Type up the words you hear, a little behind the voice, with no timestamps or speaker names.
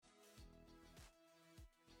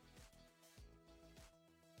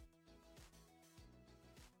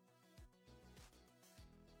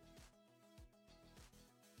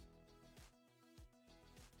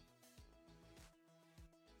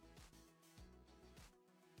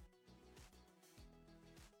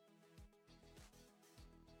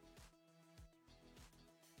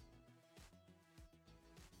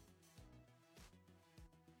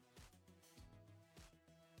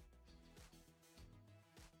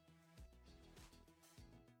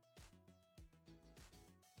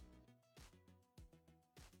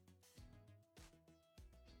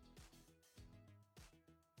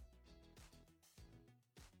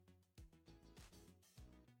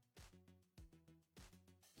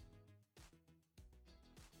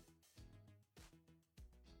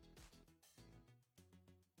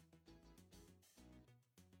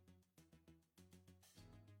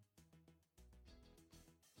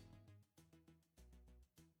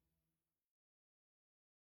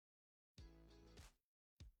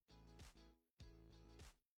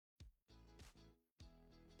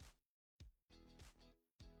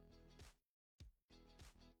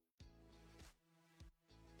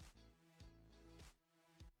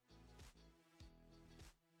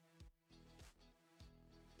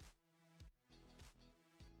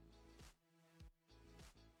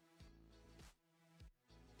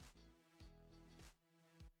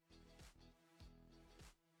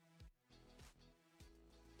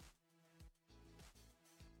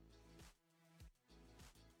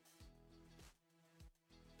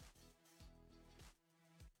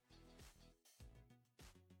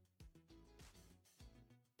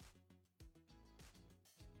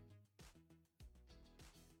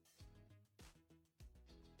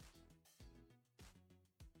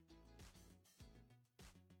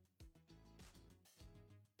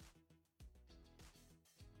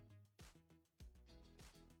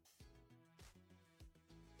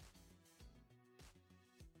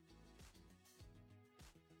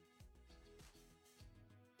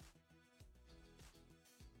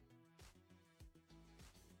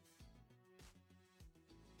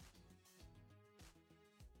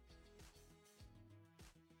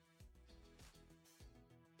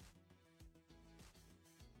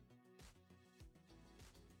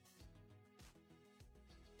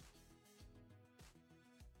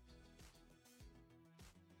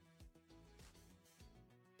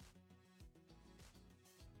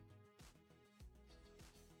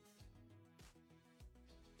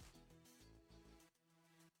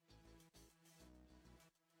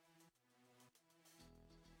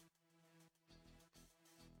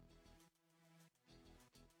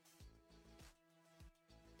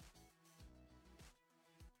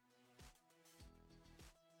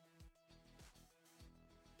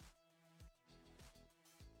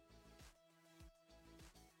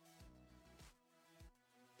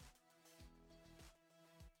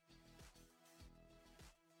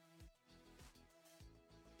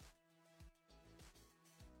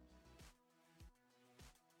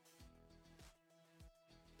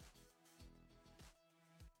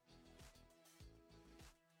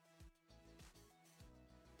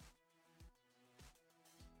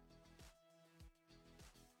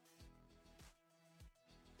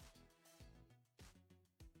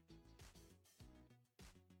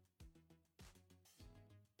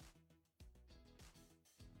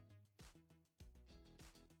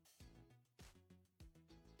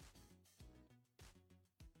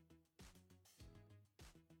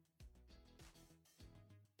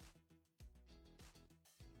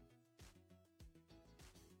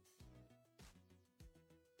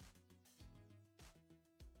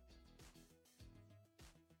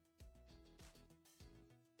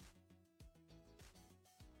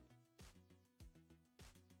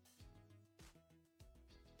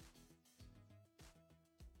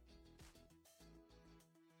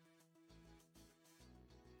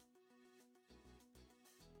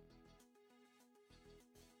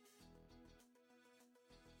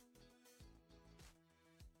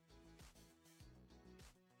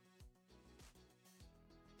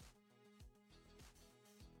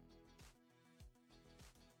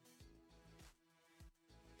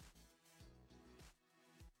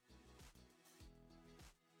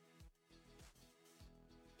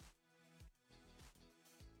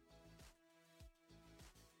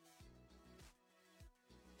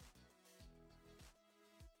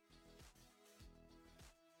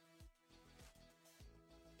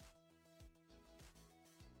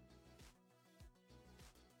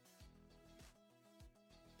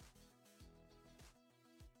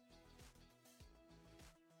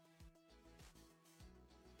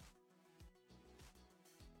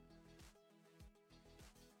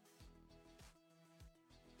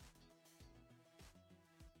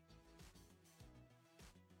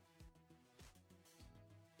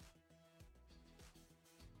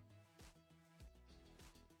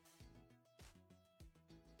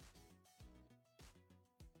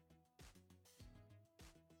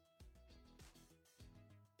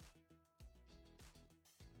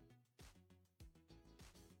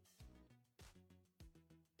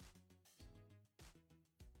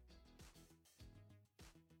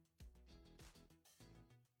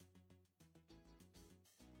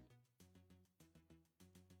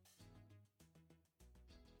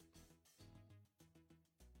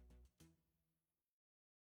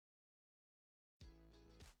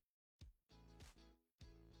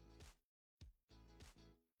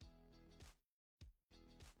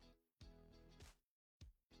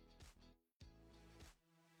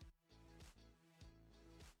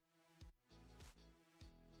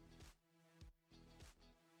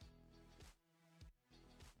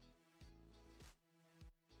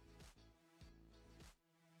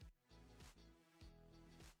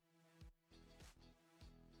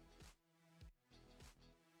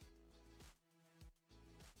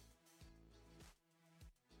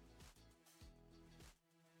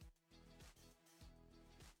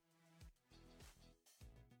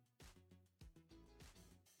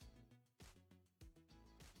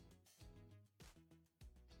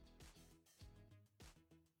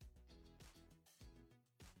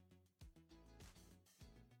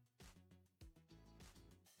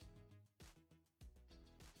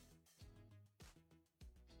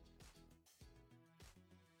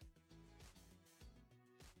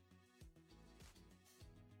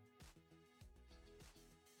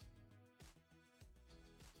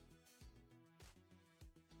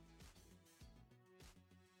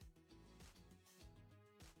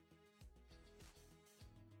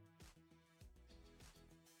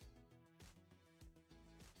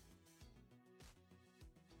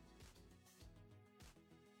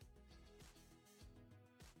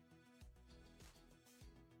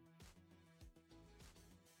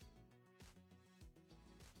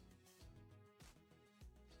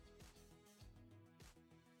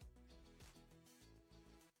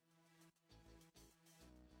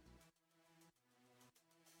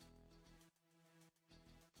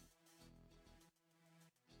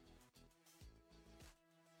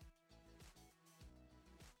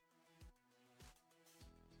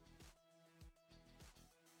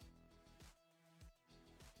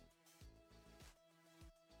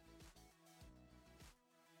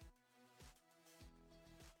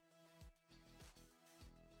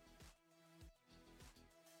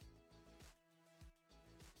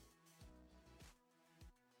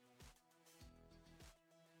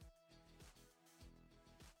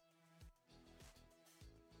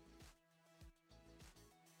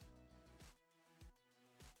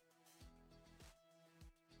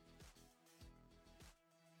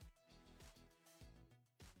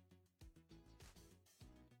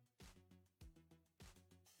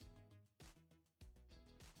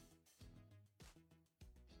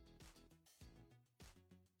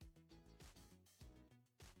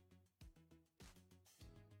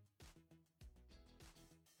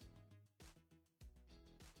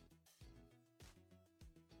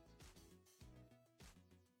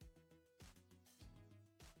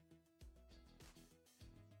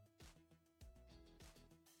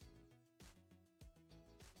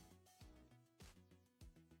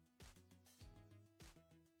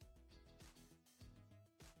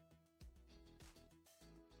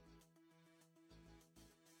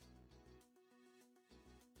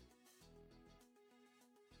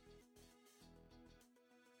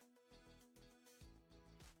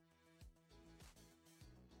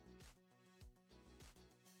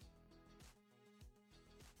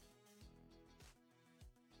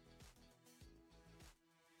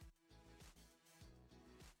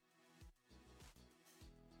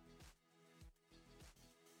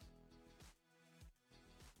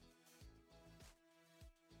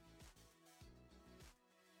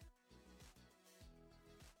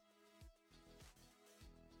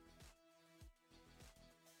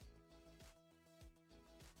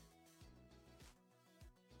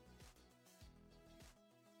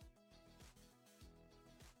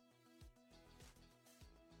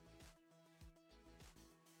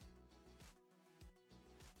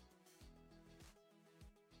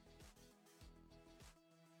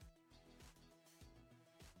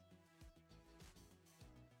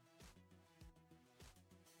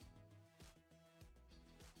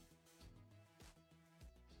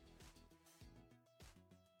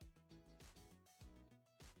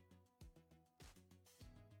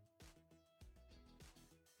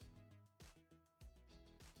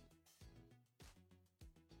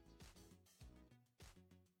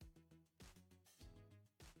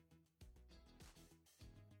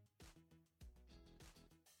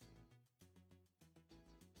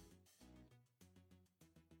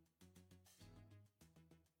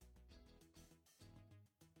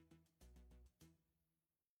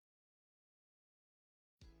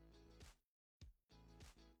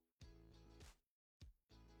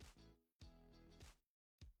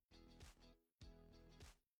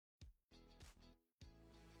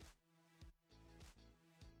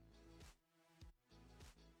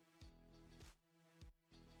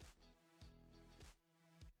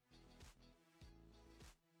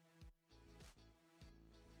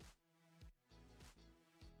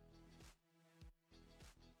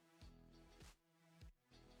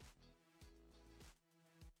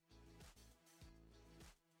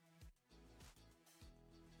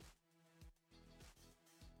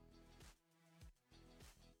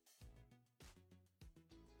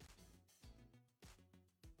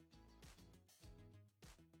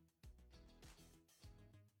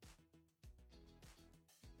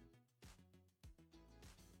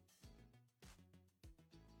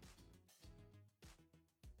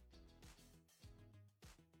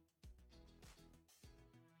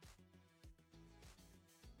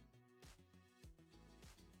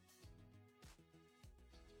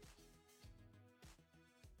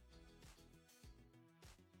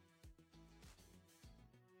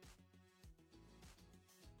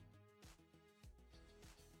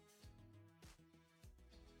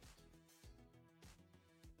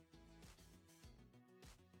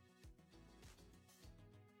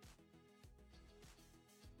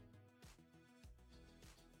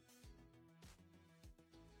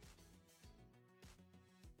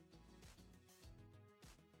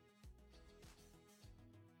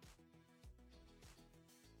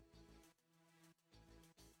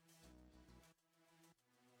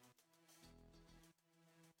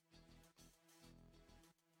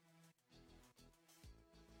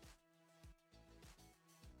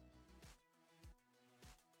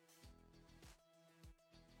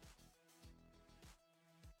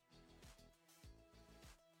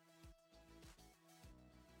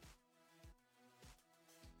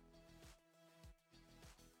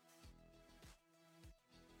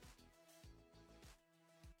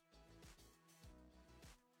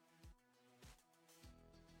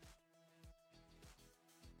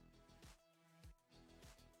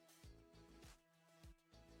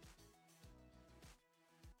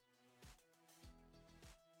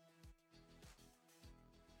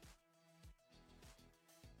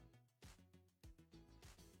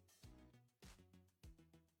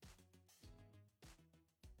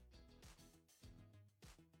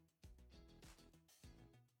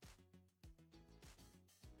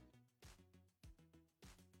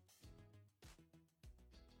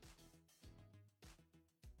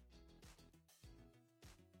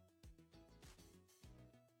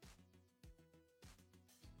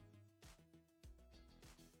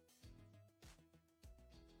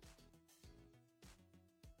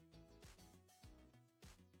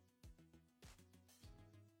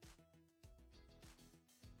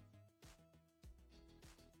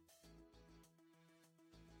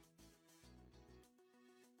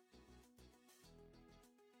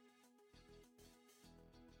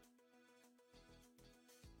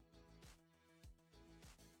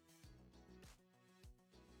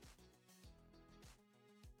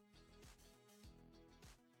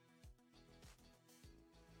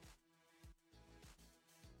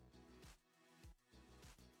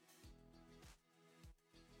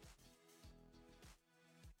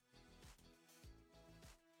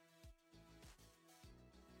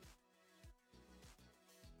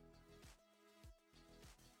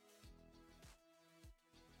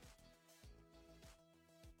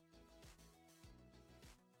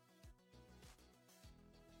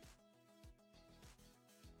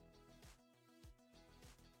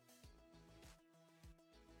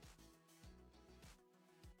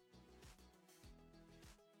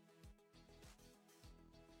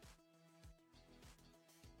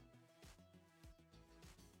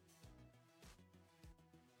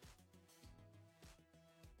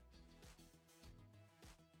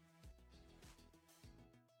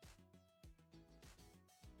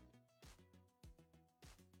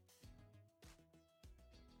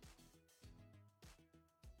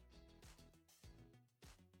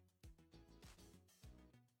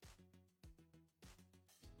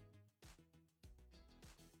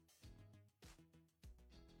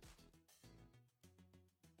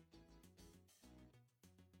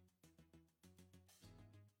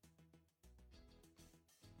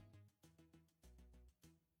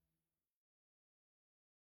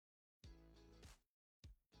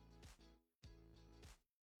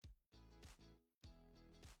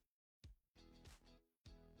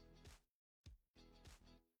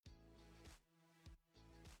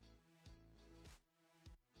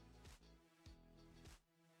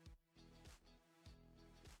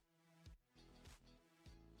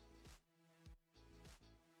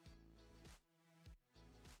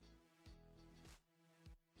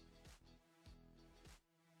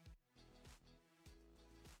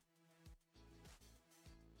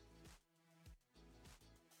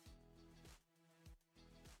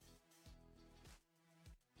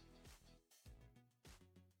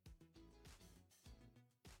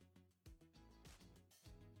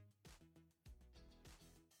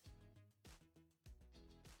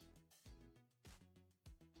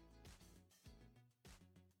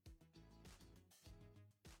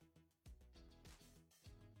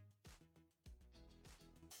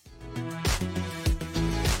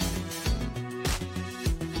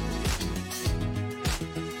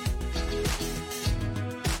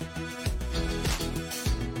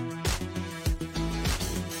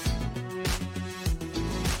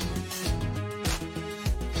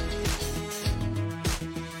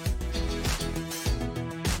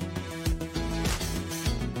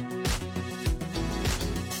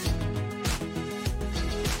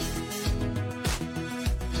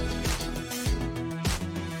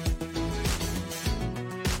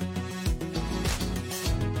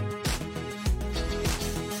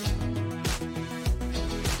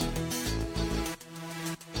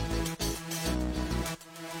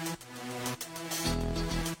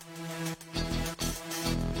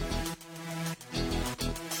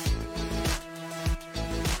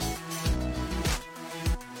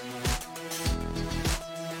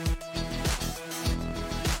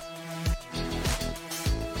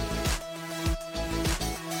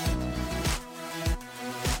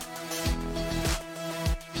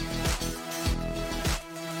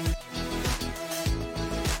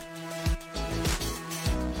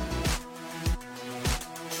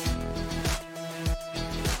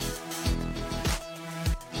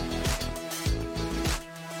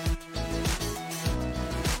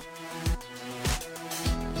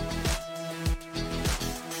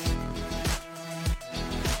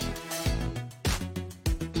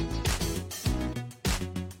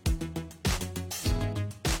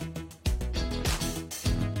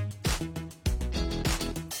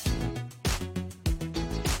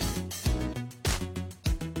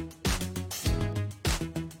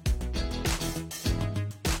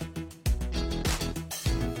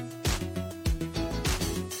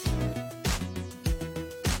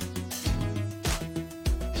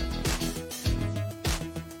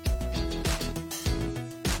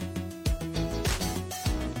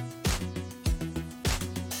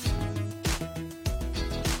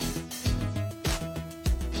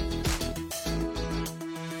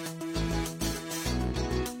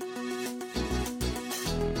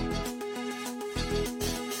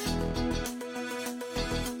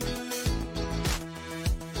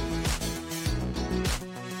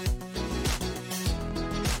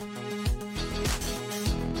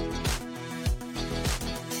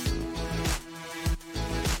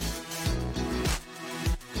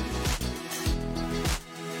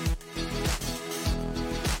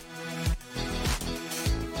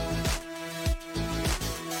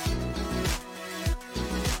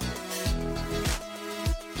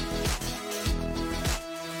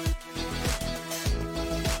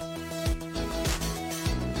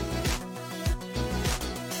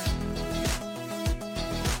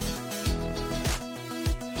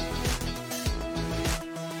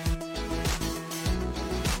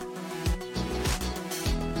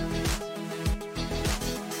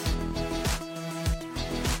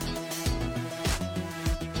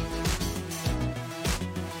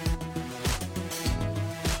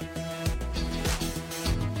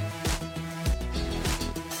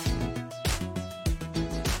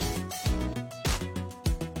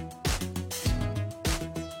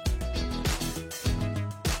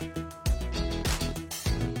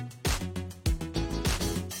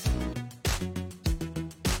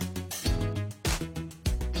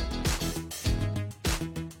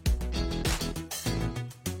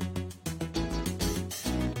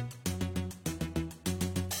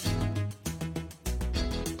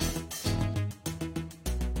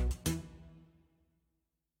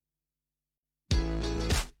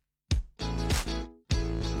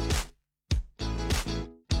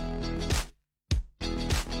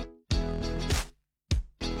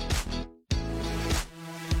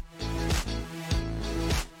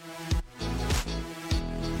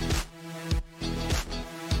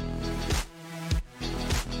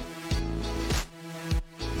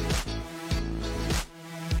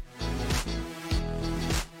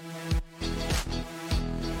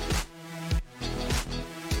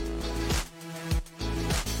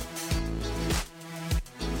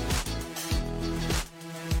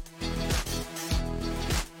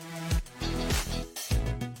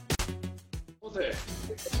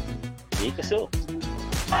Ikuso.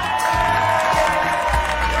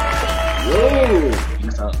 Whoa!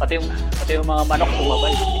 Pati yung mga manok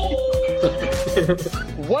tumabay.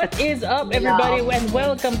 What is up, everybody, and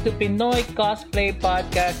welcome to Pinoy Cosplay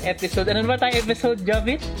Podcast episode. Ano ba tayo episode,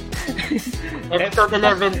 Javit? Episode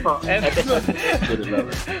 11 po.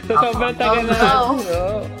 So, sobrang tagal na.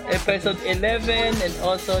 So, episode 11, and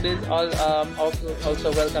also this also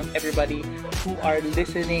welcome everybody who are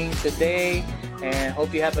listening today. And hope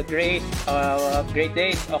you have a great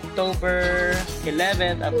day. It's October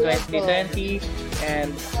 11th of 2020, and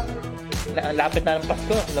lapit na ng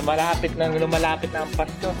Pasko. Lumalapit na ang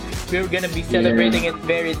Pasko. We're gonna be celebrating it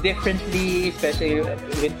very differently, especially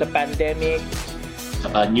with the pandemic.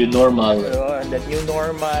 New normal. The new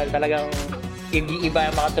normal. Talagang iba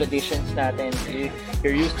yung mga traditions natin.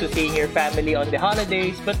 You're used to seeing your family on the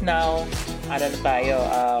holidays, but now,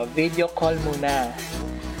 video call muna.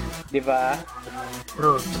 Diba?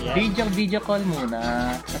 True. Yeah. Video call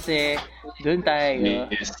muna. Kasi, doon tayo.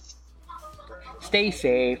 Yes. Stay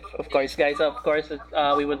safe. Of course, guys.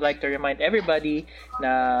 We would like to remind everybody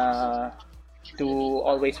to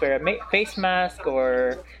always wear a face mask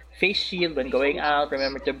or face shield when going out.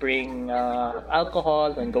 Remember to bring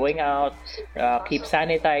alcohol when going out. Keep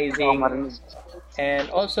sanitizing.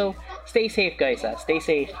 And also, stay safe, guys. Stay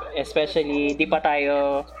safe. Especially, di pa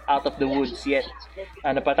tayo out of the woods yet.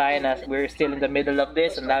 We're still in the middle of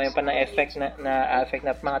this. Ang dami pa na effect na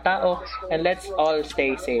mga tao. And let's all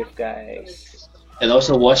stay safe, guys. And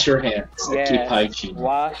also wash your hands. Yes, Keep hygiene.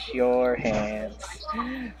 wash your hands.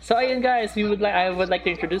 So ayun, guys, I would like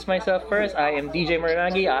to introduce myself first. I am DJ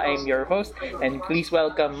Maranagi. I am your host, and please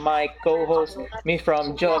welcome my co-host, me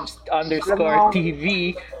from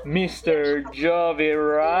Jobs_TV, Mr. Jovi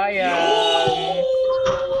Ryan.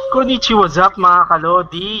 Konnichiwa, what's up mga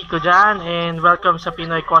kalodi ko dyan, and welcome sa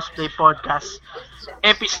Pinoy Cosplay Podcast.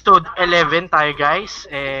 Episode 11 tayo, guys,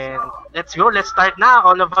 and let's go, let's start na.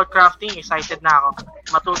 All about crafting, excited na ako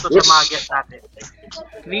matuto sa mga guests natin.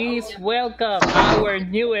 Please welcome our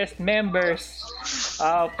newest members.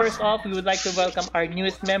 First off, we would like to welcome our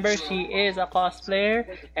newest member. She is a cosplayer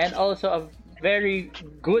and also a very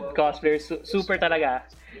good cosplayer. Super talaga.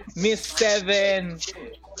 Miss Seven.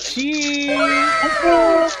 Thank you.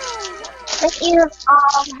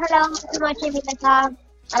 Hello, so much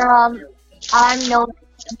I'm known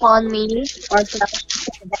upon me or that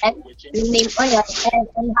your name and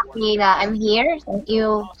I'm happy that I'm here. Thank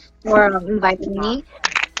you for inviting me.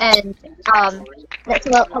 And let's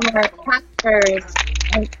welcome our crafters.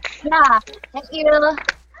 And yeah, thank you.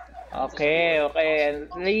 Okay. And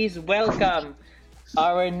please welcome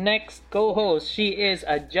our next co-host. She is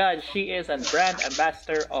a judge. She is a brand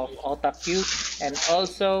ambassador of Otaku and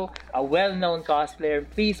also a well-known cosplayer.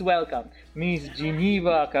 Please welcome Miss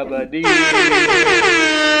Geneva Cabadin.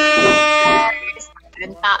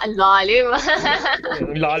 Ang lalim.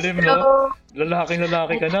 Lalim, no? Lalaki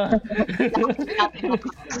ka na.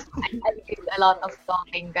 I did a lot of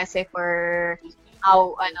talking kasi for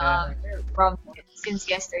how from since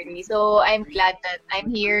yesterday. So I'm glad that I'm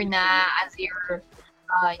here na as your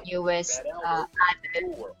newest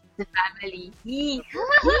added the family.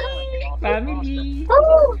 Family.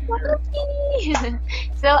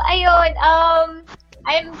 So ayun,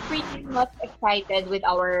 I'm pretty much excited with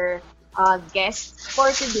our guests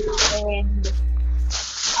for today, and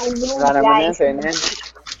I know guys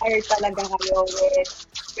inspired talaga kayo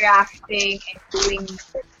with crafting and doing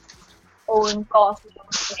your own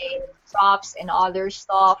costumes and props and other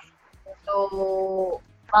stuff. So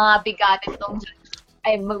mga bigatin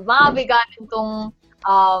tong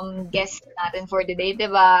guest natin for today,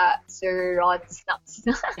 diba, Sir Rod Snacks?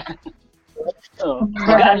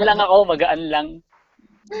 Magaan lang ako, magaan lang.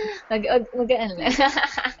 Magaan lang.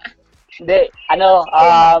 Hindi,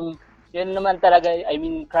 yun naman talaga, I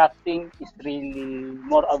mean, crafting is really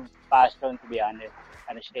more of passion, to be honest.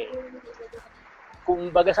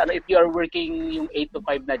 Kung baga if you are working yung 8 to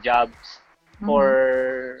 5 na jobs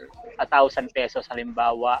for 1,000 pesos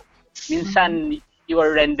halimbawa, minsan you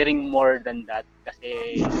are rendering more than that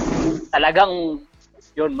kasi talagang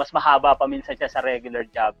yun, mas mahaba pa minsan siya sa regular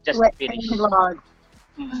job just to finish.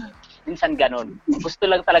 Minsan ganun. Gusto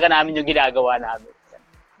lang talaga namin yung ginagawa namin.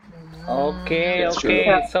 Okay.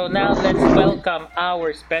 So now let's welcome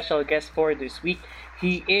our special guest for this week.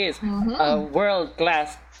 He is a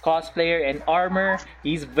world-class cosplayer and armor.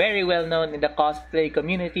 He's very well known in the cosplay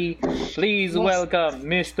community. Please welcome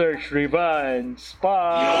Mr. Shrivan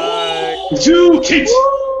Spark.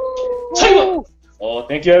 Oh,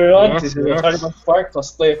 thank you everyone. This is Shrivan Spark,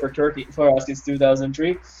 cosplayer for since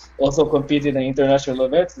 2003. Also competed in international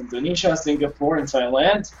events in Indonesia, Singapore, and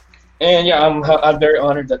Thailand. And yeah, I'm very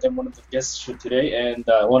honored that I'm one of the guests for today, and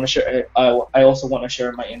want to share. I also want to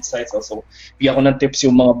share my insights. Also, bigyan ko ng tips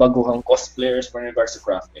yung mga baguhang cosplayers for regards to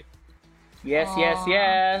crafting. Yes, yes,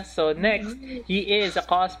 yes. So next, he is a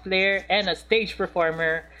cosplayer and a stage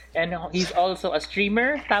performer, and he's also a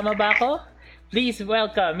streamer. Tama ba ako? Please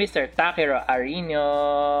welcome Mr. Takiro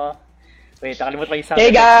Arino. Wait, nakalimutan ko yung sound. Hey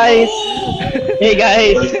guys! Hey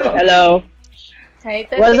guys! Hello!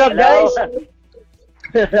 What's up, guys?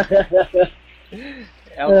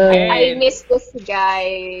 Okay. I miss this guy.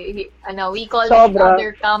 We call him Sobra.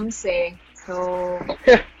 Other Comes eh. So,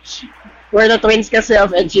 We're the twins kasi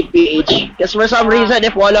of NCPH. Because for some reason,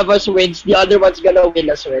 if one of us wins, the other one's gonna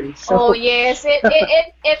win as well. So, oh yes, it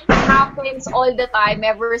happens all the time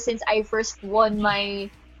ever since I first won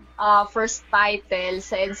my first title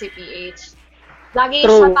sa NCPH. Lagi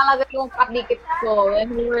True. siya talaga yung kadikit ko,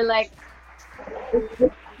 and we were like,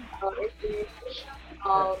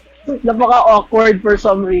 napaka-awkward for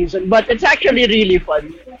some reason. But it's actually really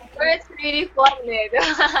fun. but it's really fun eh.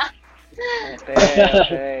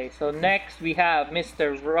 Okay. So next we have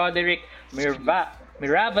Mr. Roderick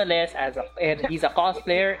Mirabales and he's a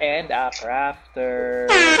cosplayer and a crafter.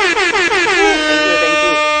 Thank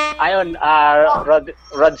you. Ayun,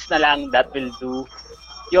 Rods na lang, that will do.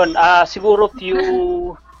 Yun, siguro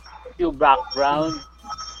few background.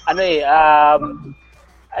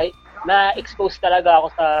 Na-expose talaga ako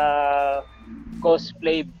sa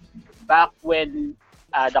cosplay back when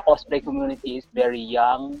the cosplay community is very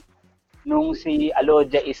young. Nung si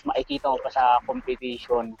Alodia is makikita ko pa sa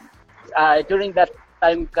competition. During that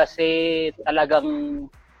time kasi talagang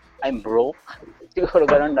I'm broke. Siguro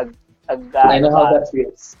ganun I know how that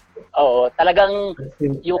feels. Oo, talagang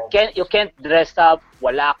you can't dress up,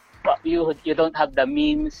 you don't have the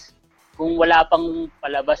means. Kung wala pang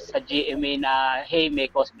palabas sa GMA na hey, may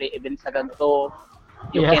cosplay event sa ganito,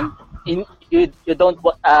 you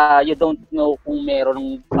don't know kung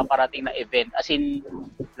merong paparating na event. As in,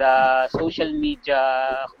 the social media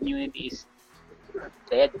community is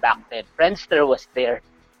dead back then. Friendster was there.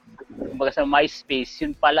 Kumbaga sa MySpace,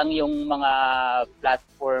 yun pa lang yung mga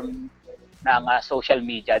platform ng social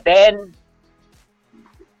media. Then,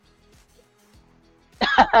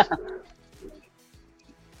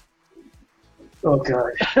 Oh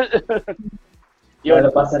God. yun.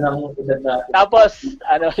 Nalapasan ng edad natin. Tapos,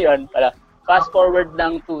 yun pala. Fast forward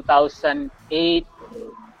ng 2008,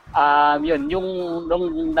 yun,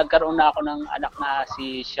 nung nagkaroon na ako ng anak na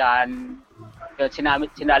si Sean, yun,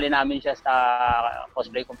 sinali namin siya sa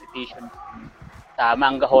cosplay competition sa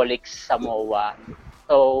Mangaholics sa MOA.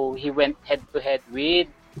 So, he went head-to-head with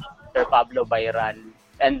Sir Pablo Bayran.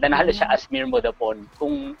 And nanalo siya as Mir Modapon.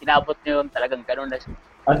 Kung inabot niyo yun, talagang gano'n na.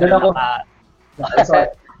 Andun ako. Sorry.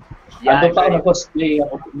 Yeah, Andun pa ako na-cosplay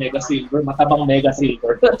ako Mega Silver. Matabang Mega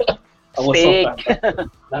Silver. Ako Steak. so fan.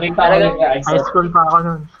 Nakita ko rin nga. High school pa ako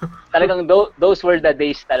nun. Talagang those were the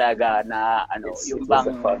days talaga na yung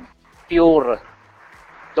bang pure.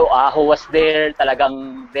 So Aho was there,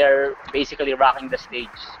 talagang they're basically rocking the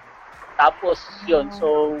stage. Tapos yun,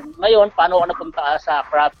 so ngayon paano ako napunta sa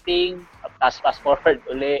crafting? Tapos fast forward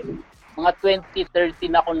uli. Mga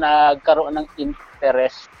 2013 ako nagkaroon ng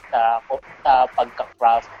interest sa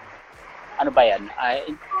pagka-craft. Ano ba yan? Ay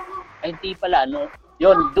hindi pala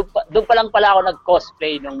Yun, doon pa lang pala ako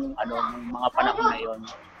nag-cosplay nung mga panahon na yun.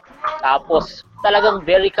 Tapos talagang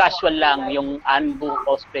very casual lang yung Anbu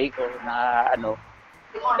cosplay ko na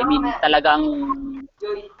I mean talagang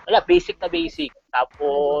basic na basic.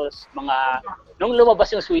 Tapos nung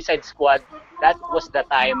lumabas yung Suicide Squad, that was the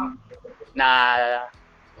time na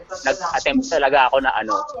nag-attempt talaga ako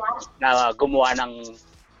na gumawa ng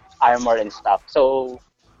armor and stuff. So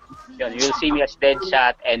yun, you'll see me as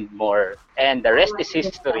Deadshot and more. And the rest is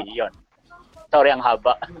history, yun. Sorry, ang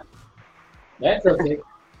haba. That's okay.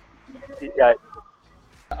 Yeah.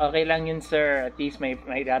 Okay lang yun, sir. At least may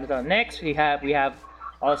Next, we have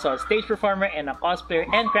also a stage performer and a cosplayer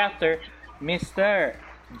and crafter, Mr.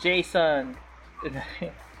 Jason.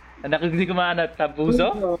 Hindi ko maano,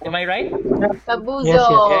 Tabuzo? Am I right? Tabuzo.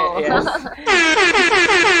 Yes.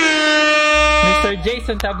 Mr.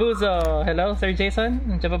 Jason Tabuzo. Hello, Sir Jason?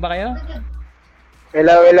 Nandiyan pa ba kayo?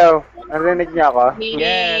 Hello. Narinig niyo ako?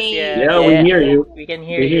 Yes. Yeah, we hear you. We can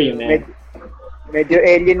hear We hear you, you. man. Medyo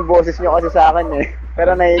alien boses niyo kasi sa akin eh.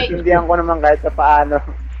 Pero naiintindihan ko naman kahit sa paano.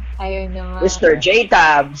 Ayun naman. Mr.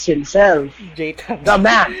 J-Tabs himself. J-Tab. The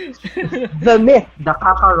man. The myth. The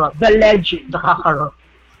Kakarot. The legend. The Kakarot.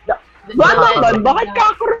 Ba naman? Bakit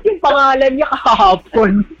Kakarot yung pangalan niya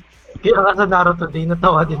kahapon? Kaya nga sa Naruto Day,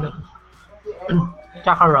 natawa din ako.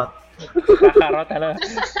 Kakarot. Kakarot, ano?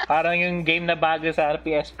 Parang yung game na bago sa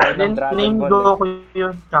PS4 ng Dragon Name Ball. Goku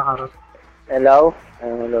yun, Kakarot. Hello?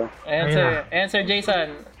 Hello. And Sir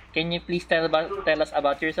Jason, can you please tell us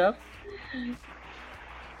about yourself?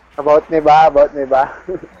 About me ba?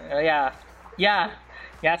 Yeah.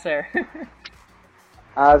 Yeah, sir.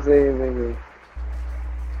 Sige.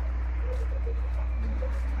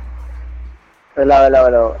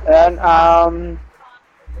 Hello. And,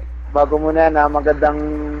 bago muna na magandang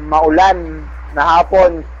maulan na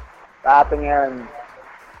hapon sa ating ngayon.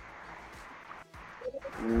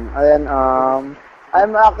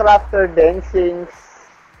 I'm a crafter din since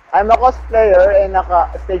I'm a cosplayer and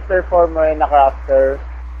stage performer and a crafter.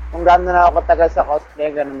 Kung gano'n na ako katagal sa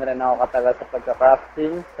cosplay, gano'n na rin ako katagal sa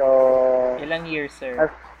pagka-crafting. So, Ilang years,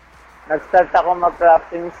 sir? Nag-start ako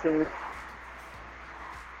mag-crafting since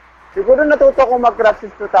siguro natuto ko mag-craft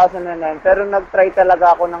since 2009, pero nag-try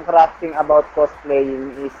talaga ako ng crafting about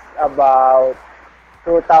cosplaying is about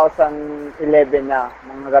 2011 na,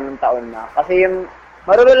 mga ganun taon na. Kasi yung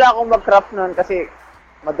marunong lang akong mag-craft noon kasi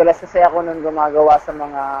madalas kasi ako noon gumagawa sa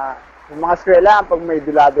mga eskwela pag may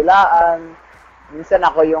dula-dulaan. Minsan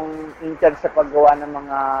ako yung in charge sa paggawa ng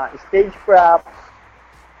mga stage props,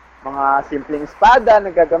 mga simpleng espada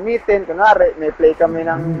na gagamitin. Kunwari, may play kami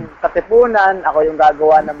ng katipunan, ako yung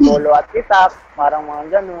gagawa ng bolo at itak, parang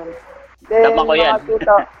mga ganun. Then, mga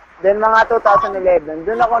 2011,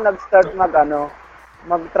 dun ako nag-start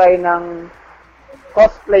mag-try ng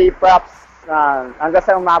cosplay props hanggang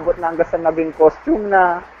sa umabot na hanggang sa naging costume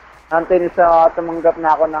na. Until sa tumanggap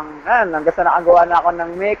na ako hanggang sa nakagawa na ako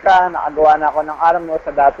ng mecha, nakagawa na ako ng armor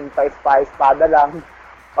sa dating pa-espada lang.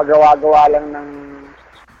 Paggawa-gawa lang ng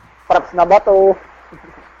props na bato.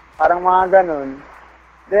 Parang mga ganun.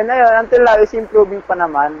 Then ayun, until now is improving pa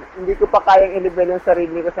naman. Hindi ko pa kayang i-level yung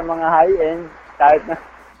sarili ko sa mga high-end. Kahit na.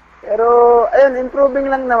 Pero, ayun, improving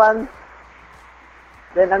lang naman.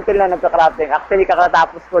 Then until na nagka-crafting. Actually,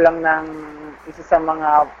 kakatapos ko lang ng isa sa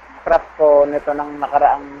mga craft ko nito ng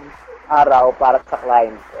nakaraang araw para sa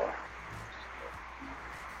client ko.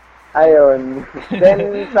 Ayun.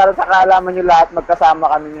 Then, para sa kaalaman nyo lahat,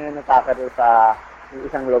 magkasama kami ngayon nagkakaroon sa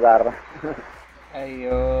isang lugar.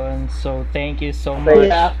 Ayun. So, thank you so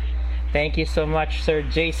much. Thank you so much, Sir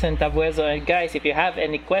Jason Tabuezo. And guys, if you have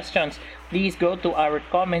any questions, please go to our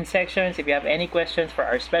comment sections. If you have any questions for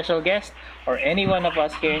our special guest or any one of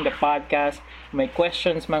us here in the podcast, may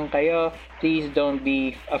questions man kayo, please don't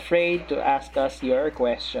be afraid to ask us your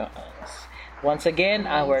questions. Once again,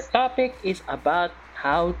 our topic is about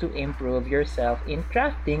how to improve yourself in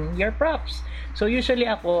crafting your props. So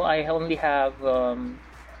usually I only have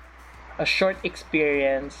a short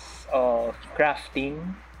experience of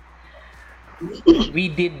crafting. We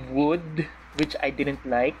did wood, which I didn't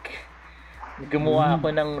like. Gumawa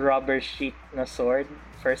ako ng rubber sheet na sword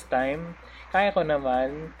first time. Kaya ko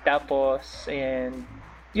naman. Tapos, and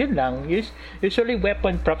yun lang. Usually,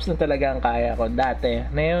 weapon props na talaga ang kaya ko dati.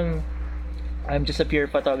 Ngayon, I'm just a pure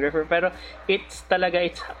photographer. Pero, it's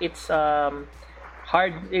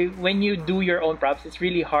hard. When you do your own props, it's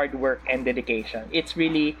really hard work and dedication. It's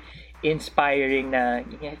really inspiring na,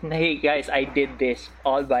 hey guys, I did this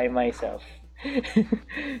all by myself.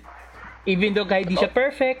 Even though kahit di siya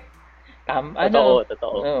perfect,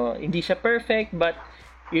 totoo. Hindi siya perfect, but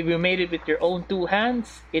if you made it with your own two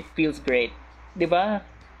hands, it feels great. Diba?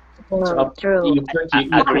 True. You put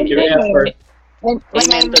your effort. When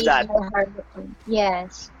I made that. my Harley Quinn.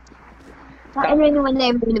 Yes. I mean, when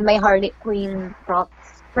I made my Harley Quinn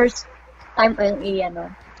props, first time ko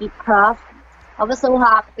yung i-craft, I was so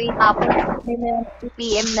happy. Tapos, may mga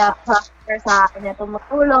PM na crafter sa akin na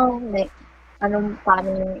tumutulong, like,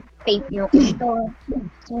 paano tape yung ito.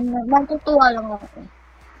 So, natutuwa lang ako.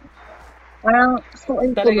 Parang so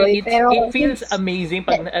tuloy, pero it feels amazing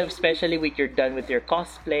pag especially with you're done with your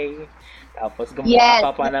cosplay. Tapos gumawa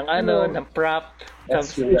pa ng ng prop.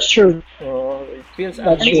 That's true. Oh, it feels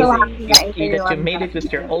That's amazing. So happy that you made it with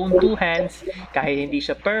your own two hands. Kahit hindi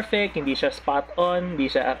siya perfect, hindi siya spot on, hindi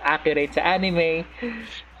siya accurate sa anime.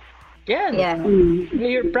 Yeah.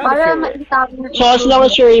 You're proud of it. So as long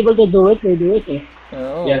as you're able to do it, we do it.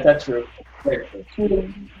 Oh. Yeah, that's true.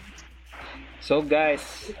 So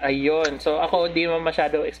guys, ayun. So ako hindi naman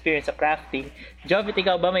masyado experience sa crafting. Jovit,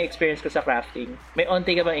 ikaw ba may experience ka sa crafting? May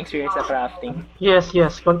onti ka bang experience sa crafting? Yes,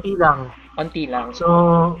 konti lang. Onti lang.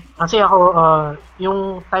 So, kasi ako,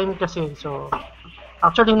 yung time kasi, so,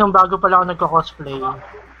 actually, nung bago pala ako nagko-cosplay,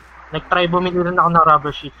 nag-try bumili rin ako ng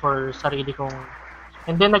rubber sheet for sarili kong,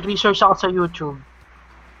 and then nag-research ako sa YouTube.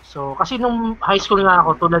 So, kasi nung high school nga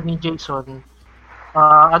ako, tulad ni Jason,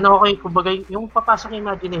 kumbaga, yung papasok yung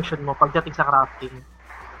imagination mo pagdating sa crafting.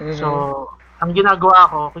 Mm-hmm. So, ang ginagawa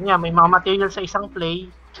ko, kunya may mga material sa isang play.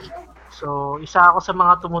 So, isa ako sa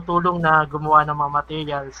mga tumutulong na gumawa ng mga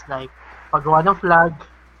materials like paggawa ng flag,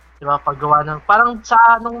 'di ba? Paggawa ng parang sa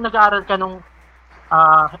nung nag-aaral ka nung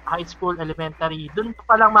high school, elementary, doon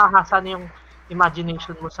pa lang mahasa na yung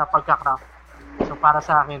imagination mo sa pagka-craft. So, para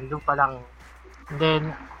sa akin, doon pa lang. And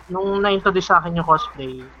then, nung na-introduce sa akin yung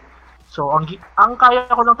cosplay, so, ang kaya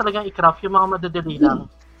ko lang talagang i-craft, yung mga madadali lang.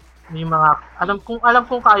 Yung mga, alam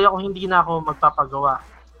kong kaya kung hindi na ako magpapagawa.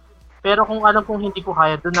 Pero kung alam kong hindi ko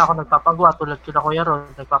kaya, doon na ako nagpapagawa. Tulad kila Kuya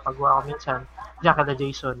Ron, nagpapagawa ako minsan. Diyan kala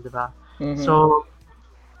Jason, di ba? Mhm. So,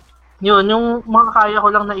 yun, yung mga kaya ko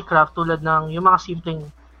lang na i-craft tulad ng yung mga simpleng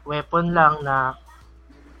weapon lang na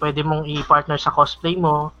pwede mong i-partner sa cosplay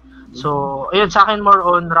mo. So, ayun, sa akin more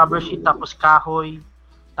on rubber sheet, tapos kahoy,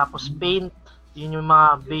 tapos paint. Yun yung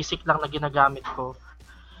mga basic lang na ginagamit ko.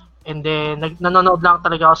 And then, nanonood lang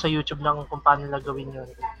talaga ako sa YouTube lang kung paano nila gawin yun.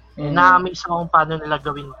 And na-amaze ako kung paano nila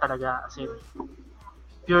gawin talaga. Kasi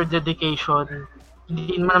pure dedication.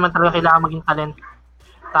 Hindi mo naman talaga kailangan maging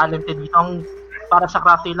talented dito. Ang para sa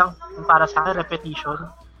crafting lang, para sa akin, repetition.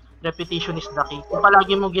 Repetition is the key. Kung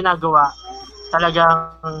palagi mo ginagawa,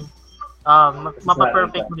 talagang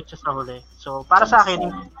mapaperfect mo rin siya sa huli. So, para sa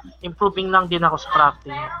akin, improving lang din ako sa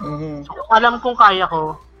crafting. So, kung alam kong kaya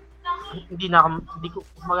ko, hindi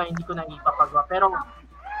ko na ipapagawa. Pero,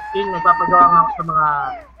 yun, nagpapagawa nga ako sa mga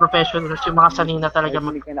professionals, yung mga sanina talaga.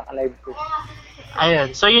 Hindi ka naka-live ko.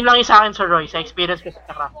 Ayun. So, yun lang yung sa akin, Sir Roy, sa experience ko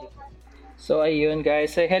sa crafting. So ayun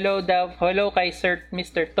guys, hello kay Sir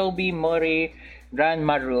Mr. Toby Mori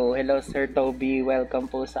Ranmaru. Hello Sir Toby, welcome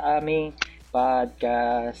po sa aming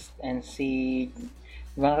podcast. And kasi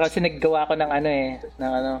naggawa ko ng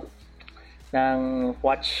ng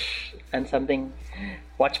watch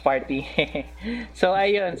party. So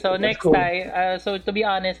ayun, so next time, so to be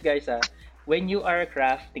honest guys, when you are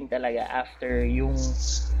crafting talaga after yung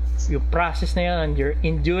process na yun, you're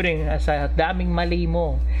enduring sa daming mali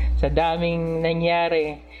mo, sa daming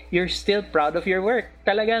nangyari, you're still proud of your work.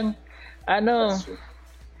 Talagang,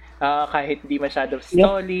 kahit hindi masyado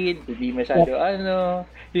solid, hindi masyado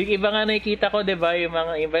yung iba nga nakikita ko, di ba, yung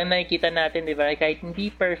mga iba nakikita natin, di ba, kahit hindi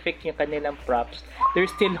perfect yung kanilang props, they're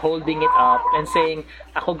still holding it up and saying,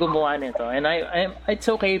 ako gumawa nito. And it's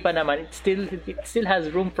okay pa naman, it still has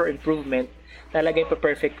room for improvement. Talagang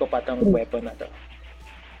ipa-perfect ko pa tong weapon na to.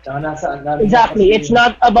 Exactly. It's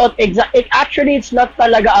not about it's not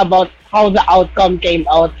talaga about how the outcome came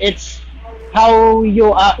out. It's how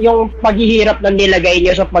yung paghihirap na nilagay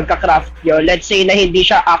niyo sa pagka-craft niyo. Let's say na hindi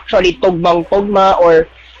siya actually tugmang-tugma or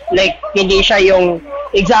like hindi siya yung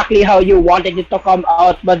exactly how you wanted it to come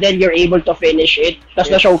out, but then you're able to finish it. Tapos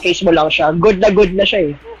na-showcase mo lang siya. Good na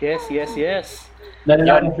siya eh. Yes. Then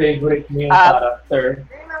yung favorite mo yung character.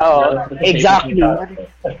 Exactly.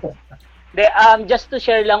 Just to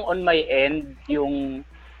share lang on my end, yung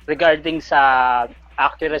regarding sa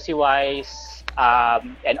accuracy wise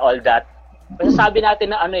and all that. Masasabi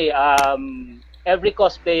natin na every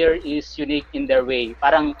cosplayer is unique in their way.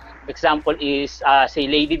 Parang example is say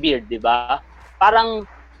Lady Beard, 'di ba? Parang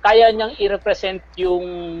kaya niyang i-represent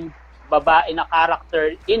yung babae na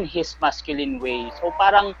character in his masculine way. So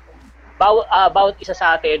parang bawat isa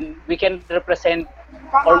sa atin, we can represent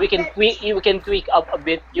or we can tweak up a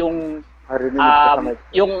bit yung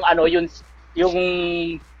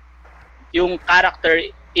yung character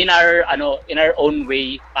in our own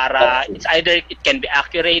way para it's either it can be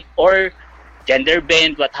accurate or gender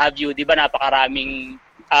bend, what have you, di ba, napakaraming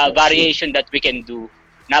variation that we can do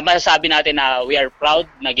na masasabi natin na we are proud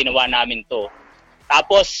na ginawa namin to.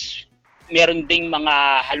 Tapos meron ding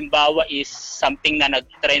mga halimbawa is something na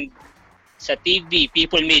nag-trend sa TV,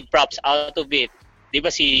 people made props out of it. Di ba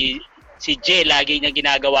si Jay lagi niya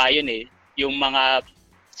ginagawa yun eh. Yung mga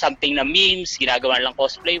something na memes, ginagawa lang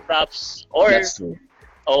cosplay props or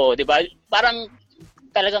di ba? Parang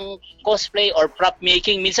talagang cosplay or prop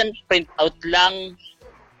making, minsan print out lang,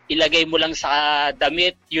 ilagay mo lang sa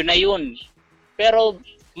damit, yun na yun. Pero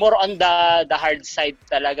more on the hard side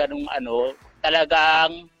talaga nung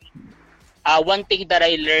talagang one thing that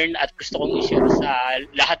I learned at gusto kong i-share sa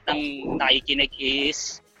lahat ng nakikinig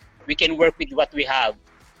is we can work with what we have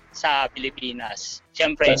sa Pilipinas.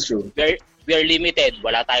 Siyempre, we are limited.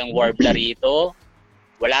 Wala tayong warbler rito.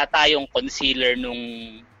 Wala tayong concealer nung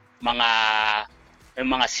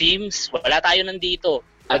mga seams. Wala tayo nandito.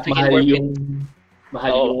 At mahal yung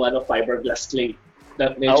fiberglass clay.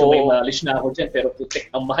 Medyo may knowledge na ako dyan, pero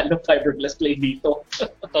putik, ang mahal ng fiberglass clay dito.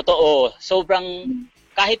 Totoo. Sobrang,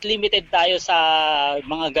 kahit limited tayo sa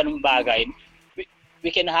mga ganung bagay,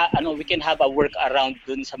 we can have a work around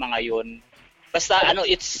dun sa mga yun. Basta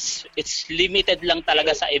it's limited lang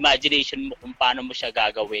talaga sa imagination mo kung paano mo siya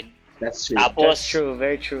gagawin. That's true. Tapos That's true,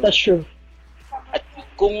 very true. That's true. at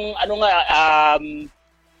kung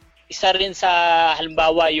isa rin sa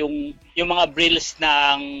halimbawa yung mga brills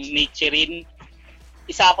ng Nichiren,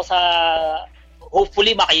 isa ako sa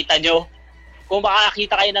hopefully makita nyo. Kung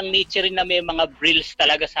makakita kayo ng Nichiren na may mga brills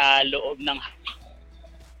talaga sa loob ng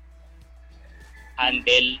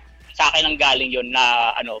handle, sa akin ang galing yon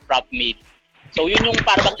na prop made. So yun yung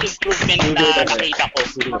parang improvement na nakita ko.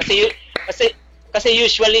 Kasi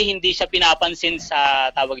usually hindi siya pinapansin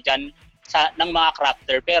sa tawag diyan ng mga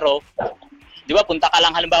crafter, pero di ba punta ka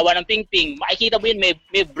lang halimbawa ng Pingping, makikita mo yun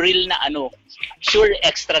may brill na sure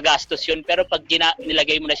extra gastos yun, pero pag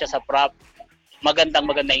nilagay mo na siya sa prop, maganda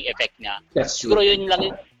yung effect niya. That's true. Siguro yun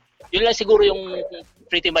lang siguro yung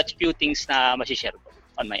pretty much few things na ma-share ko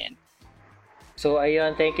on my end. So,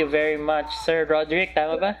 ayun, thank you very much, Sir Roderick.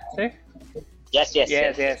 Tama ba, sir? Yes.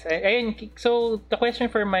 Ayun, so, the question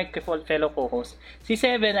for my fellow co-host. Si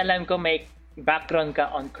Seven, alam ko may background ka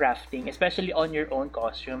on crafting, especially on your own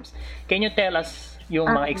costumes. Can you tell us yung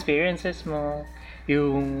mga experiences mo,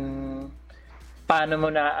 yung paano mo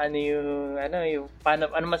na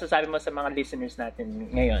paano masasabi mo sa mga listeners natin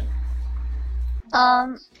ngayon?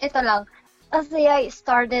 Ito lang. Kasi I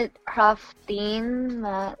started crafting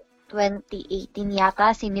 2018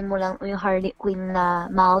 yata, sinimulan ko yung Harley Quinn na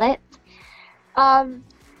mallet.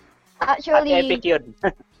 Actually, At epic yun.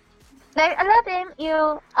 like, natin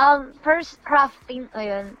yung first crafting ko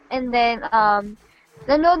yun. And then,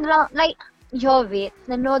 nanood lang, like, Jovit,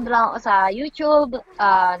 nanood lang ako sa YouTube,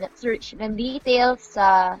 search ng details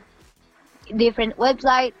sa different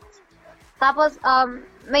websites. Tapos,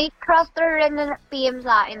 may crafter rin na PM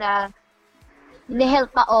sa akin na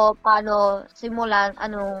ni-help ako paano simulan,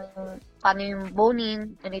 paano yung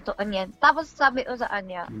boning, ganito, ganyan. Tapos sabi ko sa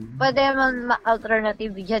kanya, pwede naman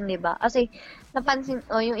ma-alternative dyan, di ba? Kasi napansin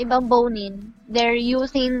ko, yung ibang boning, they're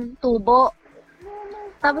using tubo.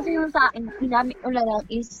 Tapos yung sa akin, ginamit ko na lang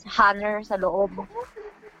is hammer sa loob.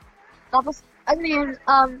 Tapos,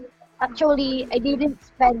 actually, I didn't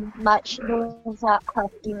spend much doon sa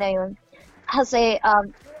crafting na yun. Kasi,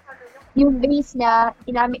 yung base niya,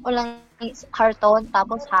 ginamit ko lang is carton,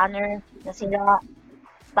 tapos hammer na sila.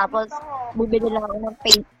 Tapos, bubili lang ako ng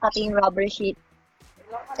paint, pati yung rubber sheet.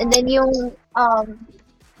 And then yung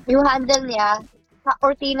handle niya, sa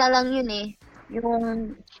cortina lang yun eh.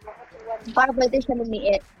 Yung, parang pwede siya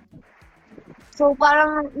lumiit. So,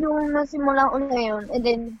 parang yung nasimulan ko na yun, and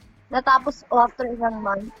then, natapos ko after isang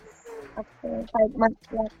month. After 5 months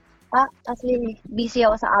lang. Kasi busy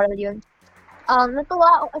ako sa aral yun.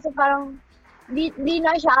 Natuwa ako kasi parang, di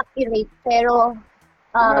na siya accurate, pero,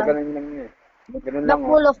 Ganun lang yun. Ganun lang.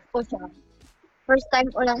 na-pull off ko siya. First time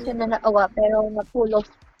ko lang siya na naawa, pero na-pull off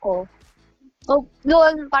ko. So,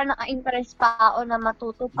 doon, parang na-interest pa ako na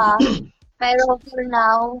matuto pa. Pero for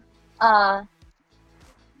now,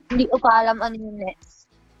 hindi ko pa alam ano yung next.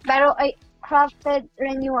 Pero I crafted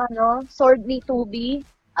rin yung sword ni 2B.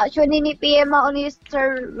 Actually, ni PM ako ni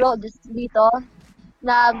Sir Rhodes dito,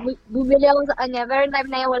 na bumili ako sa kanya. Pero time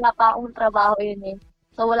na yun, wala pa akong trabaho yun eh.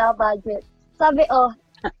 So, wala budget. Sabi,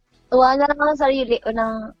 tuwa na lang ako sa sarili ko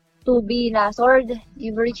ng 2B na sword.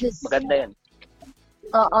 Yung virtues. Maganda yan.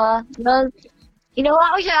 Oo.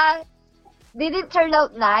 Ginawa ko siya. Didn't turn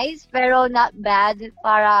out nice, pero not bad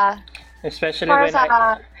para Especially para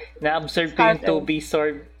when na-observe ko yung 2B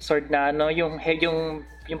sword na yung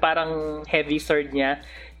parang heavy sword niya,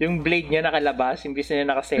 yung blade niya nakalabas, imbis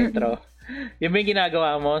na nakasentro. Yung ba yung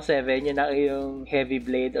ginagawa mo, Seven, yung heavy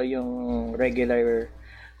blade o yung regular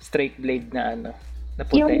straight blade na na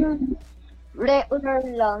puti? Yung regular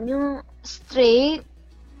lang, yung straight,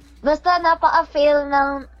 basta napaka-fail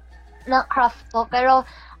ng craft ko, pero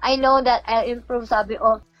I know that I'll improve, sabi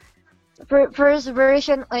ko. First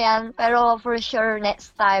version ko yan, pero for sure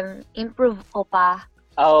next time, improve ko pa.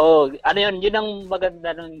 Oo, yun ang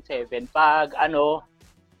maganda ng 7. Pag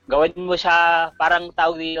gawin mo siya, parang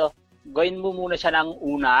tawag dito, gawin mo muna siya ng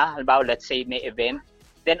una, halimbawa let's say may event,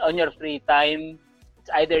 then on your free time, it's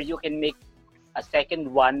either you can make a second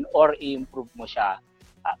one or i-improve mo siya.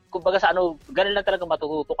 Kumbaga sa ganun lang talaga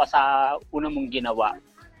matututo ka sa unang mong ginawa.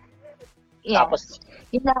 Yes. Tapos,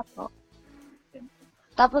 yun lang po.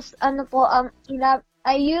 Tapos,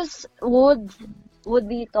 I use wood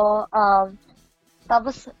dito,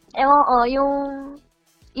 tapos, ewan ko,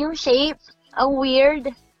 yung shape, ang weird,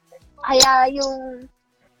 kaya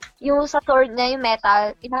yung sa sword na yung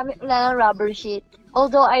metal, inamit ko na ng rubber sheet,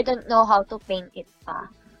 although I don't know how to paint it pa.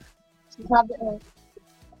 So, sabi ko,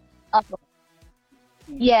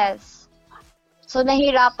 yes. So,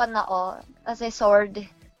 nahirapan ako, kasi sword,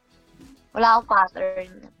 Wala akong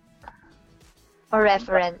pattern or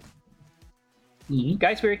reference.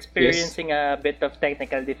 Guys, we're experiencing a bit of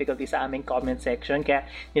technical difficulty sa aming comment section, kaya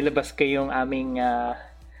nilabas ko yung aming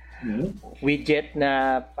widget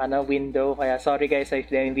na window. Kaya sorry guys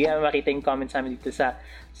if hindi namin makita yung comments namin dito sa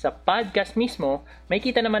podcast mismo. May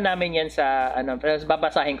kita naman namin yan sa pero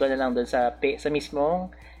babasahin ko na lang doon sa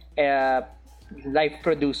mismong live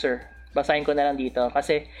producer. Basahin ko na lang dito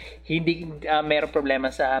kasi hindi mayroong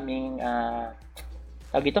problema sa aming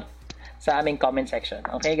sa aming comment section.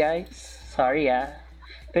 Okay guys? Sorry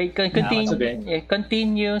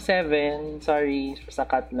Continue 7. Sorry sa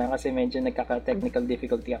cut lang kasi medyo nagkaka-technical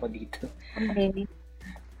difficulty ako dito. Okay.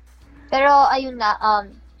 Pero ayun na,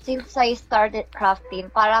 since I started crafting,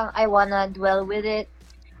 parang I wanna dwell with it.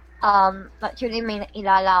 Actually may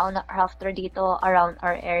ilala ako na crafter dito around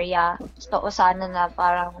our area. Gusto ko sana na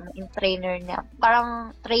parang trainer niya.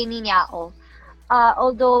 Parang trainee niya ako.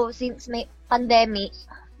 Although since may pandemic,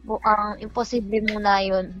 imposible muna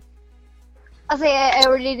yun. Kasi I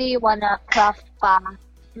really wanna craft pa.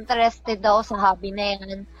 Interested ako sa hobby na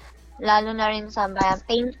yan. Lalo na rin sa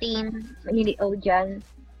painting. Mahilig ako dyan.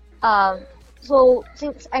 So,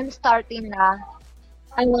 since I'm starting na,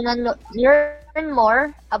 I wanna learn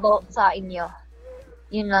more about sa inyo.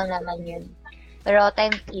 Yun lang naman yun. Pero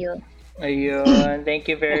thank you. Ayun. Thank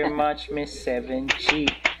you very much, Miss 7G.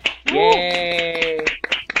 Yay!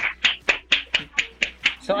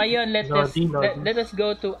 So ayun, let us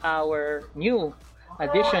go to our new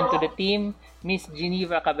addition to the team, Miss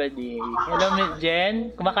Geneva Cabade. Hello, Miss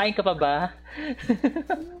Jen. Kumakain ka pa ba?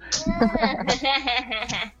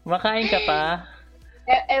 Kumakain ka pa?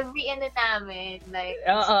 Every namin, like,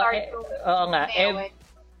 Oo nga.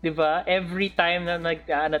 Diba? Every time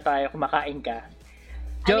na tayo, kumakain ka.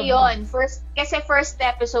 Ano yun? First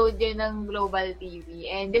episode yun ng Global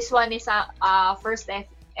TV. And this one is first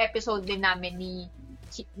episode din namin ni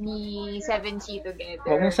 7C together.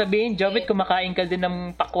 Huwag mong sabihin, Jovit, kumakain ka din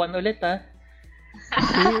ng pakwan ulit, ha?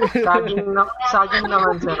 Saging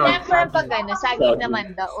naman, sir. Never pag saging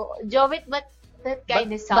naman daw. Jovit, but that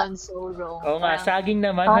kind of sounds so wrong. Oo nga, saging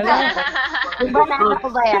naman. Banana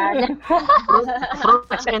ko ba yan?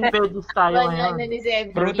 Fruits and veggies tayo ngayon.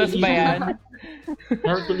 Frutas ba yan?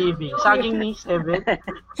 Healthy living. Saging ni 7.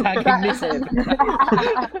 Saging ni 7.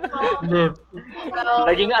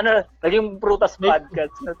 Naging prutas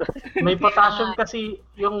podcast na to. May potassium kasi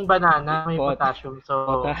yung banana, may potassium.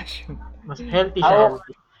 So, mas healthy siya.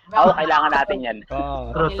 Kailangan natin yan.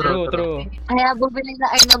 True. Kaya bubili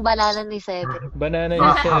na kayo ng banana ni 7. Banana ni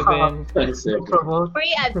 7.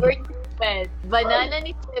 Free advertisement. Banana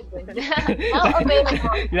ni 7. Available.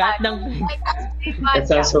 Lahat ng...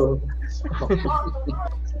 It's also...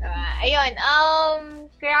 Ayun,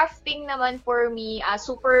 crafting naman for me,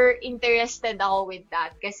 super interested ako with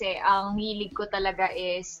that kasi ang hilig ko talaga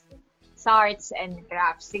is sa arts and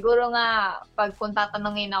crafts. Siguro nga, pag kung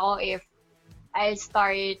tatanungin ako if I'll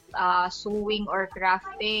start sewing or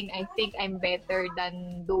crafting, I think I'm better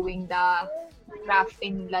than doing the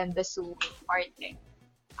crafting than the sewing part.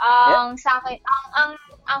 Sa akin,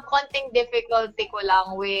 ang konting difficulty ko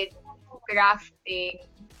lang with crafting,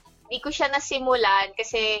 hindi ko siya nasimulan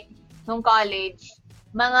kasi nung college,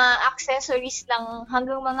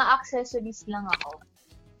 hanggang mga accessories lang ako.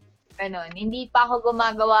 Ganon. Hindi pa ako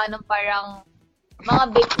gumagawa ng parang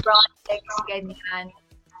mga big projects, ganyan.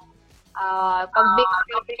 Pag big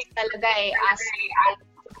projects talaga ask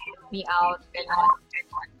me out, ganon.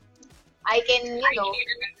 I can,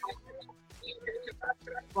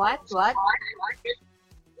 What?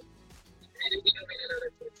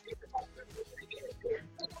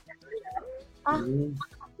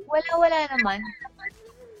 Wala naman.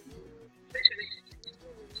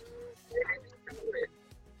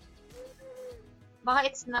 Baka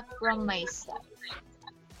it's not from my side.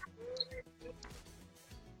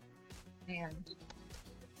 Ayun.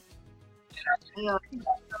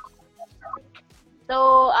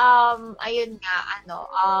 So, ayun nga,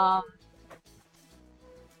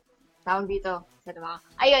 tawag dito.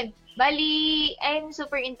 Ayun, bali, I'm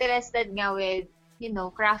super interested nga with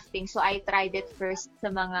crafting. So, I tried it first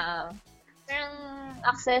sa mga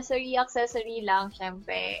accessory lang.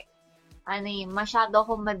 Syempre, masyado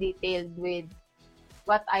akong ma-detailed with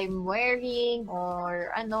what I'm wearing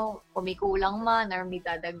or kung may kulang man or may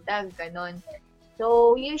dadagdag, ganon.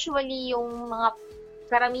 So, usually, yung mga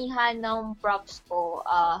karamihan ng props ko,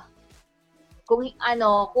 kung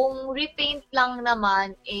repaint lang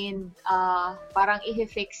naman and parang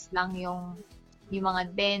i-fix lang yung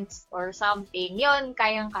mga dents or something, yon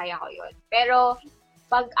kayang-kaya ko yon. Pero,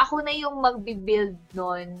 pag ako na yung magbi-build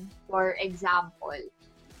nun, for example,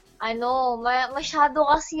 masyado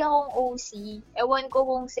kasi akong OC. Ewan ko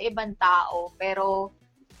kung sa ibang tao, pero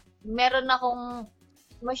meron akong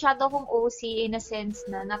masyado akong OC in a sense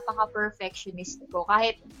na napaka-perfectionist ko.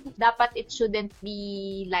 Kahit dapat it shouldn't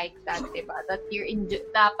be like that, diba? That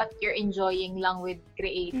dapat you're enjoying lang with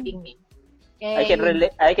creating. I can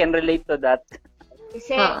relate to that.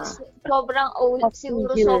 Kasi sobrang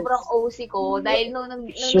OC ko dahil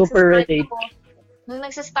nung Super relate. Nung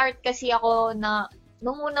nagsa-start kasi ako na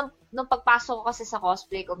nung pagpasok ko kasi sa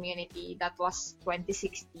cosplay community, that was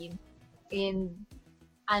 2016. And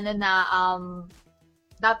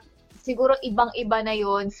that siguro ibang-iba na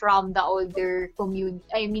yon from the older from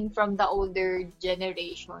the older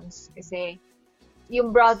generations. Kasi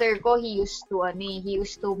yung brother ko, he used to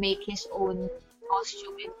make his own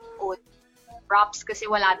costume and own props kasi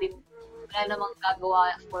wala namang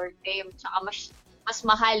gagawa for them. Tsaka mas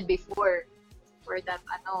mahal before for that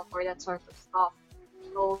sort of stuff.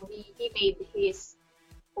 So he made his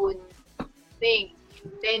own thing.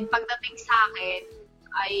 Then pagdating sa akin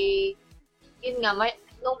ay yun nga,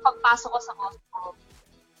 nung pagpasok ko sa costume,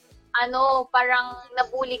 parang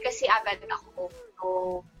nabully kasi agad ako.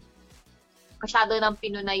 So, masyado nang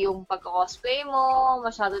pinuna yung pagka-cosplay mo,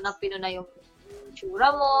 masyado nang pinuna yung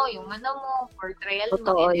tsura mo, yung portrayal mo.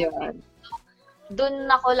 Totoo yan. Doon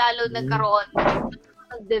ako lalo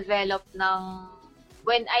nag-develop ng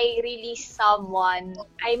when I release something,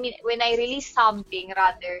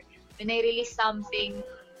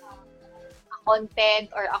 content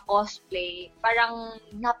or a cosplay, parang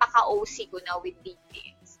napaka-OC ko na with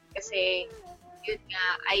details. Kasi, yun nga,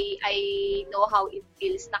 I know how it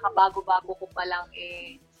feels. Nakabago-bago ko pa lang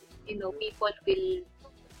people will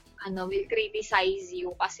criticize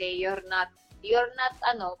you kasi you're not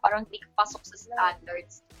parang di ka pasok sa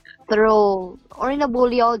standards. True. Or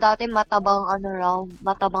nabully ako dati, matabang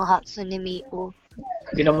Hatsune Miku.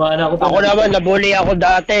 Tinamaan ako. Ako naman, nabully ako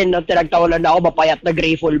dati. No, tinagtawalan na ako, mapayat na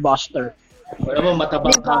Grateful Buster. Wala mo,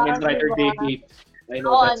 matabang Kamen Rider Decade. I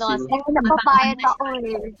know that's you. Napapayat ako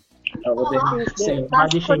Ako din. Same.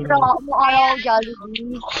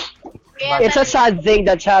 It's a sad thing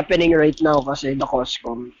that's happening right now kasi the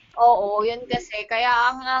Coscom. Oo, yun kasi.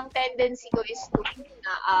 Kaya ang tendency ko is to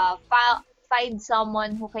find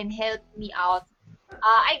someone who can help me out.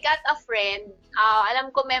 I got a friend.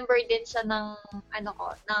 Alam ko member din siya ng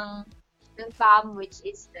FAM, which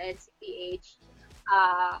is the NCPH.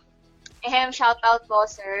 Shout out po,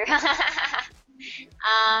 sir.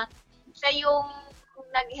 Siya yung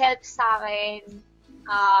nag-help sa akin.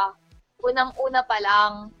 Unang-una pa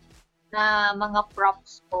lang na mga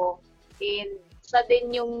props ko. And siya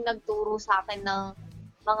din yung nagturo sa akin ng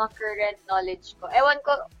mga current knowledge ko. Ewan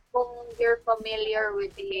ko kung you're familiar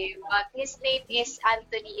with him, but his name is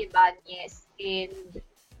Anthony Ibanez. And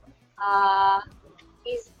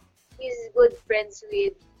he's good friends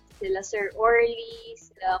with sila Sir Orly,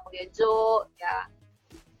 sila Kuya Joe, yeah.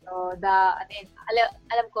 So,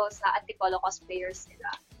 alam ko sa Antipolo cosplayers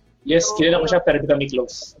sila. Yes, kilala ko siya pero di kami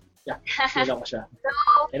close. Yeah, kilala ko siya. So,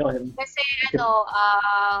 kasi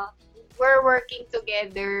we're working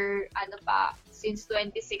together, since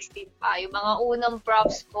 2016 pa. Yung mga unang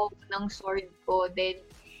props ko ng sword ko, then,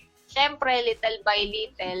 syempre, little by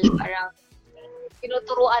little, parang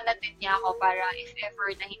tinuturuan natin niya ako para if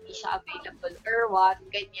ever na hindi siya available or what,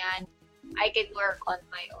 ganyan, I can work on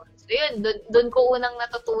my own. So yun, dun ko unang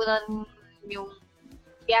natutunan yung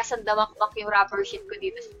piyasan damakmak yung rubber sheet ko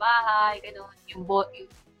dito sa bahay, ganun, yung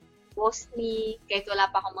boss knee, kahit wala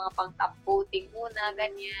pa akong mga pang top coating muna,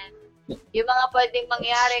 ganyan. Yung mga pwedeng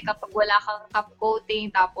mangyari kapag wala kang top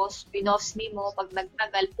coating, tapos pinos knee mo, pag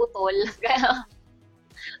nagtagal, putol, gano'n.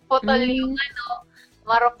 Putol yung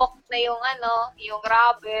marupok na yung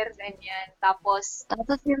rubber, ganyan. Tapos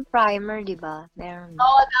yung primer, di ba? Meron.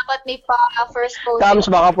 Oo, dapat may first coat.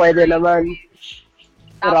 Tams, baka pwede naman.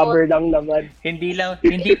 Tapos, rubber lang naman. Hindi lang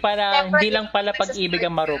pala pag-ibig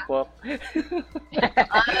ang marupok.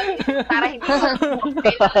 Para hindi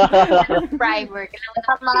kailangan primer.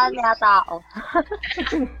 Mahal yata ako.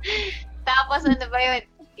 Tapos ano ba yun?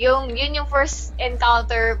 Yun yung first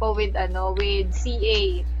encounter ko with CA.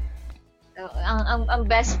 Ang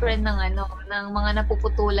best friend ng mga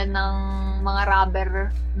napuputulan ng mga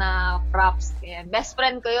rubber na props. Kaya best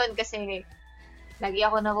friend ko yun kasi lagi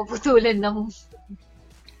ako napuputulan ng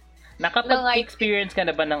Nakapag-experience ka na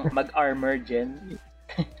ba ng mag-armor, Jen?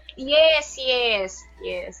 Yes.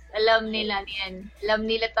 Alam nila yan. Alam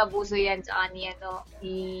nila Tabuso yan sa kanya,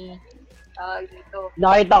 dito.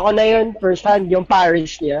 Nakita ko na yun first hand, yung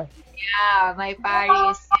Paris niya. Yeah, my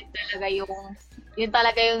Paris. Yun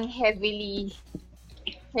talaga yung heavily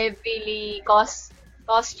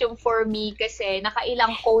costume for me kasi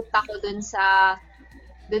nakailang coat ako dun sa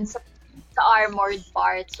armored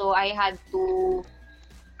part. So I had to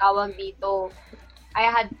I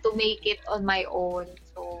had to make it on my own.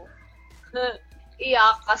 So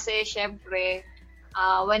iyak kasi syempre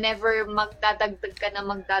whenever magdadagdag ka na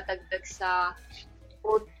magdadagdag sa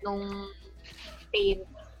coat nung paint,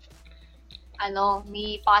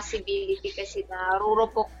 may possibility kasi na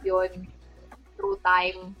rurupok yun through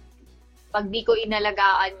time. Pag di ko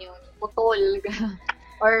inalagaan yun, putol.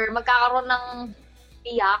 Or magkakaroon ng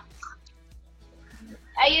iyak.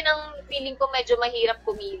 Ayun ang feeling ko medyo mahirap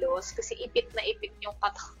kumilos kasi ipit na ipit yung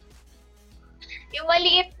katawan. Yung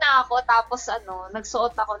maliit na ako, tapos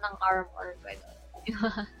nagsuot ako ng armor.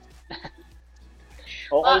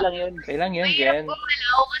 Okay lang yun. Okay lang yun, Mahirap Jen.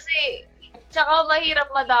 gumalaw kasi tsaka mahirap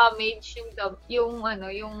ma-damage yung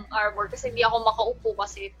armor kasi hindi ako makaupo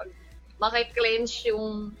kasi pag maki-clench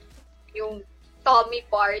yung tummy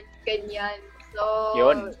part, ganyan. So,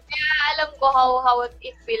 Yun. kaya alam ko how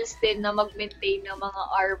it feels din na mag-maintain ng mga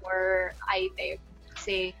armor item.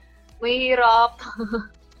 Kasi, mahirap.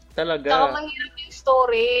 Talaga. Saka mahirap yung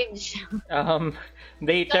storage.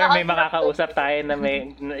 Later, may makakausap tayo na may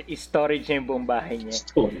storage niya yung buong bahay niya.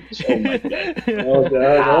 Storage. Oh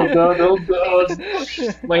my God. Oh God.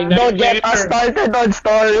 My Don't get nightmare. us started on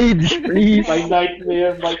storage, please. My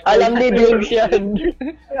nightmare. Alam ni James yan.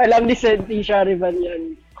 Alam ni Senti Sharivan yan.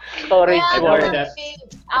 Storage Kaya war.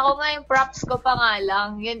 ako nga yung props ko pa nga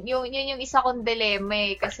lang. Yun yung isa kong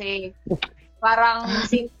dilemma eh. Kasi parang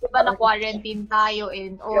since diba na quarantine tayo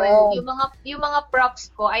and all, yung mga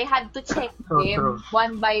props ko, I had to check them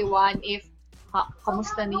one by one if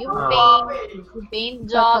kamusta na yung paint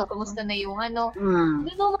job, kamusta na yung Doon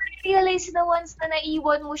mo ma-realize na once na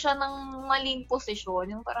naiwan mo siya ng maling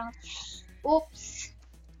posisyon, yung parang, oops,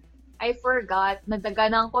 I forgot,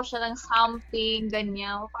 nadaganan ko siya ng something,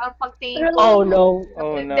 ganyan. Parang pagtingin ko, Oh no.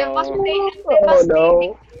 devastating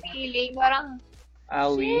feeling, parang,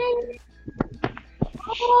 Awi.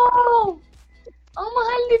 oh, ang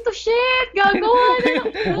mahal nito, shit, gagawa na lang.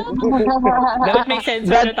 Dapat may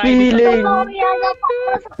sensor na That tayo. feeling.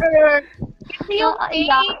 Kasi yung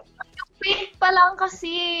paint pa lang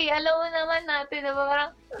kasi, alam mo naman natin, diba,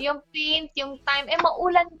 parang yung paint, yung time,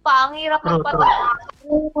 maulan pa, ang hirap ng patawa.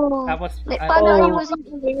 Tapos, Paano ayusin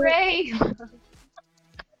ulit?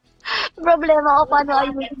 Problema ko, paano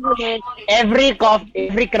ayusin ulit? Every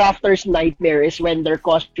crafter's nightmare is when their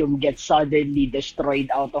costume gets suddenly destroyed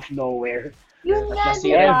out of nowhere. Yun nga,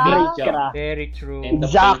 Kasi diba? Every job. craft. very true. And the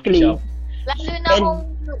Exactly. paint job. Lalo na kung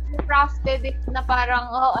crafted it na parang,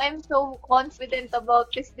 I'm so confident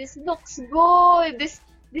about this. This looks good. This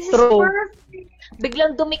is True. perfect.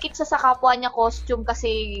 Biglang dumikit siya sa kapwa niya costume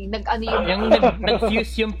kasi Yung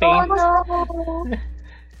nag-fuse yung paint.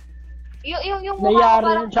 yung mukha ko Nangyari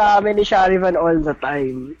parang, yun sa amin ni Sharivan all the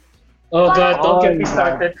time. Oh God, don't get Oh, me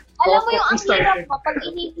started. alam mo yung Don't ang get me hirap started. mo pag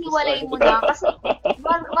inihiwalay mo na kasi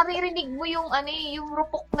maririnig mo yung yung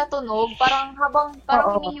rupok na tunog parang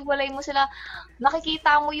parang inihiwalay mo sila,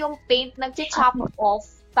 nakikita mo yung paint nagche-chop off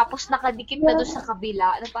tapos nakadikit na doon sa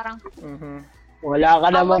kabila na parang Wala ka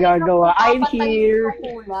na magagawa. I'm here.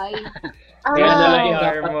 Kaya Ah. nalagyan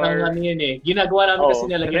Armor. dapat ng ano yun eh. Ginagawa namin kasi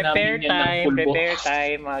nalagyan Prepare namin yan ng pulbo.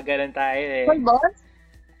 time, mga ganun tayo eh. Full boss?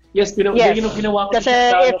 Yes, Yes. yun yung ginawa ko Kasi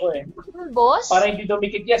sa if- ko eh. boss Para hindi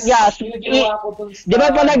dumikit. Yes, Yes. yun yung ginawa ko dun sa... Di ba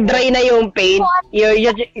pag nag-dry na yung paint,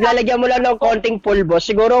 ilalagyan mo lang ng konting pulbos.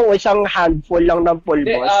 Siguro isang handful lang ng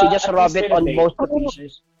pulbos. You just at rub least it on pwede. both the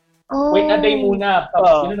pieces. Oh. Wait a day muna.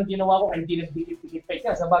 Tapos Oh. yun ang ginawa ko, hindi nagdikit-dikit paint.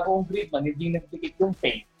 Sa bagong grid man, hindi nagdikit yung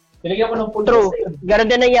paint. Nilagyan ko ng pulbos True. na yun. Ganon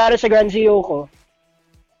din nangyari sa Grand Ziyoko.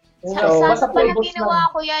 Basta Saan pala pulbos ginawa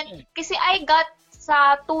lang. ko yan? Kasi I got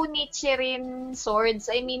sa 2 Nichiren swords,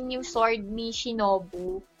 I mean yung sword ni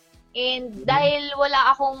Shinobu. And dahil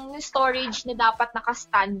wala akong storage na dapat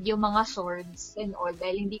nakastand yung mga swords and all,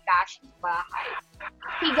 dahil hindi cash yung bahay.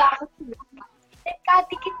 Higa ko sila. Then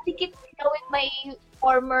kadikit-dikit sila with my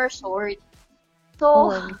former sword.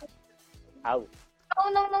 So, Ow.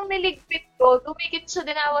 nung niligpit ko, dumikit siya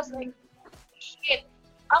din. I was like, shit.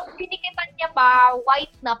 Ang pinikitan niya pa,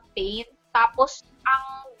 white na paint. Tapos, ang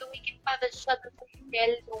dumikit pa na siya sa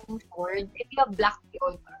shell ng sword. Hindi ba black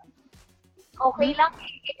yun? Okay lang.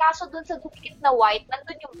 Eh, kaso dun sa dumikit na white,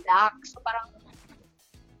 nandun yung black. So, parang,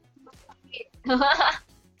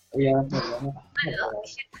 Ayan.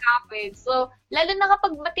 shit happens. So, lalo na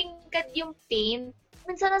kapag matingkad yung paint,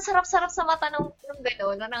 minsan ang sarap-sarap sa mata ng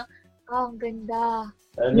gano'n. Parang, ang ganda.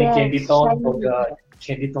 Yung candy tone, oh God.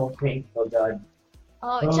 Candy tone paint, oh God.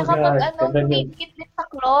 Oh, Oh, tsaka God. pag Ganda yun. dumikit din sa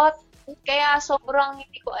cloth. Kaya sobrang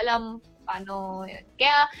hindi ko alam paano yun.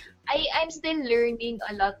 Kaya, I'm still learning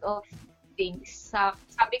a lot of things.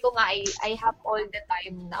 Sabi ko nga, I have all the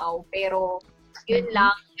time now, pero yun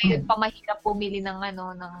lang, ngayon pa mahirap pumili ng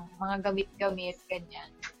ng mga gamit-gamit, ganyan.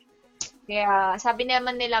 Kaya, sabi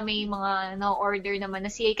naman nila may mga na-order naman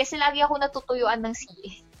na CA, kasi lagi ako natutuyuan ng CA.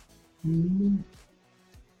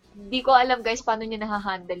 Hindi ko alam guys paano niya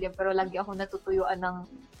nahahandle yan, pero lagi ako natutuyuan ng,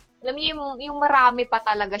 alam niyo yung marami pa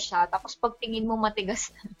talaga siya, tapos pag tingin mo matigas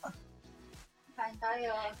na. Kain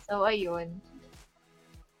tayo. So, ayun.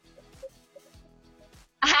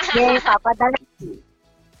 Yes, papadala.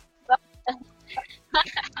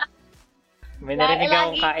 May narinig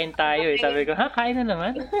akong kain tayo eh. Sabi ko, kain na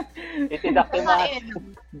naman?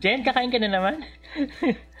 Jen, kakain ka na naman?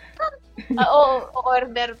 Oo,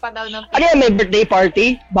 order pa daw ng... Ano yan, may birthday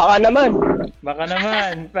party? Baka naman. Padala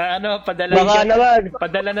Baka naman.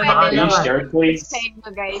 Padala na naman. Share quiz. Sa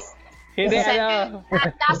inyo, guys. Hindi,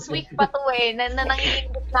 Last week pa to eh.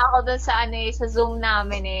 Nanginginig na ako dun sa sa Zoom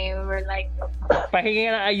namin eh. We were like... Pahingi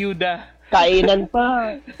ng ayuda. Kainan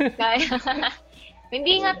pa.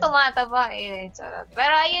 Hindi nga tumataba eh.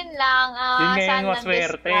 Pero ayun lang. Yun nga yung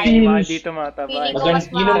maswerte. Hindi tumataba.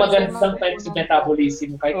 Yun ang magandang type sa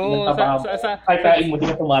metabolism. Kahit nataba mo. Kahit kain mo, di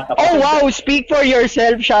ka tumataba. Oh wow! Speak for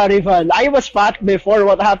yourself, Sharivan. I was fat before.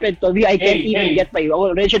 What happened to me? I can't even get my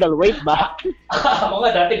original weight back. Ako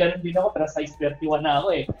nga dati, ganun din ako. Pero size 31 na ako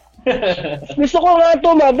eh. Gusto ko nga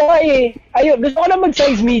tumaba eh. Gusto ko na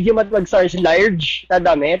mag-size medium at mag-size large na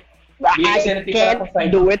damit. I can't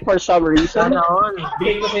do it for some reason.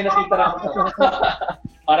 Bigay ko sa'yo natitira ako.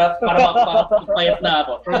 para makapayat na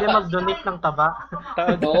ako. Pwede mag-donate ng taba.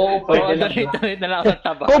 Oo, pwede lang. Donate na lang ako ng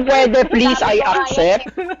taba. Kung pwede, please, I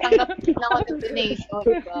accept. Tanggapin ako ng donation.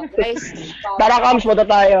 Guys, Tara, Kams, muna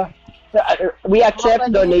tayo. We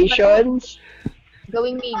accept donations.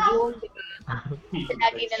 Gawing medium.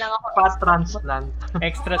 Lagi na lang ako. Fat transplant.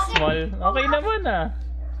 Extra small. Okay naman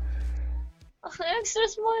Extra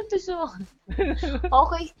small to so.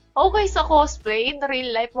 Okay sa cosplay. In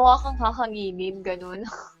real life, mukha kang hahanginid. Ganun.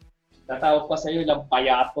 Tatawag pa sa'yo lang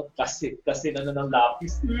payatot kasi ng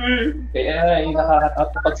lapis. Kaya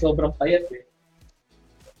nakakatakot pag sobrang payat eh.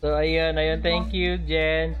 So ayun. Thank you,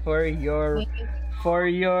 Jen, for your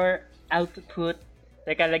output.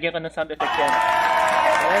 Teka, lagyan ko ng sound effect yan.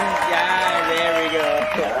 Yeah, there we go.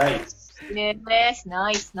 Nice. Yes,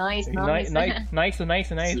 nice. Meron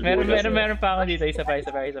pa ako dito. Isa pa.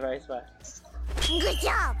 Good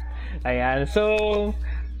job! Ayan, so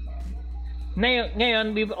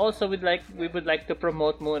ngayon we would like to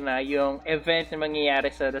promote muna yung event na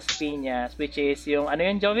mangyayari sa Las Piñas, which is yung ano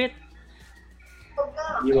yun, Jovit?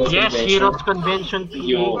 Yes, Heroes Convention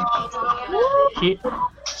PH.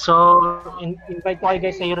 So, invite ko kayo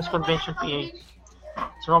guys sa Heroes Convention PH.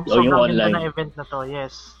 So, sobrang ganda na event na to,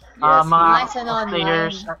 yes. Mga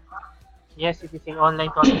cosplayers, yes, it is an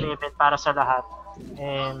online cosplay event para sa lahat.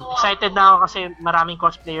 And excited na ako kasi maraming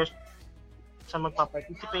cosplayers sa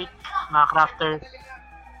magpa-participate, mga crafters.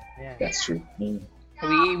 Yeah. That's true.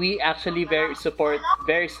 We actually very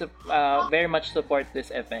much support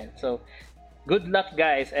this event. So, good luck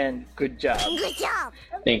guys and good job. Good job!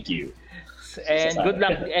 Thank you. And good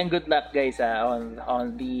luck guys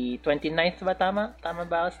on the 29th ba tama? Tama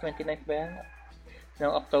ba? 29th ba yan?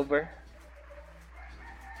 No, October.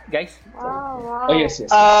 Guys? Wow. Oh yes.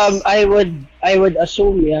 I would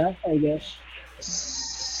assume, yeah, I guess.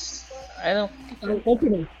 I don't.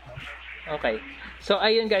 Okay. So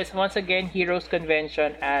ayun guys, once again, Heroes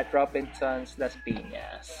Convention at Robinson's Las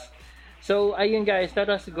Piñas. So ayun guys, let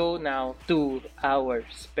us go now to our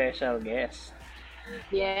special guest.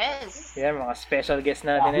 Yes. Yan, mga special guest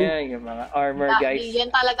natin na yung mga armor guys. Yan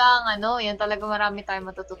talaga marami tayong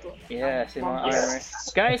matututunan. Yes, yung mga armor.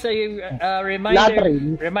 Guys,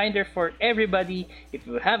 reminder for everybody, if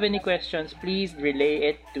you have any questions, please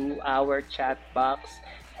relay it to our chat box.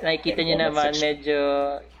 Nakikita niyo naman,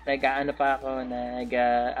 medyo nag-aano pa ako,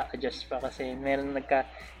 nag-adjust pa kasi meron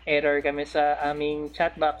nagka-error kami sa aming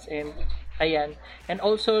chat box. And ayan. And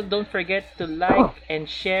also, don't forget to like and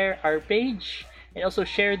share our page. And also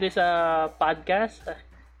share this podcast.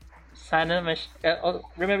 Sana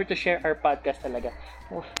remember to share our podcast talaga.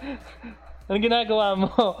 Anong ginagawa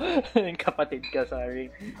mo? Kapatid ka,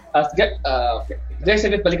 sorry. Guys,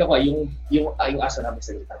 saglit balik ako yung aso namin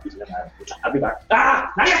saglit. Abi ba?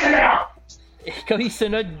 Nagkasa na yun! Ikaw yung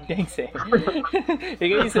sunod, thanks eh.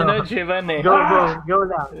 Ikaw yung sunod, Shivan eh. Go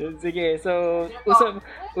lang. Sige, so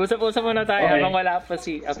usap muna tayo habang wala pa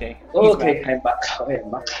Okay. Okay, I'm back.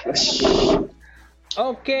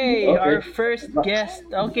 Okay, our first guest.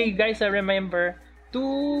 Okay, guys, remember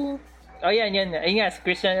to Oh, yan. Ayun nga,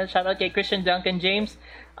 Christian, shoutout kay Christian Duncan James.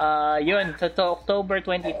 Yun, so to October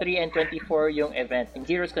 23 and 24 yung event in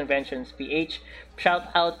Heroes Conventions PH.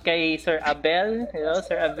 Shoutout kay Sir Abel. Hello,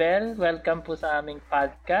 Sir Abel. Welcome po sa aming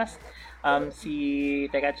podcast.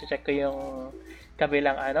 Teka, check ko yung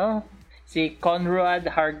kabilang si Conrad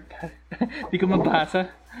di ko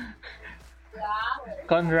mabasa.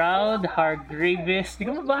 Conrad Hargreaves. Di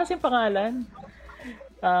ko mabasa yung pangalan.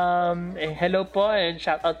 Hello po and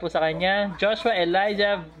shout out po sa kanya. Joshua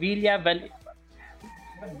Elijah Villa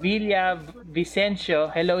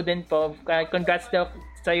Vicencio. Hello din po. Congrats daw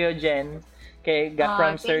sa iyo, Jen.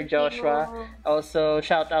 From Sir Joshua. You. Also,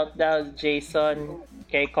 shout out daw Jason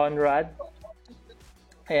kay Conrad.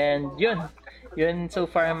 And yun so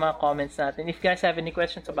far ang mga comments natin. If you guys have any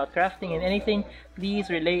questions about crafting and anything, please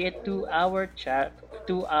relay it to our chat,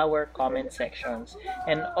 to our comment sections.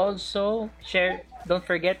 And also don't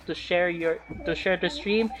forget to share the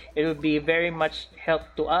stream. It will be very much help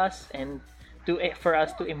to us and for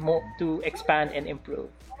us to expand and improve.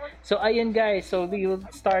 So ayun guys, so we will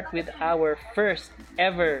start with our first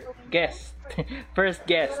ever guest. First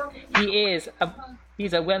guest. He's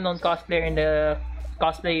a well-known cosplayer in the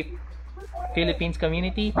cosplay Philippines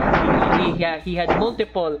community. He had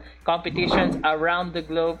multiple competitions around the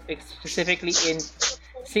globe, specifically in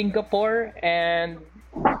Singapore and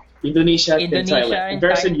Indonesia and Thailand.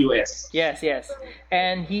 There's in US. Yes.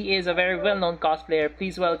 And he is a very well-known cosplayer.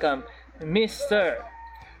 Please welcome Mr.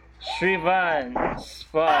 Shrivan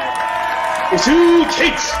Spot.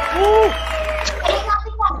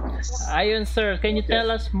 Ayun sir, can you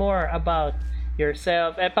tell us more about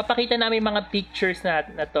yourself? Papakita namin mga pictures na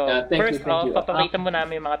to. First off, papakita mo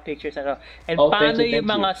namin mga pictures na to. And paano yung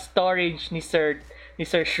mga storage ni Sir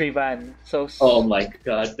Shrivan? So, oh my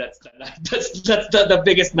God, that's the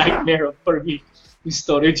biggest nightmare for me. Yung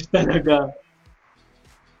storage talaga.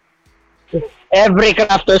 Every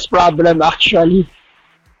crafter's problem, actually.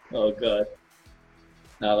 Oh God.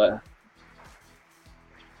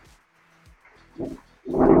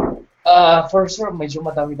 For sure, medyo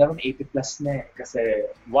madami-dami, 80 plus na eh. Kasi,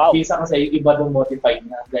 isa kasi yung iba doon modified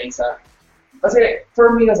na. Kasi,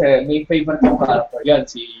 for me kasi, may favorite yung character. Yan,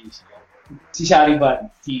 si Sharivan.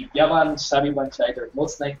 Si Yaman Sharivan Shider.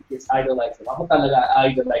 Most likely is idolize him. Ako talaga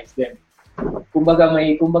idolize them. Kumbaga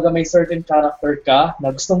may certain character ka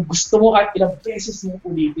na gusto mo kahit ilang beses mo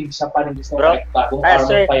ulitin siya pa rin gusto mo kahit bagong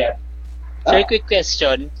armor pa yan. Sir, quick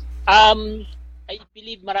question. I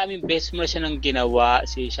believe maraming best mo na siya nang ginawa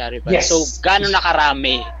si Sharivan. Yes. So, gano'n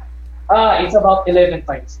nakarami? It's about 11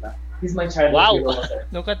 times na. He's my childhood hero.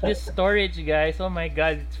 Look at this storage, guys. Oh my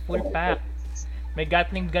God, it's full pack. May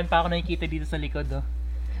Gatling gun pa ako nakikita dito sa likod, oh.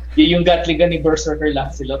 Yung Gatling gun ni Berserker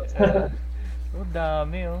Lancelot. Oh,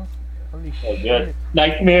 dami, oh. Holy shit. God.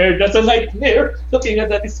 Nightmare. That's a nightmare. Looking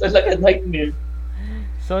at that is like a nightmare.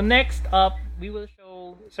 So next up, we will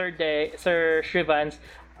show Sir Shrivan's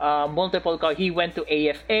multiple he went to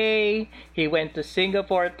AFA, he went to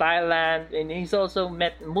Singapore, Thailand, and he's also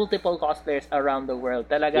met multiple cosplayers around the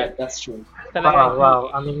world. Talaga. Yeah, that's true. Talaga,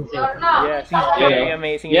 wow, amazing. Yes, he's very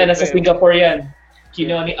amazing. Yeah, nasa Singapore yan.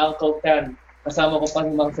 Kinuha ni Uncle Tan. Kasama ko pa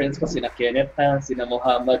yung mga friends ko, sina Kenneth Tan, sina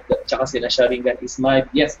Muhammad, tsaka sina Sharingan Ismail.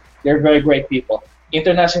 Yes, they're very great people.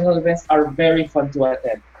 International events are very fun to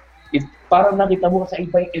attend. Parang nakita mo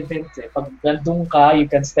kakaiba yung events eh. Pag nandun ka, you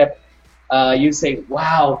can step, you say,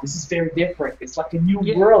 wow, this is very different. It's like a new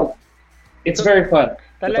world. It's very fun.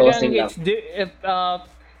 Talagang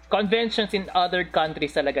conventions in other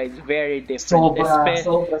countries talaga is very different.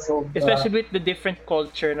 Sobra. Especially with the different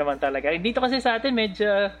culture naman talaga. Dito kasi sa atin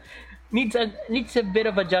medyo needs a bit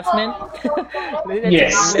of adjustment.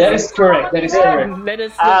 Yes, that is correct. Let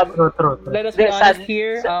us be honest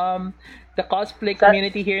here. The cosplay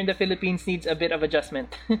community here in the Philippines needs a bit of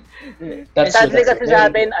adjustment. Sadly kasi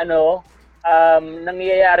sa atin,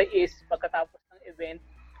 nangyayari is pagkatapos ng event,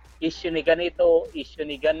 issue ni ganito, issue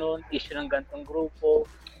ni ganon, issue ng ganitong grupo,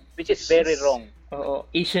 which is very wrong.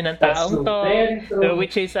 Oo, issue ng taong to,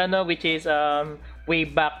 which is way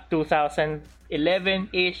back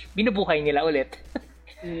 2011-ish, binubuhay nila ulit.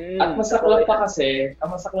 At masaklap pa kasi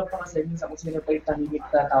minsan kung sino pa yung tahimik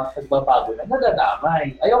na tao nagbabago na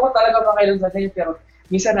nadadamay. Ayoko talaga makailan sa ganyan, pero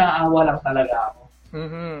minsan naaawa lang talaga ako.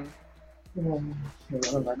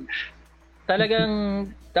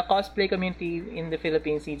 Talagang the cosplay community in the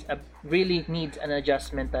Philippines really needs an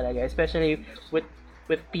adjustment talaga, especially with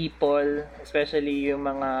people, especially yung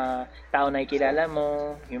mga tao na ikilala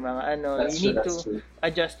mo, yung mga you need to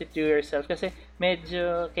adjust it to yourself kasi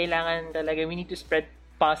medyo kailangan talaga, we need to spread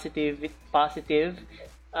positive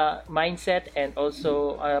mindset and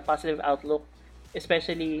also positive outlook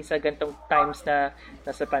especially sa gantong times na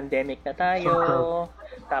nasa pandemic na tayo,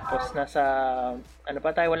 tapos nasa ano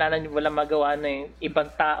pa tayo, walang magawa na yung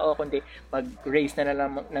ibang tao kundi mag-raise na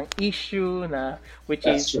lang ng issue na which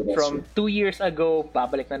That's is true, that's from 2 years ago,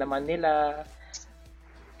 babalik na naman nila.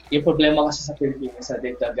 Yung problema kasi sa Philippines,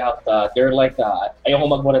 they dug out, they're like, ayoko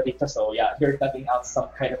magmura dito, so yeah, they're cutting out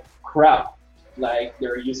some kind of crap, like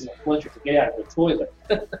they're using a filter to get out of the toilet.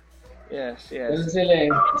 Yes. Ganun sila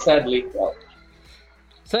eh, sadly. Well,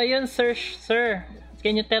 So ayun, sir,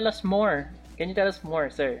 can you tell us more?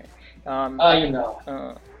 Sir? you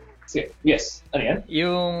know. Yes, ano yan?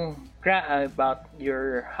 Yung about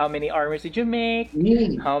your how many armors did you make?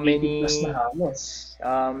 How many? Plus na halos.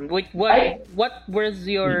 What was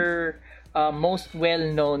your most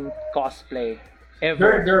well-known cosplay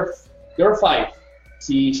ever? There are 5.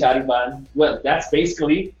 Si Shariban, well, that's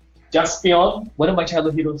basically Jaspion, one of my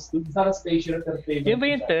childhood heroes too. He's not a space ship, but a favorite. Yung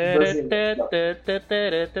ba yun?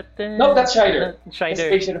 No, that's Shider. Shider. The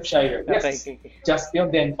space ship of Shider. Yes. Okay. Jaspion,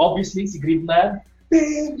 then obviously si Gridman.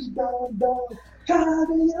 Baby down,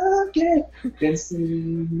 Kagayake. Then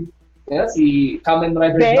si Kamen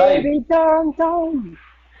Rider Drive. Baby down.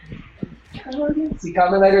 Si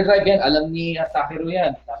Kamen Rider Drive yan, alam ni Takeru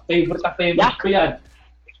yan. Favorite ko yan.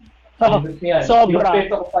 Sobra.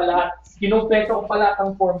 Kinumpleto ko pa lahat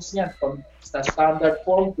ang forms niyan. From the standard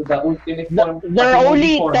form to the ultimate form. There are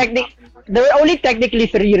only technically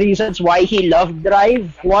 3 reasons why he loved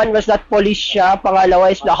Drive. One was that police siya.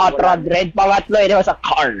 Pangalawa is the hot rod red. Pangatlo, it was a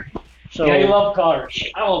car. So, yeah, I love cars.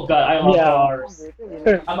 Oh God, I love cars.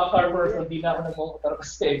 I'm a car person. Di na ako nagmumotor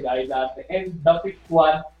kasi dahil dati. And the 5th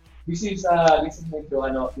one, this is medyo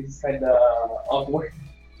this is kind of awkward.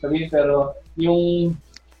 Sabihin, pero yung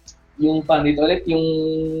pandito ulit, yung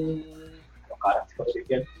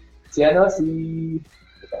si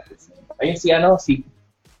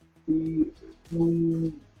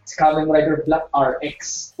Kamen Rider Black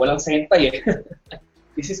RX. Walang sentay eh.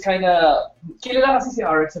 This is kinda, kilala kasi si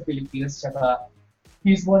RX sa Pilipinas, tsaka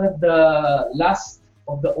he's one of the last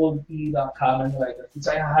of the old era Kamen Riders, which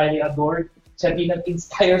I highly adore. Siya din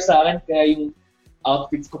nag-inspire sa akin, kaya yung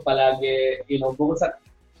outfits ko palagi, bukod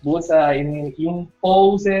sa yung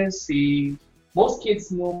poses, most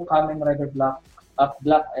kids yung Kamen Rider Black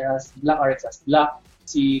RX as Black,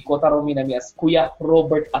 si Kotaro Minami as Kuya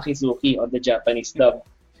Robert Akizuki on the Japanese dub.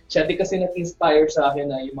 Siya din kasi nag-inspire sa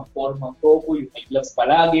akin na yung mag-formang Toku, yung may gloves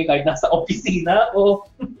palagi, kahit nasa opisina ako.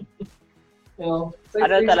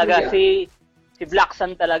 Talaga, si Black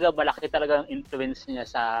Sun talaga, malaki talaga ang influence niya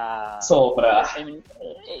sa... Sobra. I mean,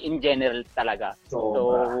 in general talaga.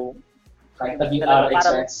 Sobra. So, kahit naging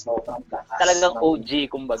RX, talagang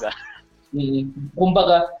OG, kumbaga.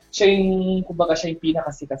 Kumbaga, siya yung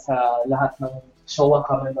pinakasikat sa lahat ng Showa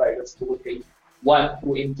Kamen Riders tungkol kay 1,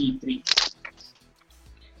 2, and T3.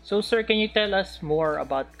 So, sir, can you tell us more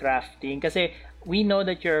about crafting? Kasi we know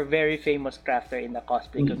that you're a very famous crafter in the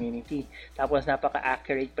cosplay community. Tapos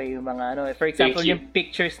napaka-accurate pa yung mga for example, yung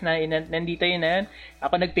pictures na nandito yun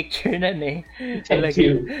ako nag-picture nan eh.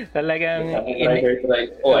 Talagang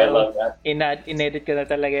I love that. Inedit ko na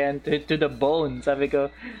talaga yan to the bone. Sabi ko,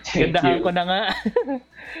 gandaan ko na nga.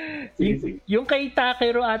 Yung kay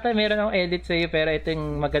Takeru ata meron akong edit sa'yo, pero ito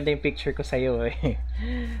yung maganda yung picture ko sa'yo eh.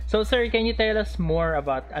 So sir, can you tell us more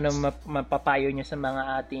about mapapayo nyo sa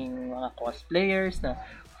mga ating mga cosplayers na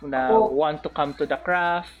want to come to the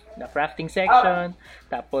crafting section,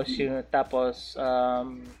 tapos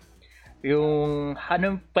yung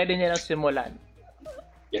anong pwede nilang simulan?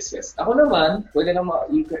 Yes. Ako naman,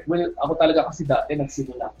 ako talaga kasi dati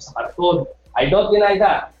nagsimula ako sa karton. I don't deny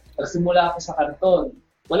that. Nagsimula ako sa karton.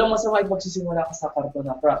 Walang masama yung magsisimula ako sa karton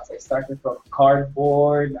na crafts. I started from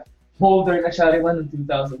cardboard, holder na Shariman noong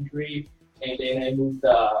 2003, and then I moved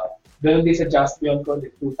ganun din sa Jaspion ko in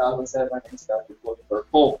 2007 and started going for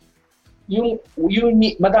folk.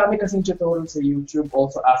 Madami kasing tutorials sa YouTube.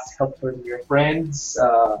 Also ask help from your friends.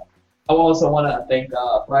 I also want to thank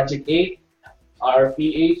Project 8,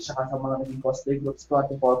 RPH, saka sa mga naging cosplay groups ko at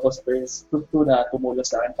yung mga cosplayers na tumulong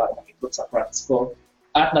sa akin para mag-improve sa crafts ko.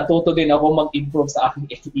 At natuto din ako mag-improve sa aking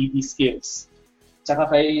FED skills. Tsaka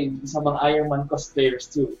sa mga Ironman cosplayers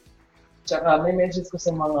too. Tsaka may message ko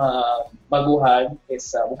sa mga baguhan is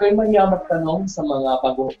huwag kayong mahiya magtanong sa mga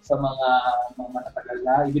matatagal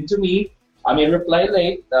na. Even to me, I may reply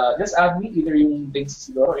late. Just add me either yung links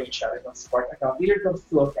siguro or yung Shariban Support account. Either those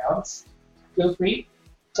 2 accounts. Feel free.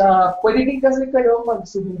 Tsaka pwede din kasi kayo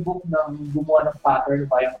magsubok ng gumawa ng pattern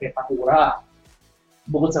bayang Tepatura.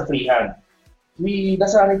 Bukod sa freehand.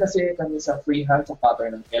 Nasali kasi kami sa freehand sa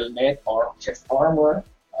pattern ng helmet or chest armor.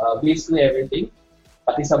 Basically everything.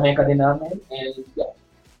 Pati sa mecha din namin, and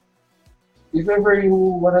if ever you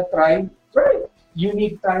wanna try, right? You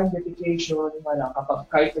need time, dedication, kapag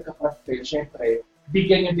kahit nagka-craft kayo, syempre,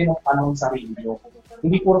 bigyan nyo din ng panahon sa sarili nyo.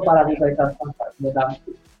 Hindi puro palagi kayo madami.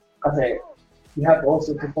 Kasi, you have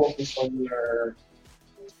also to focus on your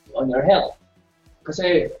health.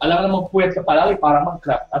 Kasi, alam naman puwet ka palagi para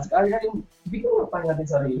mag-craft. At kaya yung, bigyan mo pa natin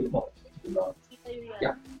sa sarili mo. Diba?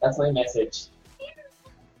 Yeah, that's my message.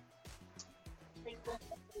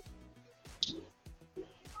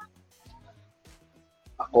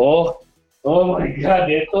 Ako? Oh my God,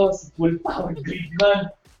 ito, si Full Power Gridman.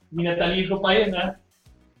 Minatali ko pa yun, ha?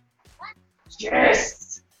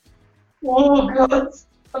 Yes! Oh God!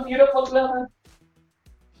 Ang hirap maglakad.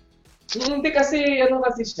 Hindi kasi,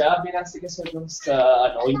 kasi siya, binasi kasi dun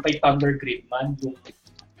sa, yung kay Thunder Gridman,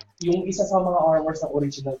 yung isa sa mga armors ng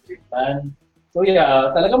original Gridman. So yeah,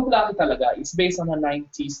 talagang plaki talaga. It's based on a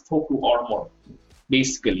 90s Toku armor,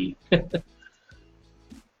 basically.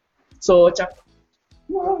 So,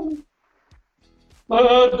 don't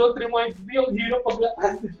remind me, ang hirap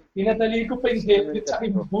paglakad. Pinadali ko pa yung helmet at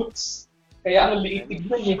yung boots. Kaya ang liit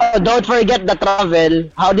tignan eh. Oh, don't forget the travel.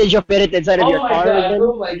 How did you fit it inside of your car?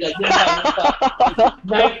 Oh my God.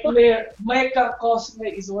 Nightmare. Mecha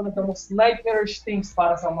cosplay is one of the most nightmarish things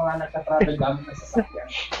para sa mga nagka-travel gamit na sasakyan.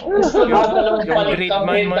 Gusto nyo na lang balik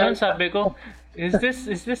kami. Mo nun, sabi ko, is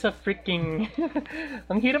this a freaking...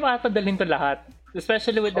 Ang hirap ata dalhin to lahat.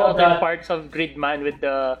 Especially with the other parts of Gridman, with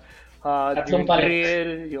the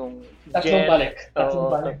drill, yung jet.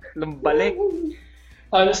 Tatlong balik.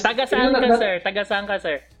 Taga saan ka,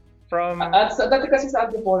 sir? From... dati kasi sa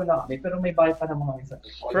Antipolo na kami, pero may bahay pa ng mga isa.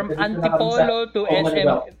 From Antipolo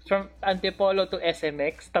to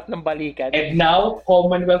SMX, tatlong balikan. And now,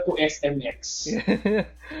 Commonwealth to SMX.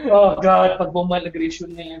 Oh God, pag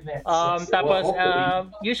bumagration na yung events. Tapos,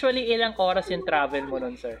 usually ilang oras yung travel mo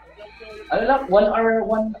nun, sir? Ano lang, 1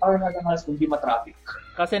 hour na lang halos kung di matraffic.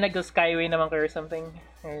 Kasi nag-skyway naman kayo or something?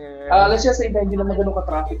 Let's just say, hindi naman ganun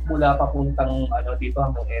ka-traffic mula papuntang dito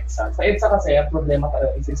hanggang EDSA. Sa EDSA kasi, ang problema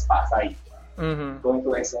talaga is Pasay. Going to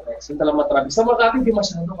SMX. Yung talagang matraffic. Sa Makati, hindi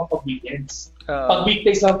masyado kapag weekends. Pag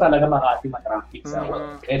weekdays lang talaga Makati matraffic. Sa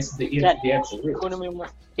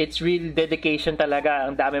It's real dedication talaga.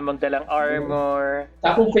 Ang dami mong dalang armor.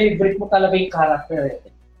 Kung favorite mo talaga yung character,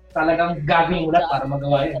 talagang gagawin mo lahat para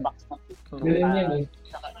magawa yun. Ganun yun eh.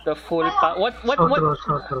 The full what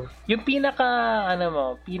yung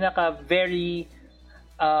pinaka very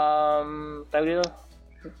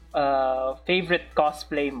favorite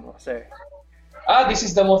cosplay mo, sir? This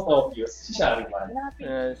is the most obvious. Si Sharivan.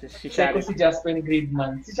 Si Jasper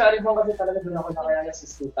Gridman. Si Sharivan kasi talaga doon ako nakayala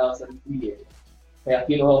since 2003 eh. Kaya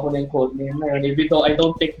kinuha ko na yung code name na yun. Even though I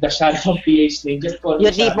don't take the Sharivan PH name, just call me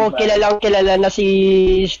Sharivan. Yung tipo kilala na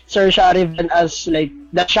si Sir Sharivan as like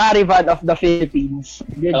the Sharivan of the Philippines.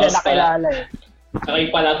 Hindi siya nakilala eh.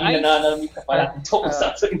 Kaya palagi nananamit ka palagi so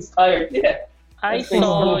inspired. Yeah. I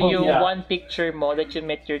saw yung one picture mo that you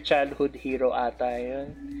met your childhood hero ata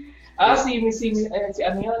yun. Si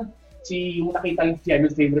ano yun? Yung nakita yung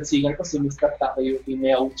favorite singer ko, si Mr. Takayuki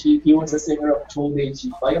Miyauchi. He was a singer of Choden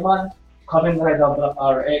Chiba. Yung mga Kamen Rider Black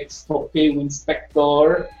RX, Tokyo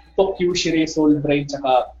Inspector, Tokyo Shirei Soul Brain,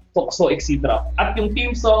 tsaka Tokuso Exidra. At yung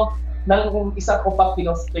theme song ng isang compact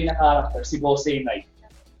pinosplay na character, si Gosei Knight.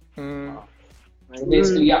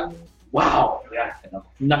 Basically, wow! Yeah,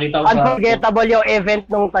 nakita ko unforgettable yung event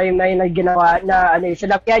nung time na ginawa na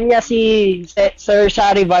sinabihan niya si Sir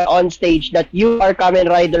Sharivan on stage that you are Kamen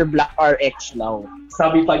Rider Black RX now.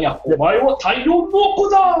 Sabi pa niya, "Omae wa Taiyo no ko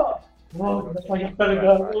da!" Wow, napayag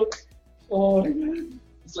talaga ako. Oh,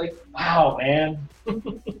 it's like, wow, man.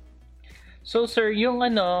 So, sir, yung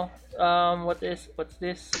what's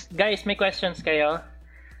this? Guys, may questions kayo?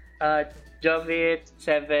 Jovit,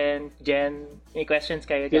 Seven, Jen, may questions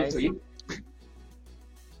kayo, guys?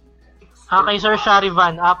 Kay Sir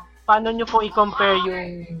Sharivan, paano nyo po i-compare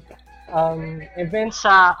yung event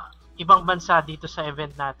sa ibang bansa dito sa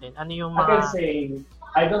event natin? Ano yung mga... I can say,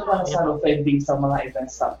 I don't want to sound offending sa mga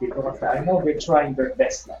events dito kasi I know they're trying their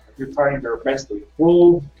best na. They're trying their best to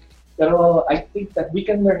improve. Pero I think that we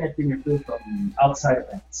can learn a thing or two from outside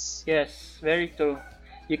events. Yes, very true.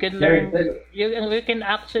 You can learn. You can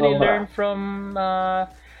actually learn from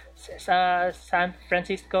San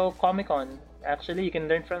Francisco Comic Con. Actually, you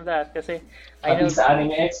can learn from that kasi I know sa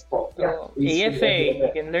Anime Expo. AFA,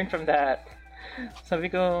 you can learn from that. Sabi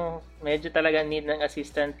ko, medyo talaga need ng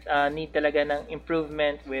assistant, need talaga ng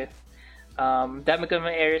improvement with dami ko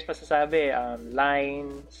mga areas pa sasabi,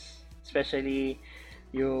 lines, especially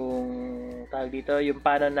yung tawag dito, yung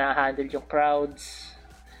paano na-handle yung crowds.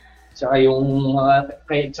 Tsaka yung mga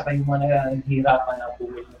nahihirapan na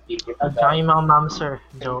bumili ng ticket agad. Tsaka yung mga mamser.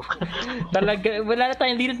 Joke. Talaga, wala na tayo,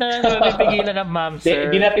 hindi na mapipigilan ng mamser.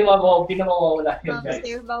 Hindi natin mawawala yun, guys.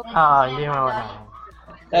 Hindi mawawala.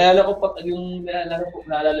 Naalala ko pa, naalala ko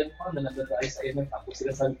na nagdadaan sa inyo, tapos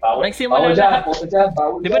sila sa bawal. Nagsimula lahat.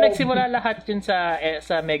 Bawal di ba nagsimula lahat yun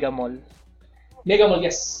sa Mega Mall? Mega Mall,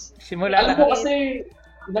 yes. Simula alam lahat. Alam ko kasi,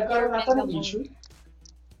 nagkaroon natin ng issue.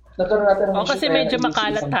 Kasi medyo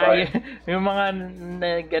makalat tayo. Yung mga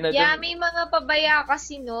yeah, may mga pabaya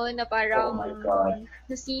kasi no, na parang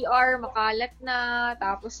sa CR, makalat na,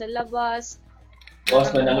 tapos sa labas.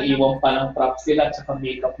 Tapos may nang-iwan pa ng props nila at saka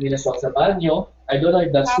makeup nila sa banyo. I don't know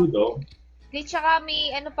if that's true though. Di tsaka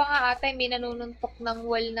may ano pa nga ata, may nanununtok ng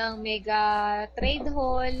wall ng Mega Trade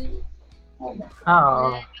Hall.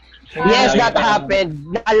 Oo. Yes, that happened.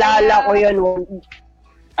 Naalala ko yun.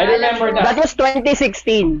 I remember that. That was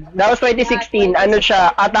 2016. Ano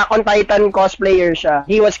siya, Attack on Titan cosplayer siya.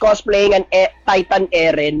 He was cosplaying an Titan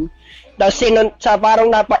Eren. Tapos parang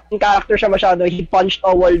character siya masyado, he punched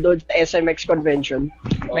a wall doon sa SMX convention.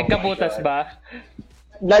 Nagkabutas ba?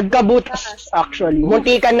 Nagkabutas actually.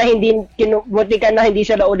 Muntikan na hindi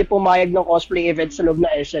sila uli pumayag ng cosplay event sa loob na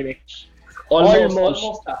SMX.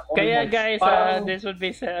 Almost. Kaya guys, this would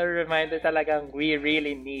be a reminder talagang we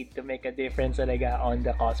really need to make a difference talaga on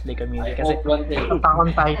the cosplay community. Kasi Attack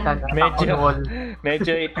on Titan.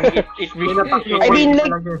 medyo it I mean,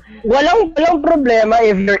 like, walang problema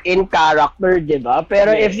if you're in character, di ba?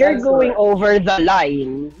 Pero if you're going over the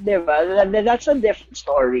line, di ba? That's a different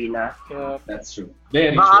story na. Yeah, that's true.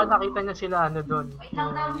 Baka nakita niya sila doon.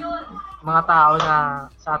 Mga tao na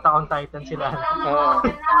sa Attack on Titan sila.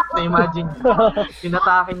 So imagine,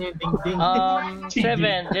 tinatake niyo yung ding-ding.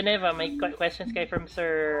 7, Geneva, may questions kayo from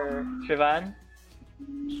Sir Shivan?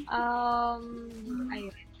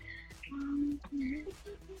 Ayun.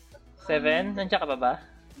 7, nandiyan ka ba?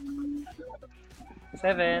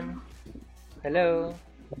 7. Hello?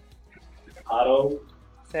 Hello?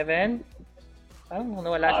 7?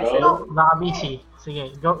 Nawala si 7. Baka busy.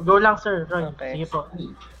 Sige, go lang sir, Roy. Okay. Sige po.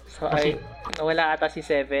 So, nawala ata si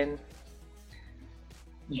 7.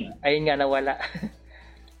 Ayun nga, nawala.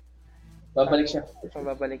 Babalik siya.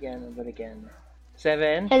 Babalik yan.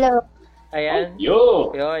 7? Hello. Ayan.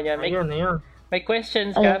 Ayun. May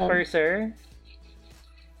questions ka for sir?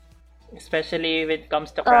 Especially when it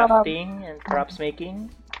comes to crafting and props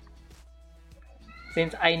making?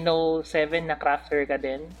 Since I know 7 na crafter ka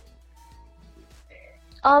din.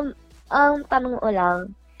 Ang tanong ko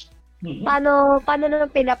lang, paano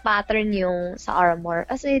naman pinapattern yung sa armor?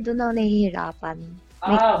 Kasi doon ako nahihirapan.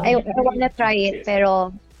 I wanna try it,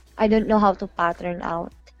 pero I don't know how to pattern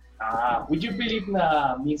out. Would you believe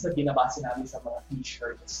na minsan binabasa namin sa mga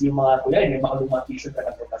t-shirts, yung mga may mga lumang t-shirt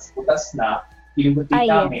na butas-butas na, pinubuti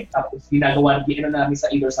namin, tapos ginagawa namin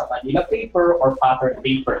sa either sa Manila paper or pattern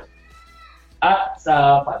paper. At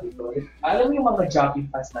sa pattern, alam mo yung mga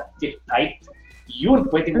jogging pants na fit tight?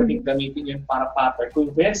 Yun, pwede mo din gamitin yun para pattern.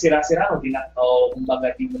 Kung sira-sira mo,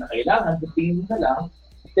 kumbaga di mo na kailangan, tingin mo na lang,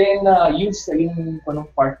 then use yung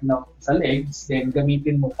part ng sa legs, then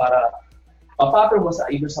gamitin mo para pattern mo sa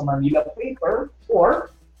either sa Manila paper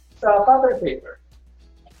or sa pattern paper.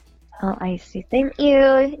 Oh, I see. Thank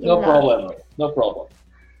you. No problem.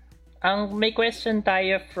 May question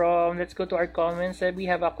tayo from, let's go to our comments. We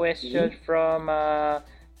have a question from,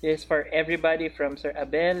 this for everybody, from Sir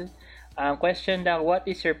Abel. Question daw, what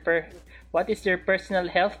is your personal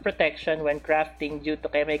health protection when crafting due to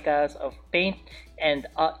chemicals of paint and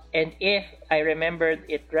if I remembered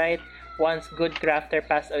it right, once good crafter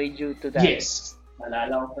passed away due to that? Yes.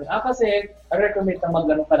 Nalala ko. Kasi I recommend na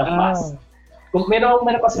maglaro ka ng mask. Kung meron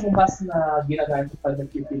kasi yung mask na ginagamit pag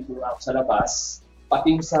nagpipintura ako sa labas,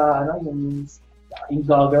 pati yung sa yung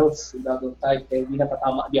goggles type, hindi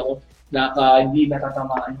natatama hindi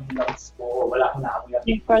natatamaan yung lungs ko, wala akong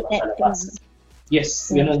nakakuyamin sa labas.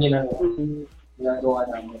 Yes, yun ang ginagawa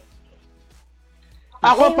namin.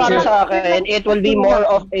 Ako para sa akin, it will be more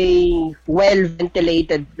of a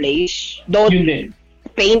well-ventilated place. Don't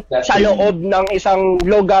paint sa loob ng isang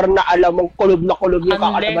lugar na alam mong kulob na kulob yung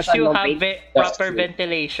kakatabasan ng paint. Unless you have proper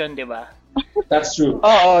ventilation, di ba? That's true.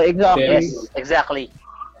 Oo, exactly. Yes, exactly.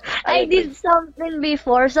 I did something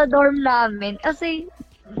before sa dorm namin kasi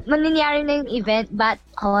mangyayari na yung event, bat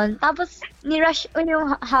on. Tapos, nirush ko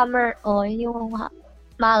yung hammer on, yung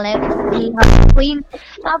mallet, ni Queen.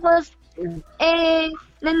 Tapos,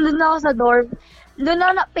 nandun ako sa dorm. Doon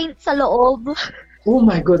ako na-paint sa loob. Oh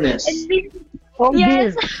my goodness.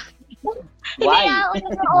 Yes. Hindi ako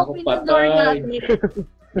na-open yung door namin.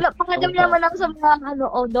 Pakadam naman ako sa mga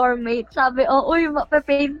dorm mate. Sabi, uy,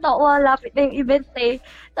 mapapaint ako, lapit na yung event eh.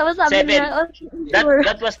 Tapos sabi 7. niya, sure.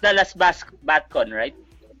 That was the last BatCon, right?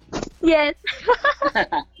 Yes.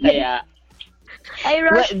 Kaya, I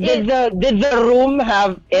rushed did the room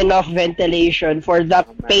have enough ventilation for the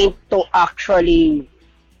paint to actually,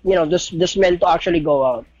 the smell to actually go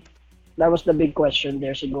out? That was the big question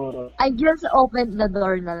there siguro. I just opened the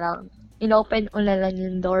door na lang. Inopen ko na lang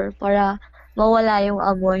yung door para mawala yung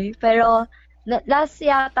amoy. Pero, last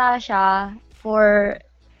yata siya for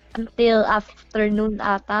until afternoon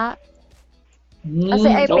ata. Kasi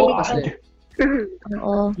I paid.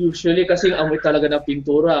 Oo. Usually kasi ang amoy talaga ng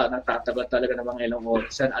pintura, natatagal talaga ng mga ilang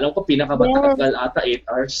oras. Alam ko pinakamatagal ata 8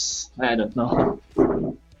 hours. I don't know.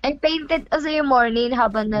 I painted kasi yung morning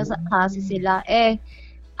habang nasa klase sila.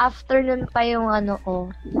 Afternoon pa yung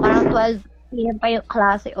parang 12 p.m. pa yung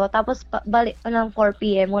klase tapos balik ko ng 4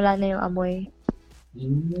 p.m. wala na yung amoy.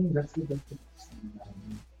 That's good.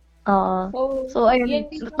 Oo. So ayun,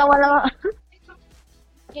 natawa lang ako.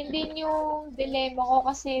 Yun din yung dilemma ko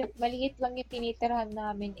kasi maliit lang yung tinitirhan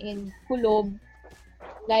namin in kulob.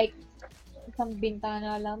 Like, isang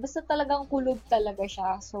bintana lang. Basta talagang kulob talaga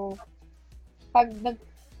siya. So, pag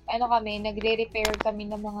nagre-repair kami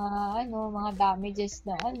ng mga damages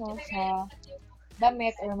na sa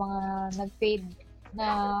damit or mga nag-fade na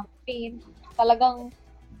paint, talagang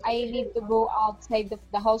I need to go outside of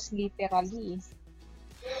the house literally.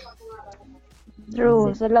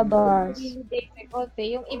 True, sa labas. Yung difficult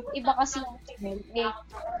yung iba kasi yung smell,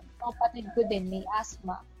 kapatid ko din may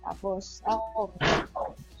asthma. Tapos ako,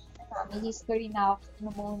 may history na ako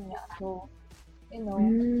pneumonia. So,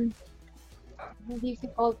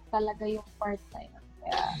 difficult talaga yung part na yun.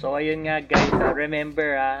 So, ayun nga guys,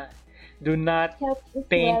 remember do not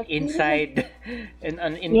paint inside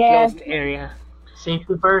an enclosed area.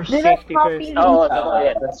 Safety first. Safety first.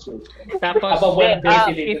 That's true. Tapos,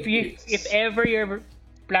 if ever you're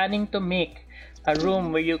planning to make a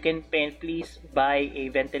room where you can paint, please buy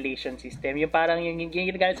a ventilation system. Yung parang yung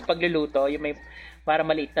ginagamit sa pagluluto, yung may parang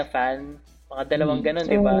maliit na fan, mga dalawang ganun,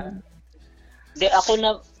 di ba?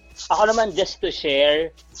 Ako naman just to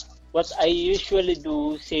share what I usually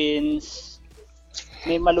do since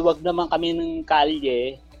may maluwag naman kami ng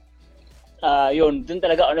kalye, dun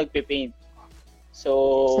talaga ako nagpe-paint.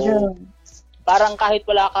 So, parang kahit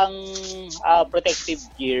wala kang protective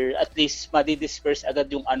gear, at least madi-disperse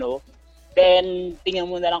agad yung then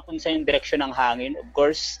tingnan mo na lang kung saan yung direction ng hangin. Of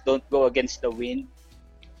course, don't go against the wind.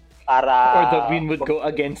 Or the wind would go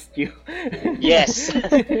against you. Yes.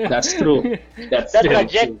 That's true. The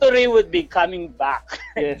trajectory would be coming back.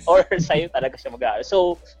 Yes. Or sa'yo talaga siya mag-aano.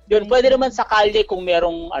 So, yun, pwede naman sa kalye kung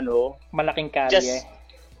merong malaking kalye.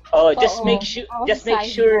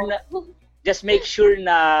 Just make sure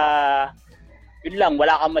na yun lang,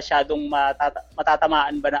 wala kang masyadong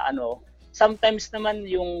matatamaan ba na Sometimes naman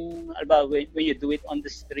yung when you do it on the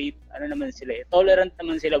street, naman sila tolerant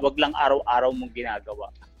naman sila, wag lang araw-araw mong ginagawa.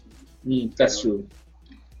 That's true.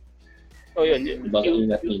 So yun.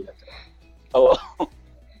 Ingat.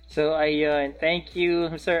 So ayun, thank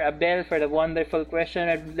you Sir Abel for the wonderful question.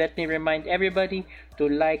 Let me remind everybody to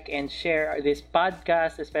like and share this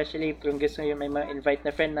podcast, especially kung gusto nyo may ma-invite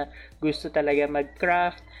na friend na gusto talaga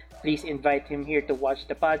mag-craft. Please invite him here to watch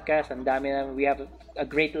the podcast. Ang dami na, we have a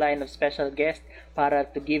great line of special guests para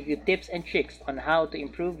to give you tips and tricks on how to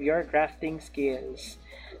improve your crafting skills.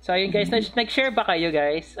 So ayun guys, nag-share ba kayo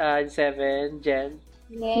guys? Seven, Jen?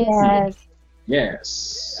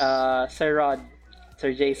 Yes. Sir Rod,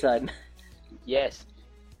 Sir Jason. Yes.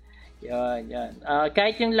 Yan.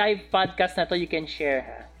 Kahit yung live podcast na to, you can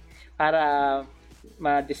share para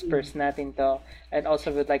ma-disperse natin to. And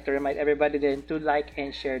also would like to remind everybody then to like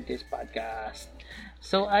and share this podcast.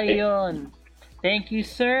 So ayun. Thank you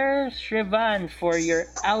Sir Shrivan for your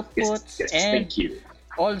outputs and thank you.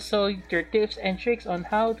 Also your tips and tricks on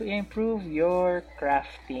how to improve your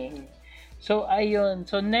crafting. So ayun.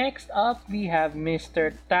 So next up we have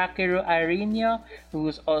Mr. Takeru Arinio,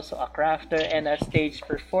 who's also a crafter and a stage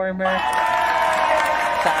performer.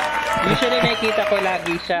 Usually nakikita ko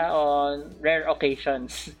lagi siya on rare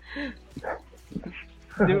occasions.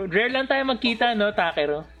 Rare lang tayo magkita, no,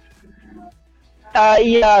 Takeru?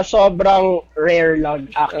 Yeah, sobrang rare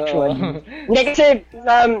lang actually. Hindi kasi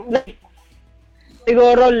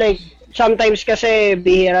siguro like sometimes kasi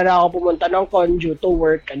bihira na ako pumunta ng Conju to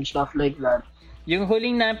work and stuff like that. Yung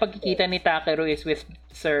huling na pagkikita ni Takeru is with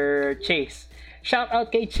Sir Chase. Shout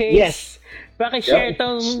out kay Chase. Yes. Paki-share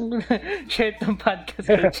tong podcast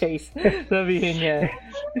kay Chase. Sabihin niya.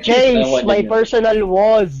 Chase, my personal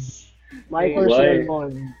was. My personal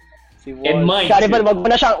was. Si And mine. Sorry, wag mo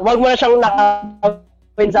na siyang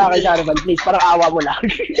Pin sa akin, Sharivan, please. Parang awa mo lang.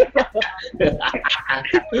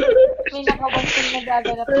 May nakabansin na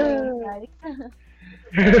gaganap na yun, guys.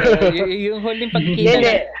 Yung huling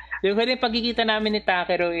pagkikita yung huling pagkikita namin ni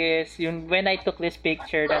Takeru is yung when I took this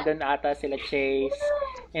picture, nandun ata sila Chase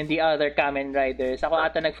and the other Kamen Riders. Ako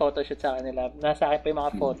ata nag-photoshoot sa kanila. Nasa akin pa yung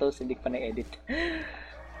mga photos, hindi ko pa na-edit.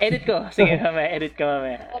 Edit ko. Sige, mamaya. Edit ko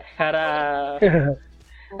mamaya. Para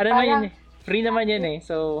ano naman yun eh. Free naman yun eh.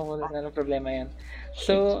 So, wala problema yan.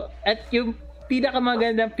 So, at yung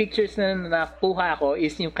pinakamagandang pictures na nakuha ko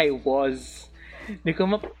is yung kay Woz.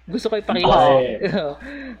 Gusto ko ipakita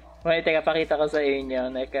Wait, teka, pakita ko sa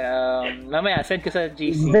inyo. Like, mamaya, send ko sa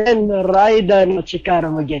GC. Then, Raida no Chikara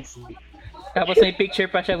Magetsu. Tapos may picture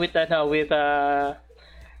pa siya with ano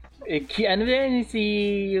yan,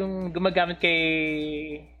 yung gumagamit kay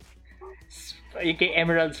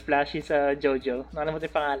Emerald Splash sa JoJo. Ano mo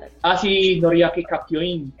yung pangalan? Si Noriaki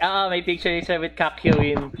Kakyoin. May picture siya with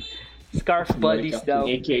Kakyoin. Scarf Buddies daw.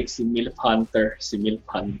 A.K.A. si Milf Hunter.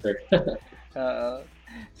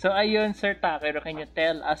 So ayun, Sir Takeru, can you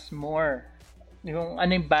tell us more? Yung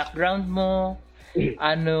ano yung background mo?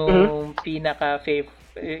 Anong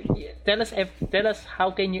tell us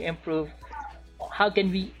how can you improve? How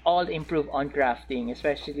can we all improve on crafting,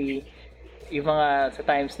 especially yung mga sa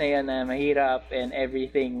times na yan na mahirap and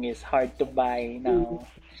everything is hard to buy now.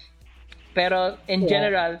 Pero in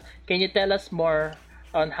general, can you tell us more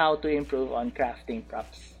on how to improve on crafting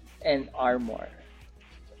props and armor?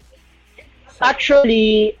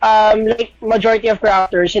 Actually, like majority of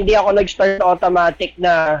crafters, hindi ako nag-start automatic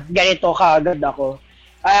na ganito kaagad ako.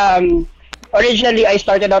 Originally, I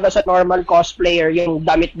started out as a normal cosplayer, yung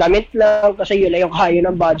damit-damit lang, kasi yun lang yung kaya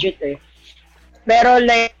ng budget eh. Pero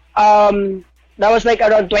like, that was like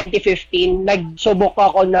around 2015, nagsubok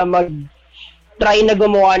ako na mag-try na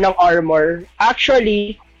gumawa ng armor.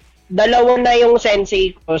 Actually, dalawa na yung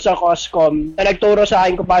sensei ko sa Coscom na nagturo sa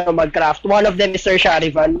akin kung paano mag-craft. One of them is Sir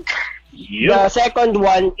Sharivan. Yep.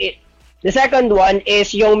 The second one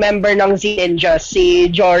is yung member ng Z Ninja,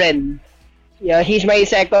 si Joren. Yeah, he's my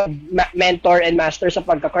second mentor and master sa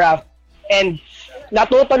pagka-craft. And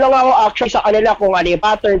natuto lang ako actually sa kanila kung ano yung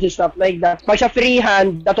patterns and stuff like that. Pag sa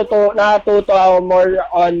freehand, natuto ako more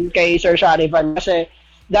on kay Sir Sharivan kasi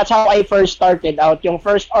that's how I first started out. Yung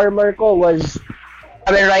first armor ko was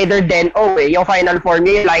Kamen Rider Den-O yung final form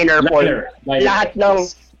niya, yung liner form. Lahat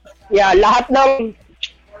ng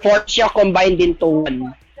forms siya combined into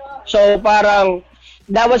one. So parang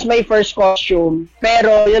that was my first costume.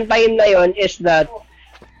 Pero yung time na yon is that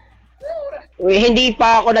hindi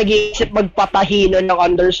pa ako nag-iisip magpatahino ng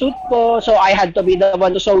undersuit ko. So I had to be the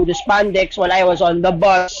one to sew the spandex while I was on the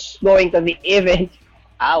bus going to the event.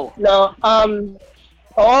 Ow. No,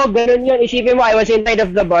 ganun yun. Isipin mo, I was inside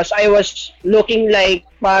of the bus. I was looking like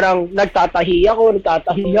parang nagtatahi ako.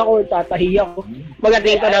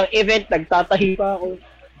 Magating ko ng event, nagtatahi pa ako.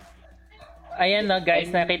 Ayan no,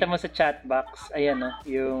 guys, nakita mo sa chat box. Ayan no,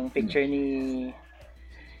 yung picture ni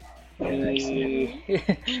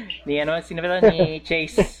sino ba ni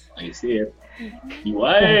Chase. I see it.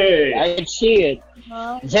 I see it.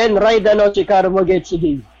 Zen Raida no Chikara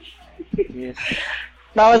Magetsu. Yes.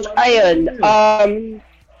 Tapos, ayun,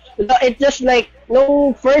 it's just like,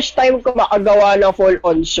 nung first time ko makagawa ng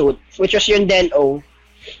full-on suit, which was yung Den-O,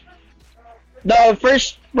 the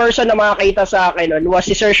first person na makakita sa akin nun was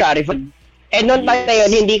si Sir Sharivan. And noon time na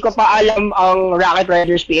yun, hindi ko pa alam ang Rocket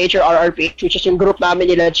Riders PH or RRPH, which is yung group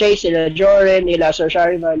namin nila Chase, nila Joren, nila Sir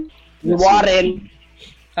Sharivan, Warren.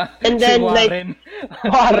 And then, Warren.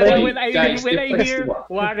 When I hear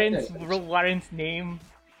Warren's name,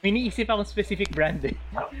 may niisip akong specific brand eh.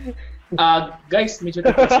 Guys, medyo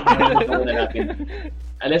depressing na natin.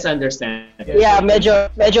 Let's understand. Yeah,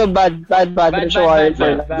 medyo bad si Warren.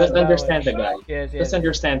 Let's understand the guy. Yes. Let's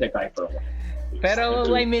understand the guy for a while. Pero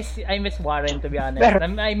I miss Warren, to be honest.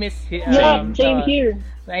 I miss same here.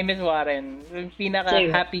 I miss Warren. Yung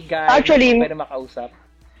pinaka-happy guy actually, pwede makausap.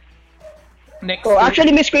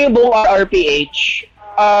 Actually, miss ko yung buong RRPH.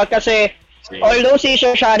 Kasi although si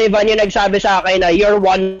Sir Sharivan yung nagsabi sa akin na you're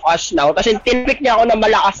one of us now. Kasi tinipik niya ako na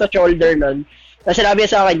malakas sa shoulder nun. Kasi sinabi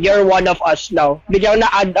sa akin, you're one of us now. Bigyan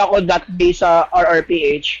na-add ako that day sa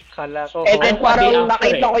RRPH. Kala ko. And then parang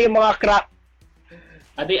nakita ko yung mga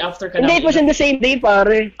A day after ka Hindi, it was in the same day,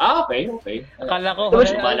 pare. Okay. Akala ko,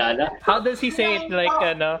 how does he say it like,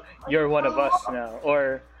 you're one of us now?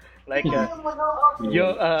 Or, like, you're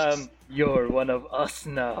one of us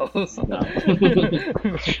now.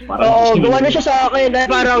 Oo, gawa na siya sa akin.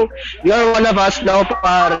 Parang, you're one of us now,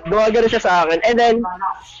 pare. Gawa na siya sa akin. And then,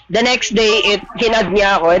 the next day, hinad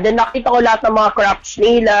niya ako. And then, nakita ko lahat ng mga crafts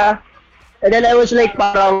nila. And then, I was like,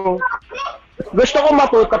 parang, gusto ko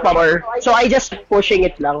matuto pa more. So I just kept pushing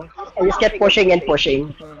it lang. I just kept pushing and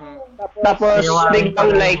pushing. Tapos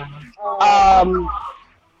biglang like,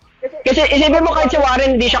 kasi isipin mo kahit si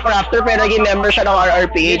Warren hindi siya crafter pero naging member siya ng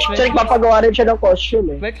RRPH. So nagpapagawa rin siya ng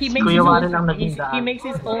costume eh. But he makes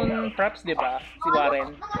his own props, di ba? Si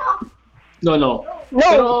Warren. No. No,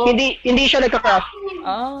 Pero, hindi siya nagka-craft.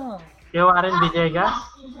 Yung Warren Villegas?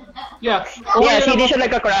 Yeah. Yes, hindi siya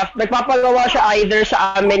nagka-craft. Nagpapagawa siya either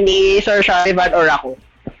sa amin ni Sir Sharivan or ako.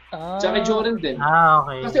 Tsaka Jordan din.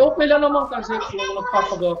 Okay. Kasi okay lang naman kasi kung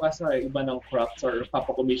nagpapagawa ka sa iba ng crafts or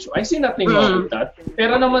papakomisyon. I see nothing wrong with that.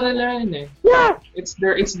 Pero naman nila yun eh. Yeah. It's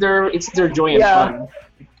their joy and fun.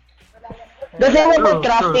 The thing about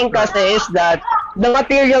crafting kasi is that the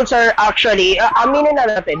materials are actually, aminin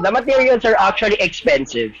na natin, the materials are actually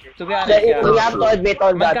expensive. To be honest, we have to admit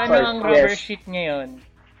on that part. Magkano ang rubber sheet ngayon?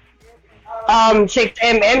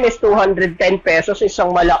 6mm is 210 pesos,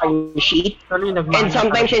 isang malaking sheet. And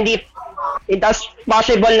sometimes it's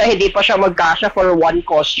possible na hindi pa siya magkasya for one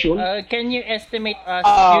costume. Can you estimate us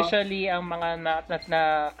usually ang mga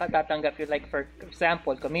nakatatanggap you, like for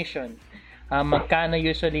example, commission? Magkano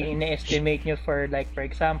usually ine-estimate nyo for, like, for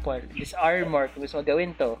example, this armor, kung gusto mo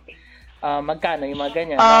gawin to, magkano yung mga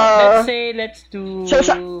ganyan? Let's do,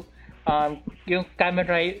 yung Kamen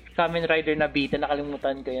Rider na beta,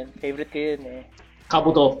 nakalimutan ko yun. Favorite ko yun eh.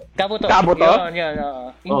 Kabuto? Yun.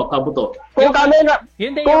 Kabuto. Kung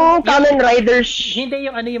Kamen Riders...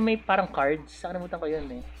 Hindi yung may parang cards. Nakalimutan ko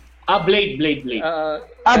yun eh. Blade. Blade.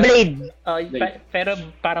 Pero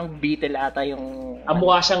parang beetle ata yung...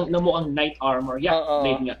 mukha siyang namuang knight armor. Yeah,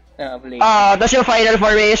 Blade nga. Blade. Tapos yung final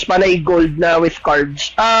form is panay gold na with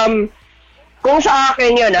cards. Kung sa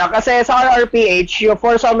akin yun kasi sa RRPH,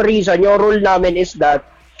 for some reason, yung rule namin is that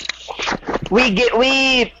we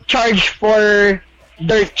charge for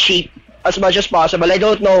dirt cheap as much as possible. I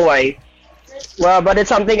don't know why. Well, but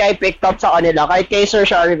it's something I picked up sa kanila. Kahit kay Sir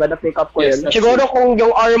Sharivan, na-pick up ko yun. Siguro kung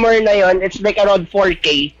yung armor na yun, it's like around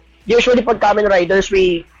 4K. Usually pag Kamen Riders,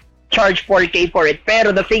 we charge 4K for it.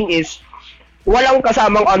 Pero the thing is, walang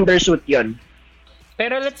kasamang undersuit yun.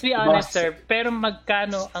 Pero let's be honest, sir. Pero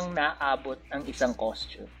magkano ang naabot ang isang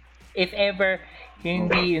costume? If ever,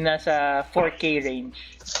 hindi nasa 4K range.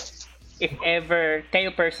 If ever,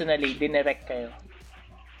 kayo personally, dinirect kayo.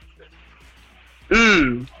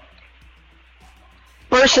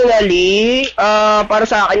 Personally, para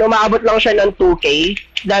sa akin, umaabot lang siya ng 2K.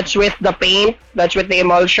 That's with the paint, that's with the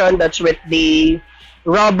emulsion, that's with the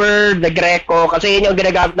rubber, the Greco. Kasi yun yung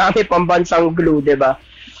ginagamit namin pambansang glue, di ba?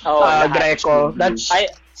 Greco. That's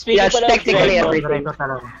technically everything.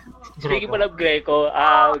 Speaking of Greco,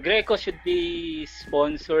 Greco should be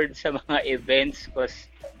sponsored sa mga events because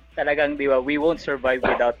talagang, di ba, we won't survive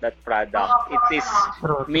without that product. It is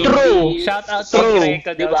true. Shout out to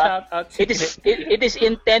Greco, di ba? It is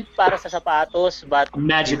intent para sa sapatos, but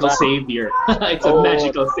magical savior. It's a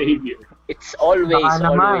magical savior. It's always.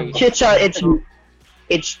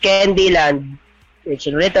 It's Candyland. It's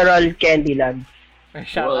literal Candyland.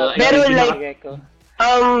 Pero like,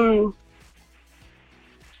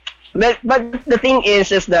 but the thing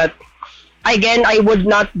is that again, I would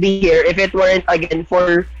not be here if it weren't again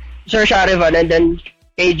for Sir Sharivan and then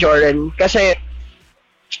kay Jordan. Kasi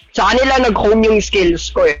sa kanila nag-home yung skills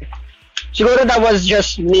ko eh. Siguro that was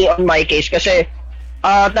just me on my case. Kasi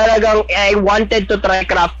talagang I wanted to try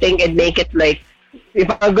crafting and make it like, if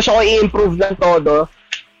gusto ko i-improve ng todo.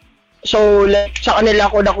 So, like, sa kanila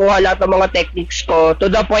ko nakuha lahat ng mga techniques ko to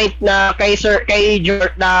the point na kay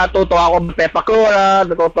Jordan natuto ako mag-pepakura,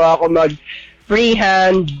 natuto ako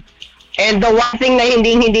mag-freehand. And the one thing na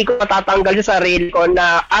hindi ko matatanggal sa sarili ko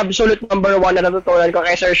na absolute number one na natutunan ko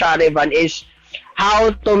kay Sir Sharivan is how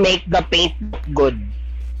to make the paint look good.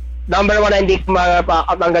 Number one na hindi ko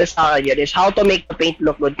makatanggal sa akin yun is how to make the paint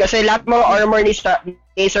look good. Kasi lahat mga armor ni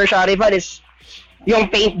Sir Sharivan is yung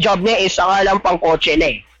paint job niya is akalang pang kotse na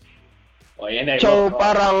eh. So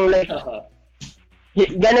parang like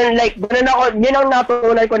ganun ako, yun ang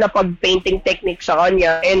natutunan ko na pag-painting technique sa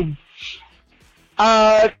kanya. And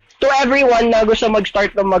to everyone na gusto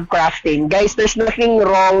mag-start ng mag-crafting, guys, there's nothing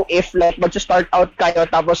wrong if like mag-start out kayo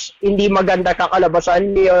tapos hindi maganda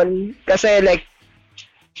kakalabasan yun. Kasi like,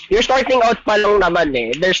 you're starting out pa lang naman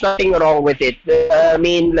eh. There's nothing wrong with it. I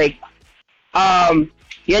mean like,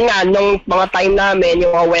 yun nga, nung mga time namin, yung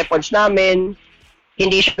mga weapons namin,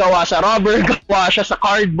 hindi siya gawa sa rubber, gawa siya sa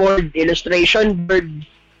cardboard, illustration board.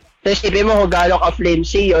 Tapos isipin mo kung gano'n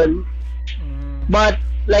ka-flimsy yun. But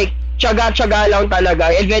like, tiyaga-tiyaga lang talaga.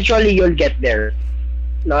 Eventually, you'll get there.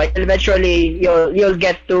 No, eventually, you'll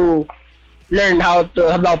get to learn how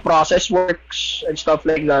process works and stuff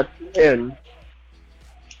like that. Yun.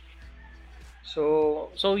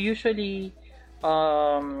 So usually,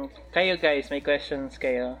 kayo guys, may questions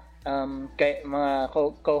kayo. Mga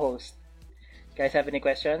co-host. Guys, have any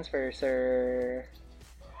questions for Sir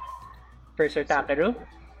Takeru?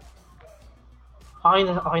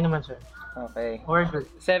 Okay naman, sir. Okay. We're good.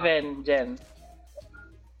 7, Jen.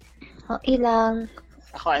 Okay lang.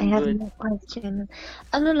 Ako, I I'm have good. no question.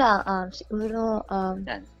 Ano lang, siguro,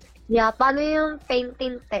 yeah, paano yung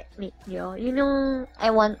painting technique nyo? Yun yung I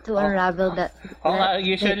want to unravel that.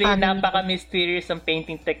 Usually, napaka-mysterious ang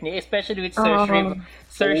painting technique, especially with Sir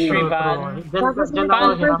Shrivan.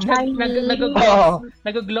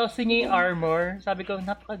 Nag-glossy niya yung armor. Sabi ko,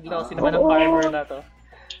 napaka-glossy naman ang armor na to.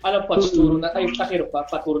 Ano, paturo na tayo, Takeru pa?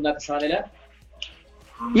 Paturo natin sa kanila?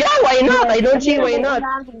 Yeah, why not? I don't see why not.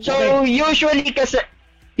 So, usually kasi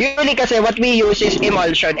what we use is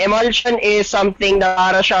emulsion. Emulsion is something na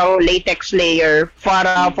para siyang latex layer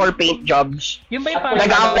for paint jobs. Yung ba yung parang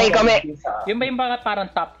nag-apply kami. Yung ba yung parang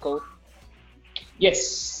top coat?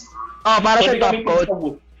 Yes. Para sa top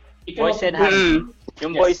coat. Boysen,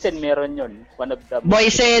 yung Boysen meron yun. One of the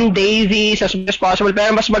Boysen, Davies, as much as possible.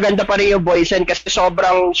 Pero mas maganda pa rin yung Boysen kasi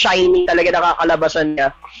sobrang shiny talaga nakakalabasan niya.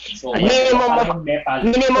 So,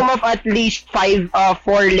 minimum of at least 4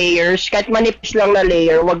 layers. Kahit manipis lang na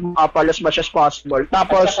layer, wag makapal as much as possible.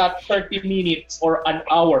 Tapos, at 30 minutes or an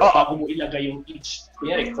hour bago mo ilagay yung each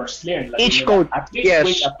first layer. Each coat, at least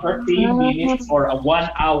wait a 30 minutes or a 1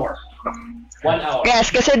 hour. 1 hour. Yes,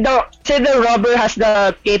 kasi the rubber has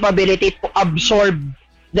the capability to absorb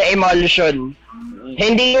the emulsion.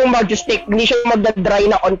 Hindi yung mag-stick, hindi siya magda-dry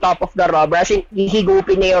na on top of the rubber. As in,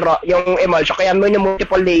 hihigupin niya yung emulsion. Kaya may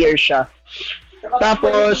multiple layers siya.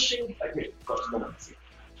 Tapos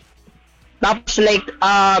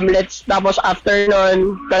after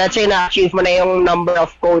nun, let's say na-achieve mo na yung number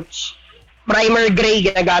of coats, primer gray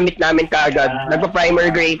ginagamit namin kaagad.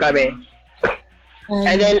 Nagpa-primer gray kami.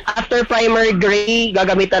 And then, after primer gray,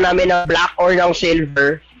 gagamitan namin ng black or ng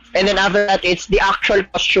silver. And then after that, it's the actual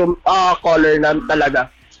costume color na talaga.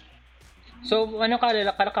 So, ano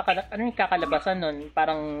yung kakalabasan nun?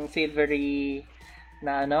 Parang silvery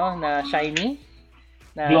na na shiny?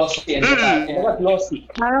 Glossy. Glossy.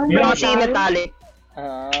 Glossy metallic.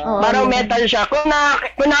 Parang metal siya.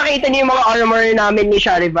 Kung nakita niyo yung mga armor namin ni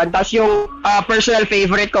Sharivan, tapos yung personal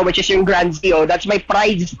favorite ko, which is yung Grand Zio, that's my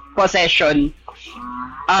prized possession.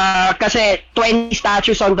 Kasi 20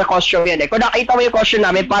 statues on the costume yan eh. Kung nakita mo yung costume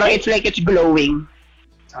namin, parang it's like it's glowing.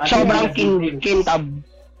 Sobrang kintab.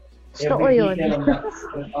 Gusto ko yun.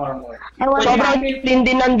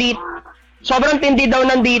 Sobrang tindi daw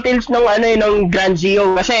ng details ng Grand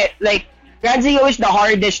Zio. Kasi like, Grand Zio is the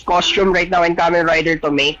hardest costume right now in Kamen Rider to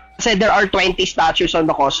make. Kasi there are 20 statues on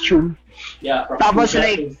the costume. Yeah, tapos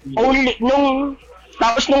like, nung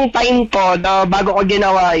time ko, bago ko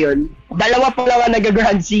ginawa yun, 2 pa lang ang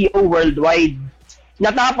nag-Grand Zio worldwide.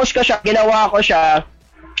 Natapos ko siya, ginawa ko siya,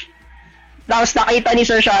 tapos nakita ni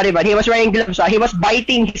Sir Sharivan, he was wearing gloves, he was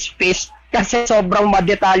biting his fist kasi sobrang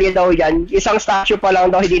madetalye daw yan. Isang statue pa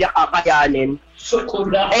lang daw hindi nakakayanin.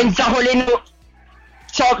 And sa huli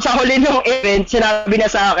nung event, sinabi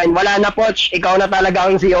na sa akin, wala na Poch, ikaw na talaga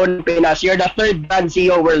ang Zio ng Pinas. You're the 3rd Grand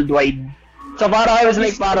Zio worldwide. So parang I was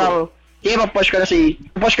like, push ko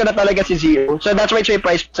na talaga si Zio. So that's why it's my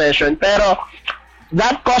prize possession. Pero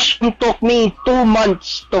that costume took me 2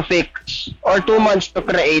 months to fix or 2 months to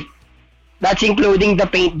create. That's including the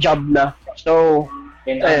paint job na. So,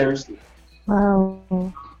 wow.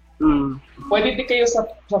 Pwede din kayo sa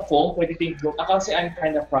foam, pwede din yung, kasi I'm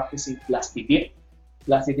kind of practicing Plastidip.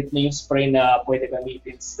 Plastidip na yung spray na pwede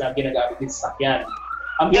gamitin, na ginagamit din sa sakyan.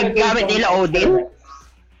 Yung gamit nila Odin?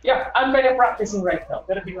 Yeah, I'm kind of practicing right now.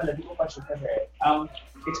 Pero di ko pa siya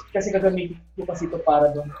kasi gagamitin ko kasi ito para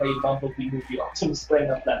doon kay Bumblebee movie yung spray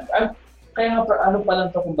na plant. Kaya nga, pa lang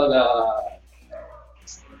ito, kumbaga,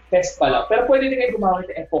 test pa lang. Pero pwede din kayo gumamit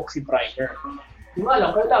ng epoxy primer. Yung alam,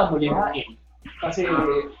 kailangan mo lihain. Kasi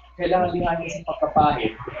kailangan lihain kasi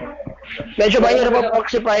pagkapahid. Medyo mahirap ang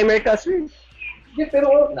epoxy primer kasi. Yeah,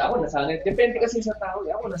 pero ako nasanay. Depende kasi sa tao.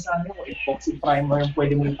 Ako nasanay ko epoxy primer yung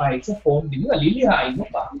pwede mo ipahid sa foam. Hindi mo nalilihain mo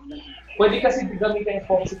pa. Pwede kasi gamitin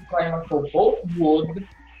epoxy primer for both wood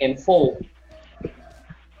and foam.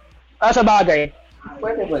 Sa bagay.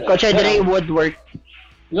 Pwede. Considering woodwork.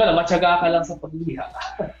 Yun, matyaga ka lang sa pagliha.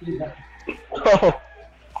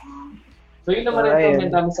 So yun naman ang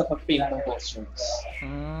comment namin sa pag-paint ng costumes.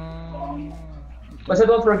 Basta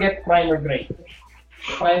don't forget primer gray.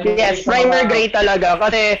 Primer gray talaga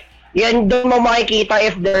kasi yan doon mo makikita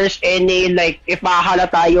if there's any if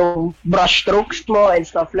mahalata yung brush strokes mo and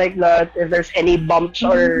stuff like that, if there's any bumps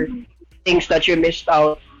or things that you missed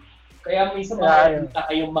out. Kaya minsan makikita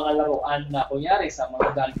kayong mga laruan na kunyari sa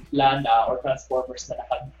mga Landa or Transformers na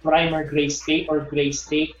naka-primer gray state or gray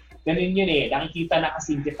state, ganun yun eh, nakikita na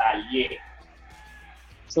kasing detalye.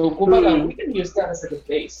 So, kumbaga, we can use that as a good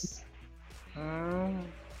base.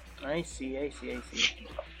 I see.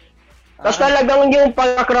 Tapos talagang yung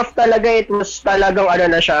pag-craft talaga, it was talagang ano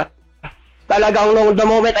na siya. Talagang the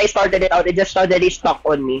moment I started it out, it just suddenly stuck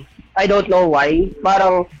on me. I don't know why.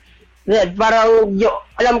 Parang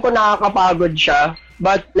alam ko nakakapagod siya,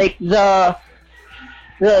 but like the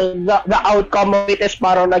outcome of it is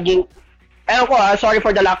parang naging, sorry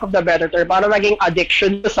for the lack of the better term, parang naging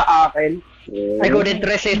addiction sa akin. I couldn't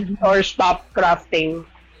resist or stop crafting.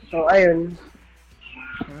 So, ayun.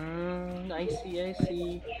 I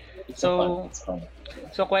see.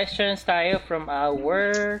 So questions tayo from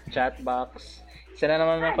our chat box. Isa na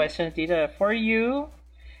naman ng questions dito. For you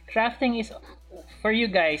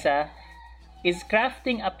guys, is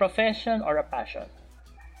crafting a profession or a passion?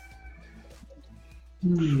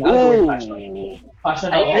 Passion.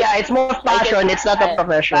 Yeah, it's more passion. It's not a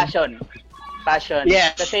profession. Passion.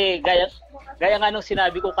 Yes. Kasi gaya nga nung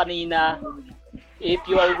sinabi ko kanina, if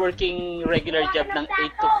you are working regular job ng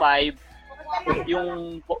 8 to 5,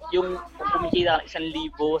 yung kumikita ng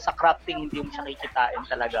 1,000, sa crafting hindi mo siya kikitain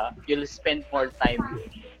talaga. You'll spend more time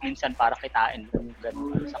minsan para kitain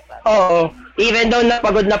ganun sa crafting. Oo. Even though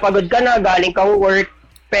napagod ka na, galing kang work,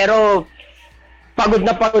 pero pagod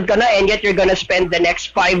ka na and yet you're gonna spend the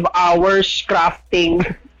next 5 hours crafting.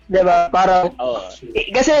 Diba? Parang,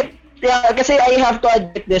 kasi I have to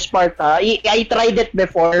admit this part, I tried it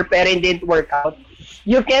before pero it didn't work out.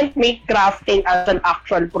 You can't make crafting as an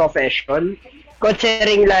actual profession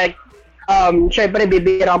considering like syempre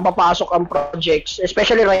bibirang papasok ang projects,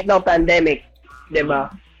 especially right now pandemic, 'di ba?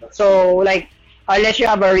 So like unless you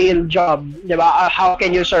have a real job, 'di ba? How can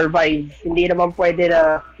you survive? Hindi naman pwede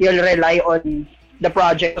na you'll rely on the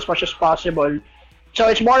project as much as possible. So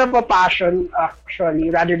it's more of a passion actually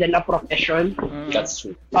rather than a profession. That's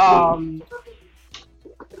true.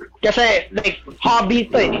 Kasi like hobby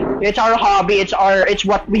to eh. It's our hobby, it's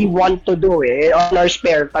what we want to do on our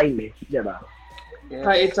spare time eh, 'di ba?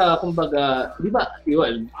 It's kumbaga, 'di ba?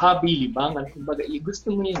 Hobby, libangan, kumbaga,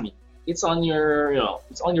 gusto mo yun eh. It's on your,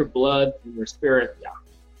 it's on your blood, in your spirit, yeah.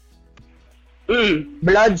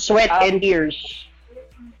 Blood, sweat, and tears.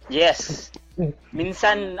 Yes.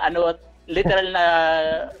 Minsan literal na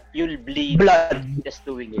you'll bleed blood just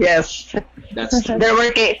doing it. Yes. That's true. There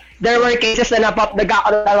were cases na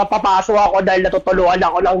napapasok ako dahil natutuluan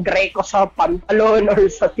ako ng Greco sa pantalon or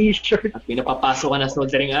sa t-shirt. At pinapapasok ka na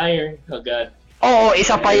soldering iron. Oh God. Oo,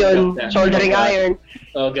 isa pa yun. Soldering iron.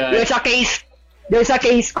 Oh God. Yung sa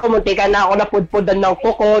case ko, muntikan na ako napudpudan ng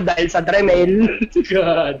kuko dahil sa Dremel.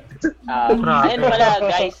 God. Ayun pala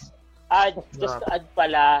guys, just to add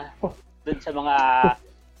pala dun sa mga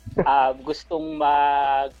gustong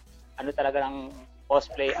talaga ng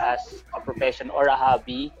cosplay as a profession or a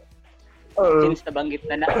hobby, since nabanggit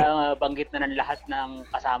na ng lahat ng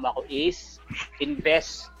kasama ko is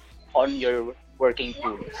invest on your working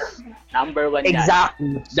tools. Number 1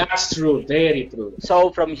 exactly. Yan. That's true. Very true. So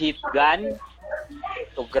from heat gun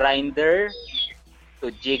to grinder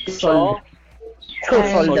to jigsaw to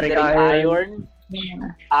soldering iron.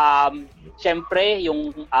 Syempre,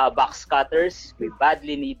 yung box cutters, we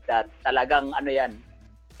badly need that. Talagang yan.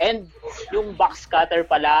 And yung box cutter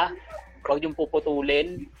pala, huwag yung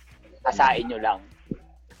puputulin, hasain nyo lang.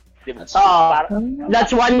 Diba? That's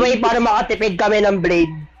one way para makatipid kami ng blade.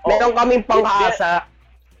 Meron kaming panghasa.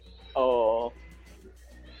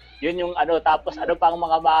 Yun yung tapos pang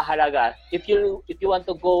mga mahalaga. If you want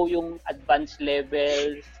to go yung advanced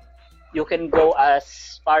levels, you can go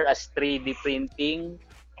as far as 3D printing.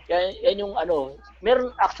 Yan yung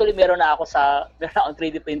meron na ako akong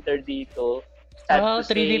 3D printer dito.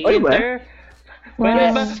 3D printer?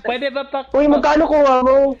 Pwede ba pa? Uy, magkano kuha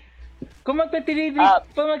mo? Kung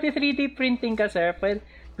magti-3D printing ka, sir,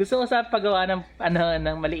 gusto ko sa paggawa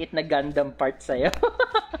ng maliit na Gundam part sa'yo.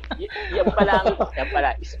 yan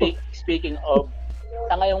pala. Speaking of,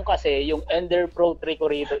 sa ngayon kasi, yung Ender Pro 3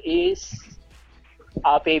 ko rito is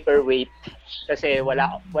paperweight. Kasi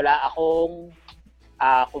wala akong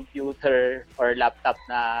computer or laptop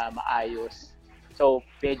na maayos. So,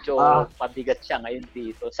 medyo pabigat siya ngayon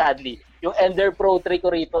dito. Sadly, yung Ender Pro 3 ko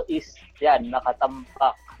rito is,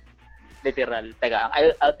 nakatampak. Literal. Teka,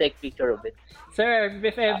 I'll take picture of it. Sir,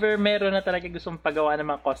 if ever meron na talaga gustong pagawa ng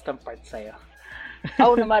mga custom parts sa'yo.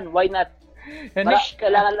 Naman, why not?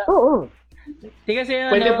 Kailangan lang. Oo. Kasi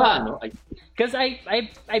pwede ba, Because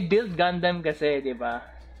I build Gundam kasi, di ba?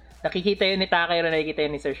 Nakikita yun ni Takayro, nakikita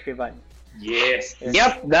yun ni Sir Shrivan. Yes.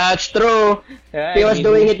 Yep, that's true. Yeah, He was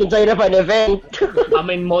doing it inside of an event. I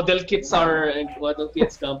mean, model kits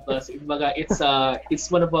campus. It's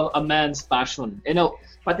one of a man's passion.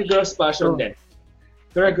 Pati girls' passion din.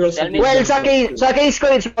 There are girls. Well, sa case ko,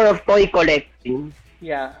 it's more of toy collecting.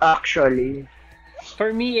 Yeah. Actually.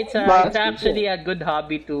 For me, it's actually a good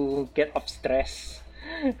hobby to get off stress.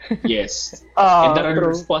 Yes. And there are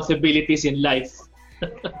responsibilities in life.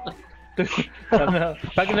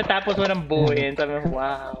 Pag natapos mo ng buuin, sabi mo,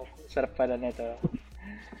 wow, sarap pala nito.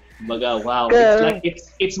 Wow.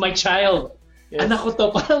 It's my child. Yes. Anak ko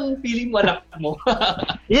to, parang feeling mo anak mo.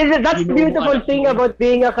 Yeah, that's the beautiful thing about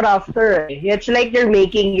being a crafter. It's like you're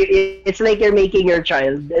making your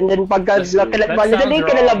child. And then pagka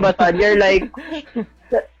kinalabatan, you're like,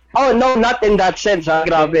 oh no, not in that sense, ha?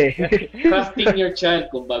 Grabe. Crafting your child,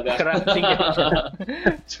 kumbaga. Crafting your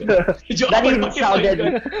child.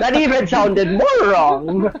 That even sounded more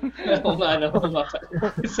wrong.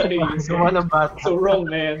 So wrong,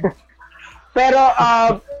 man. Pero,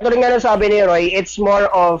 rin nga sabi ni Roy, it's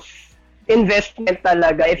more of investment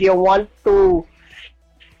talaga. If you want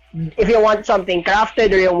something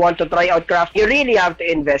crafted or you want to try out craft, you really have to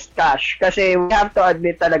invest cash. Kasi we have to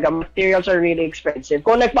admit talaga, materials are really expensive.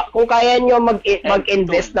 Kung kaya nyo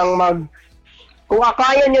mag-invest kung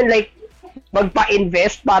kaya nyo like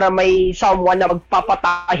magpa-invest para may someone na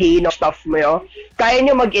magpapatahi ng stuff mo yun, kaya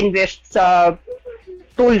nyo mag-invest sa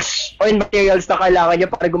tools or materials na kailangan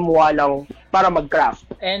nyo para gumawa lang, para mag-craft.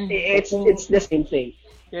 And it's the same thing.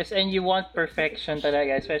 Yes, and you want perfection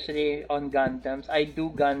talaga, especially on Gundams. I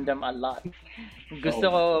do Gundam a lot.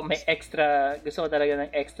 Gusto ko talaga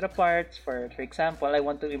ng extra parts. For example, I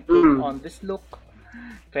want to improve on this look.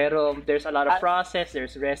 Pero there's a lot of process.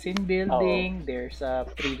 There's resin building, there's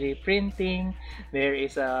 3D printing, there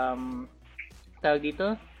is tawag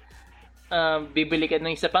dito, bibili ka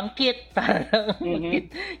ng isa pang kit, parang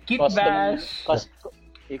kit bash.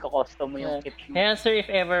 Iko-custom mo yung kit. Yeah, sir, if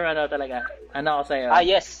ever, ako sa'yo.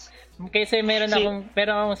 Yes. Kasi meron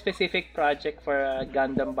akong specific project for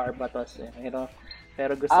Gundam Barbatos.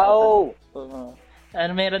 Pero gusto ko.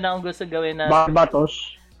 Meron akong gusto gawin na...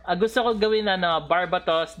 Barbatos? Gusto ko gawin na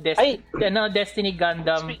Barbatos, Destiny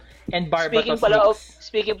Gundam, and Barbatos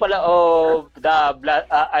Speaking pala of the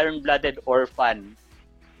Iron-Blooded Orphan,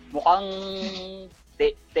 mukhang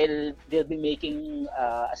they'll be making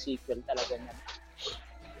a sequel talaga niyan.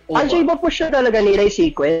 Actually, ba push na talaga nila yung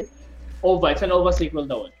sequel? OVA, it's an OVA sequel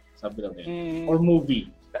daw. Sabi lang nila. Or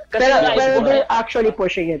movie. Pero they're actually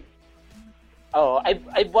pushing it.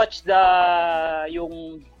 I've watched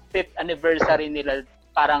yung 5th anniversary nila,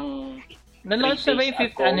 parang... Na-launch na ba yung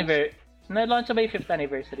 5th anniversary? Na-launch na ba yung 5th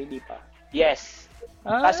anniversary, di pa? Yes.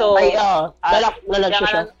 Kaso... Nalaunch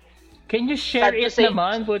siya. Can you share it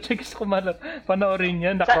naman? Pucha, gusto ko panoorin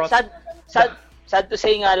yan. Sad to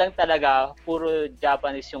say nga lang talaga, puro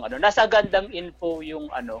Japanese yung nasa Gundam Info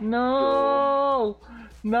yung No!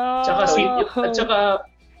 Tsaka,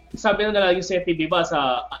 sabi na nila yung SETI, di ba,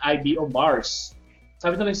 sa IBO Mars.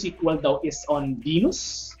 Sabi na yung sequel daw is on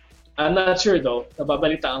Venus? I'm not sure though.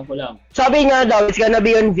 Nababalitaan ko lang. Sabi nga daw, it's gonna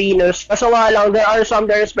be on Venus. Kaso nga lang, there are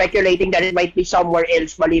speculating that it might be somewhere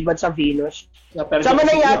else maliban sa Venus. Saan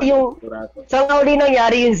nangyari yung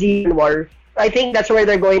Xeon War? I think that's where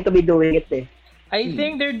they're going to be doing it eh. I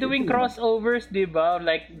think they're doing crossovers, di ba?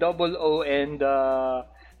 Like O and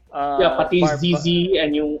pati ZZ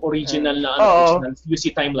and yung original na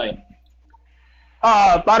UC timeline.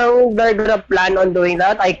 Parang they're gonna plan on doing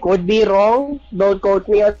that. I could be wrong. Don't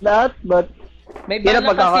quote me on that, but may bala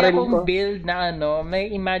kasi akong build na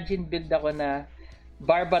may imagine build ako na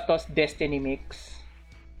Barbatos Destiny Mix.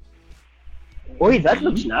 Uy, that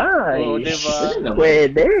looks nice. Diba?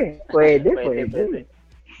 Pwede.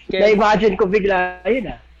 Na-imagine ko bigla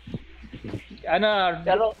yun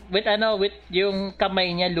with yung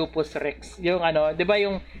kamay niya Lupus Rex. Yung 'di ba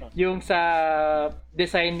yung sa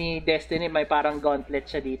design ni Destiny may parang gauntlet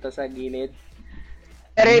siya dito sa gilid.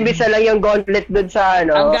 Pero ibisa lang yung gauntlet dun sa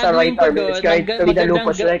sa right arm is going to be the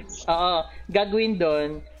Lupus Rex. Gagawin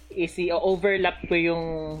doon is i-overlap ko yung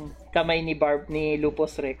kamay ni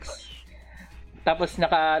Lupus Rex. Tapos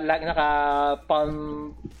naka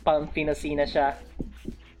palm Finosina siya.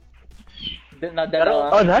 That's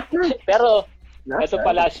nice. Pero ito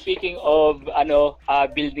pala, speaking of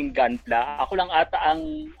building gunpla, ako lang ata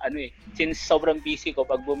ang since sobrang busy ko,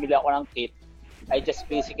 pag bumili ako ng kit, I just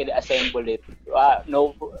basically assemble it.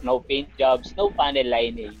 No paint jobs, no panel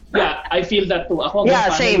lining. Yeah, I feel that too. Ako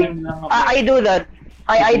same. I do that.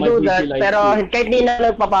 I do that. Pero kahit hindi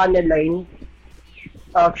na nagpa-panel line,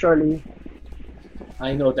 actually.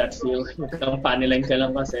 I know that feeling. Kampanilan ka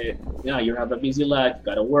lang kasi, you have a busy life, you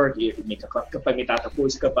gotta work, kapag may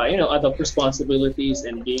tatapos ka pa, other responsibilities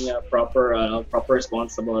and being a proper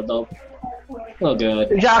responsible adult. Oh, good.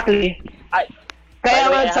 Exactly. Kaya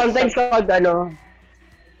nga sometimes kapag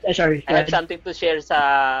sorry. I have something to share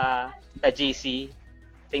sa GC.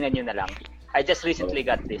 Tingnan nyo na lang. I just recently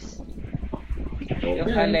got this.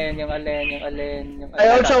 Yung alin. I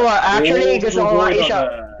also, actually, gusto ko nga isa.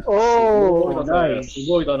 Oh, nice.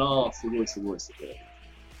 Sugoi da na. Sugoi.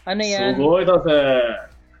 Ano yan? Sugoi da sa.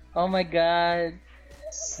 Oh my God.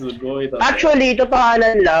 Sugoi da. Actually,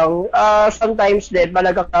 totohanan lang, sometimes din, pag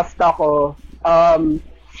nagka-craft ako,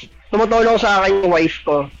 tumutulong sa akin yung wife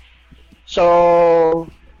ko. So,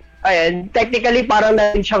 ayan, technically parang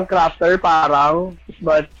naging siyang crafter,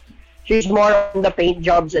 but she's more on the paint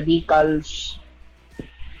jobs, the decals,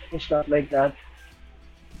 and stuff like that.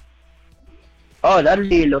 Oh, that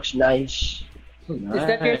really looks nice. Is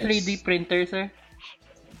that your 3D printer, sir?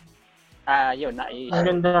 Yun.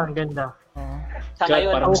 Ang ganda. Sa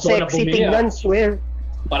ngayon, ang sexy tingnan, swear.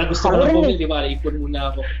 Parang gusto ko na bumili, di ba? Ipon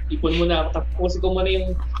muna ako.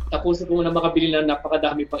 Tapusin ko muna makabili ng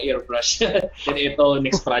napakadami pang airbrush. Then ito,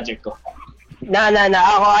 next project ko. Nah.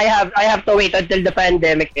 Ako, I have to wait until the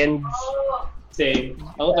pandemic ends. Same.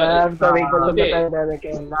 I have to wait until the pandemic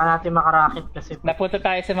ends. Kailangan natin makarakit kasi. Napunta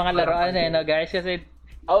tayo sa mga laruan guys, kasi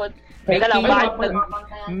nagbago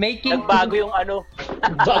yung Bago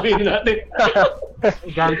yun natin.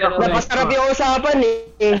 Napasarap yung usapan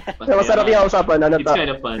Napasarap yung usapan. It's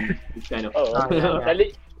kind of fun.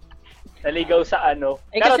 Naligaw sa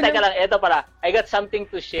Pero teka lang, eto pala. I got something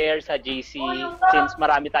to share sa GC since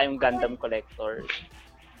marami tayong Gundam collectors.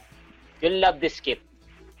 You'll love this kit.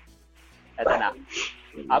 Eto na.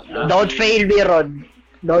 Upload. Don't fail me, Rod.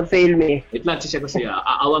 Don't fail me. Wait lang, siya ko siya.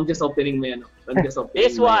 I'm just opening my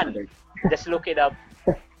This one. Just look it up.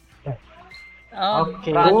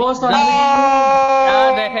 Okay. The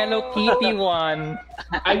Hello Kitty one.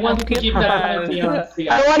 I want to keep that fiancé.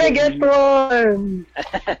 I wanna get one.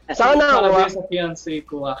 Sana ako. Sa fiancé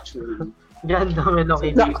ko actually. Ganda Hello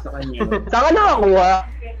Kitty. Sa kanya. Saan nakakuha?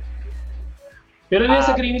 Pero yun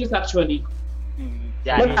sa Green Hills actually.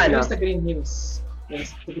 Magkano? Sa Green Hills.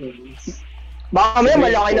 Baka may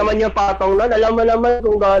malaki naman yung patong nun. Alam mo naman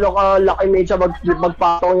kung gaano kalaki may siya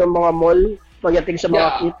magpatong yung mga mall pagdating sa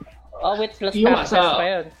mga kit. Oh, with plus taxes pa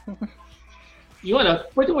yun.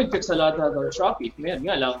 Pwede mo i-fix a lot of Shopee. Ngayon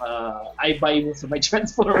nga lang, I buy mo sa my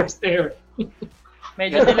Transformers there.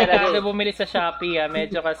 Medyo delikado bumili sa Shopee.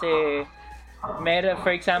 Medyo kasi,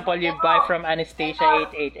 for example, you buy from Anastasia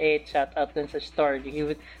 888, shout out dun sa store.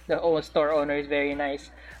 The store owner is very nice.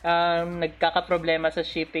 Nagkakaproblema sa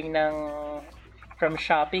shipping from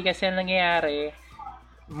Shopee kasi ang nangyayari,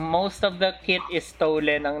 most of the kit is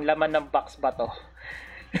stolen. Ang laman ng box ba to?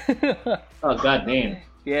 Oh, god damn.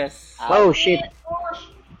 Yes. Oh, shit.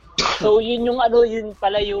 So, yun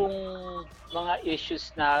pala yung mga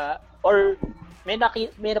issues na, or may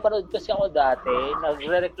napanood kasi ako dati,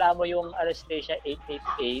 nagre-reklamo yung Anastasia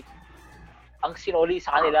 888, ang sinuli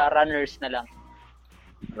sa kanila, runners na lang.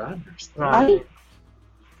 Runners? Ay!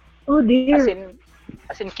 Oh dear.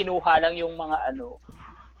 As in kinuha lang yung mga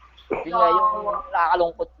yun nga yung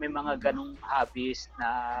nakakalungkot, may mga ganong hobbies na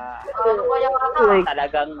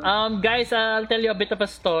talagang guys, I'll tell you a bit of a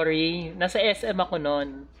story. Nasa SM ako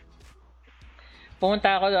noon.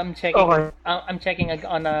 Pumunta ako, I'm checking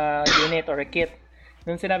on a unit or a kit.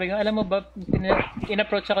 Nung sinabi ko, alam mo ba,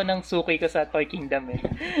 in-approach ako ng suki ko sa Toy Kingdom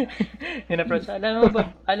in-approach, alam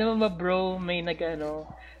mo ba bro, may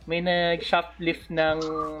nag-shoplift ng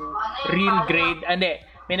real grade,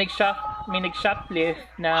 may nag-shoplift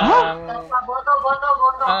ng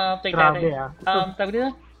tawag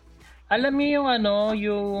dito. Alam niyo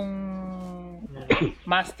yung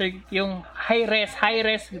master, yung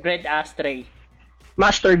high-res grade ashtray.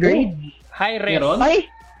 Master grade? High-res.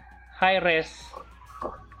 High-res.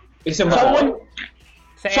 Someone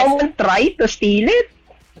tried to steal it?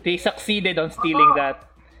 They succeeded on stealing that.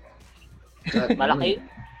 Malaki.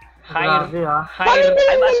 I'm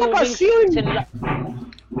assuming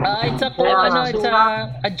it's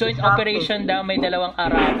a joint operation daw, may dalawang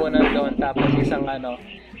Arabo na doon tapos isang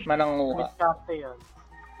mananguha.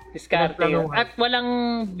 Diskarte yun. At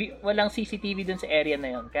walang CCTV dun sa area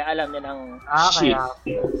na yun. Kaya alam niya ng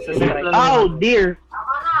Oh dear.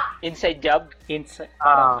 Inside job?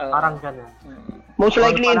 Parang ganun. Most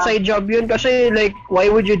likely inside job yun kasi like, why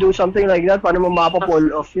would you do something like that? Paano mo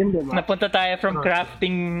mapa-pull off yun, diba? Napunta tayo from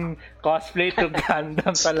crafting cosplay to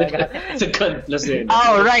Gundam talaga. It's a gun plus yun.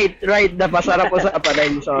 Oh, right. Napasarap ko sa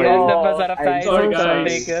panayin. Sorry. Yes, napasarap tayo.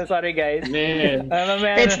 Sorry, guys. Man.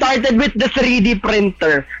 It started with the 3D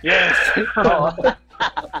printer. Yes.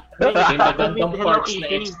 Gundam parts na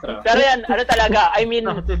extra. Pero yan, ano talaga, I mean,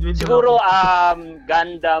 siguro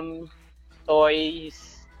Gundam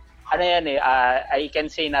toys, ano yan I can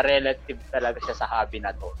say na relative talaga siya sa hobby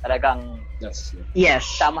na to. Talagang, yes,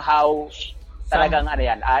 somehow, talagang ano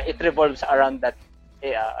yan, it revolves around that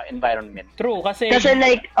environment. True, kasi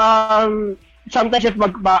like, sometimes if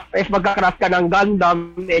magka-craft ka ng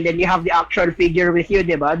Gundam and then you have the actual figure with you,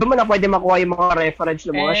 diba? Doon mo na pwede makuha yung mga reference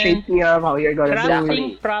ng mga shape niya, how you're gonna do it.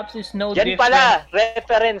 Crafting props is no Diyan different. pala,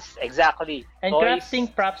 reference, exactly. And Toys.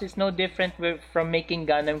 crafting props is no different from making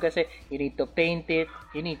Gundam kasi you need to paint it,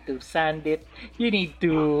 you need to sand it, you need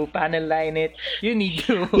to panel line it, you need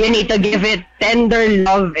to give it tender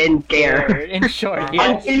love and care. In short,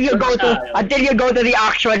 yes. Until you go to the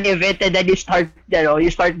actual event and then you start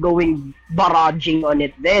going barraging on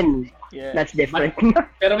it, then that's different.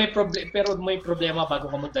 Pero may problema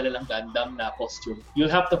bago ka magdala ng Gundam na costume.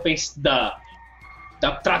 You'll have to face the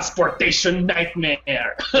transportation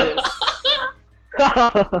nightmare.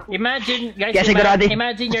 Imagine, guys,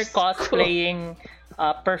 imagine you're cosplaying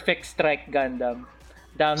Perfect Strike Gundam.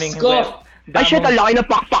 Daming Ay, shit, ang laki na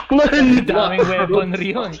pakpak nun. Daming weaponry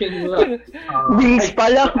yun. Wings pa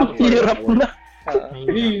lang, hirap na.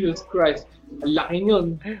 Jesus Christ. Ang laki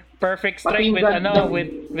yun. Perfect Strike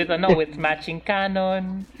with matching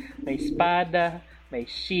cannon, may espada, may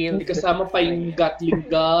shield. Hindi kasama pa yung Gatling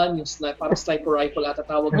gun, yung parang sniper rifle ata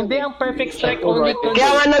tawag. Hindi, ang Perfect Strike only to...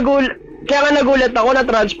 Kaya nga nagulat ako na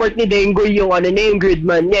transport ni Dengoy yung yung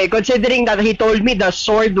gridman niya. Considering that he told me the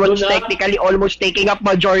sword was technically almost taking up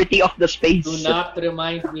majority of the space. Do not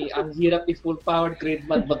remind me, ang hirap ni full-powered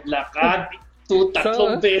gridman maglakad.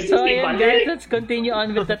 Tatlong beses ayun guys, let's continue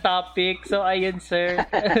on with the topic. So ayun sir,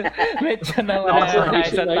 medyo nawala tayo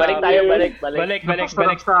sa topic. Balik.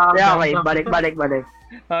 Yeah, okay, balik.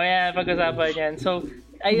 Oh yeah, pag-usapan yan. So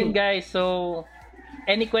ayun guys, so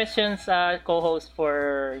any questions co-host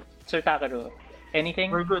for Sir Takaru? Anything?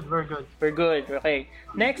 We're good. Okay.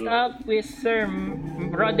 Next up is Sir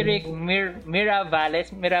Roderick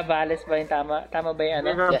Miravales. Miravales ba yung tama? Tama ba yung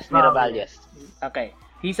ano? Yes, Miravales. Okay.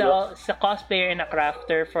 He's a cosplayer and a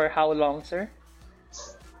crafter for how long, sir?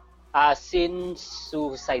 Since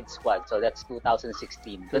Suicide Squad, so that's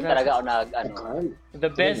 2016. Doon talaga ako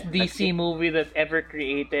The best DC movie that ever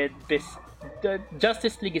created. The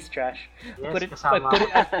Justice League is trash. Yes,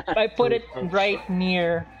 I put it right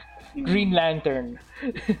near Green Lantern.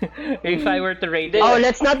 If I were to rate it. Oh,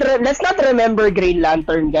 let's not remember Green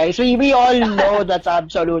Lantern, guys. We all know that's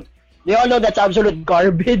absolute. They all know that's absolute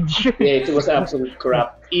garbage. Yeah, it was absolute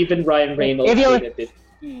crap. Even Ryan Reynolds hated it.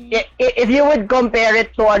 If you would compare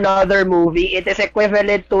it to another movie, it is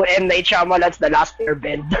equivalent to M. Night Shyamalan's The Last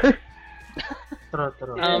Airbender.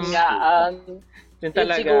 True.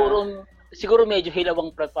 Siguro medyo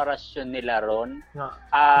hilawang preparasyon nila ron.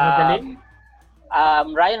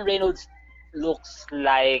 Ryan Reynolds looks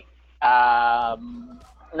like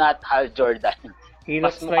not Hal Jordan. He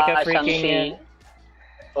looks like a freaking...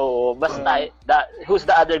 Oh, basta who's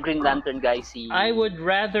the other Green Lantern guy? I would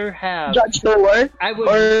rather have Judge Stewart. I would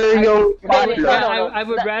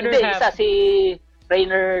rather have isa si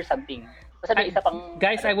Rainer something. Basta may isa pang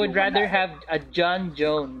guys, I would rather have a John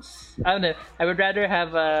Jones. I would rather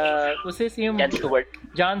have what's his name?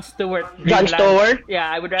 John Stewart. Yeah,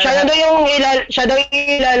 I would rather. Siya daw yung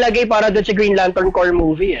ilalagay para doon sa Green Lantern core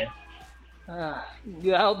movie eh.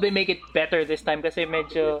 I hope they make it better this time kasi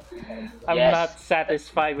medyo I'm not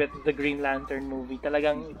satisfied with the Green Lantern movie.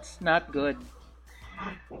 Talagang it's not good.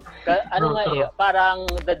 Parang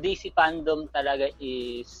the DC fandom talaga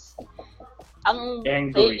is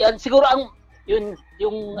siguro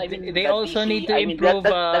they also need to improve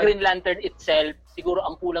the Green Lantern itself. Siguro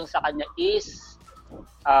ang kulang sa kanya is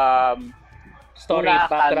story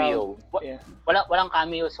background. Walang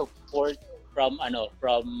cameo support from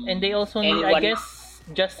and they also need, I guess,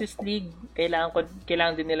 Justice League,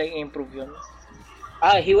 kailangan din nila i-improve yun.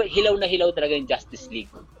 Hilaw na hilaw talaga yung Justice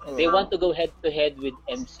League. They want to go head to head with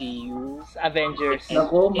MCU, Avengers.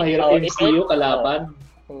 Nako, mahirap MCU kalaban.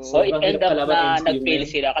 So it end up na nag-fail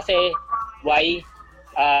sila kasi why?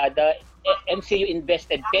 The MCU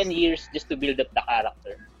invested 10 years just to build up the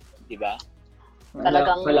character, di ba?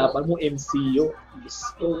 Talagang kalaban mo MCU.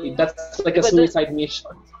 That's like a suicide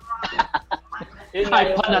mission.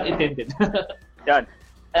 I not intended. Yan.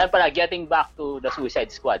 Ayan pala, getting back to the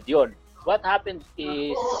Suicide Squad, yun. What happened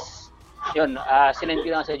is, yun, sinend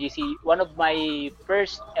ko lang sa GC, one of my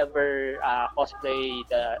first ever cosplay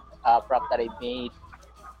prop that I made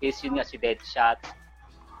is yun nga si Deadshot.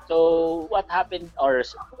 So, what happened, or a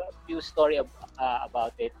few story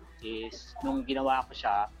about it is, nung ginawa ko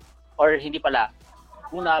siya, or hindi pala,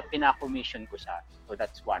 una pina-commission ko siya. So,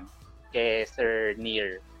 that's one. Kay Sir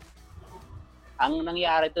Near. Ang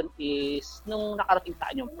nangyari dun is, nung nakarating sa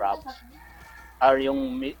yung props, or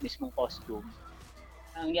yung mismong costume,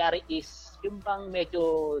 nangyari is, yung bang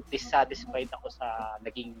medyo dissatisfied ako sa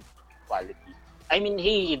naging quality. I mean,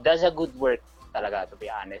 he does a good work talaga, to be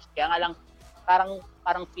honest. Kaya nga lang,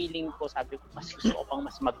 parang feeling ko, sabi ko, mas gusto ko pang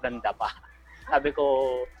mas maganda pa. Sabi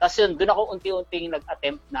ko, tapos yun, doon ako unti-unting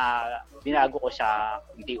nag-attempt na binago ko siya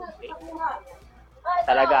unti-unti.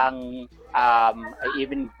 Talagang, I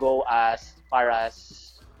even go as far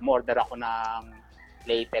as modder ako ng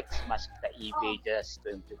latex mask sa eBay just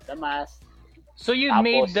to improve the mask. So you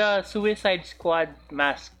made the Suicide Squad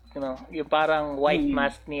mask, yung parang white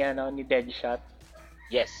mask ni Deadshot.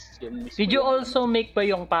 Yes, yun mismo. Did you also make ba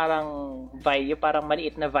yung parang yung parang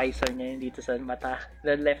maliit na visor niya dito sa mata,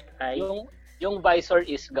 the left eye? Yung visor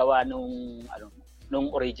is gawa nung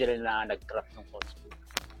original na nag-craft ng costume.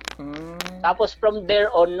 Tapos from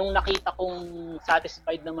there on, nung nakita kong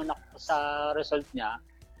satisfied naman ako sa result niya,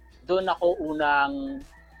 doon ako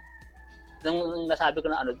nung nasabi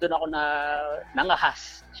ko na doon ako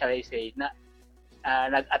nangahas, shall I say, na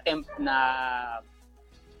nag-attempt na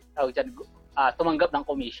tumanggap ng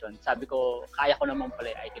commission. Sabi ko, kaya ko naman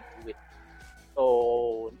pala, I can do it.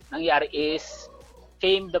 So, nangyari is,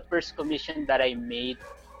 came the first commission that I made,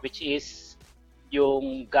 which is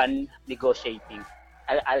yung gun negotiating.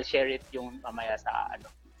 I'll share it yung mamaya sa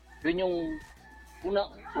Yun yung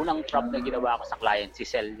unang prop na ginawa ko sa client, si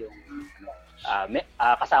Cell yung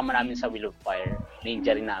kasama namin sa Wheel of Fire.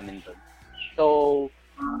 Ninja rin namin doon. So,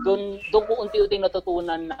 doon ko unti-unting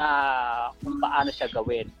natutunan na kung paano siya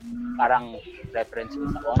gawin. Parang reference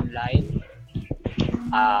sa online.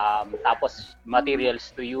 Tapos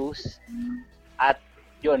materials to use. At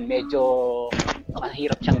yun, medyo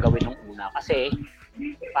mahirap siyang gawin nung una. Kasi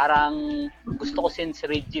parang gusto ko since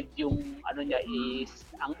rigid yung niya is,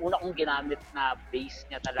 ang una kong ginamit na base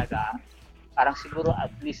niya talaga, parang siguro at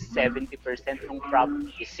least 70% ng prop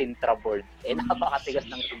is Sintra board. Napakatigas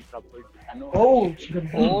ng Sintra board.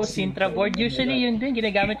 Sintra board. Usually yun din,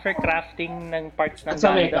 ginagamit for crafting ng parts ng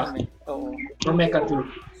Gundam. From Mecha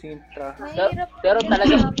 2. Sintra. Pero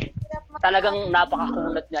talagang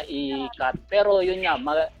napakakunat niya i-cut. Pero yun nga,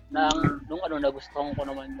 nung nagustuhan ko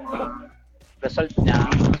naman yung result niya.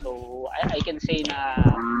 So, I can say na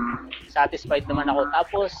satisfied naman ako.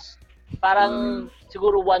 Tapos, parang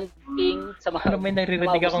siguro one thing sa mga... may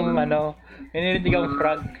naririnig akong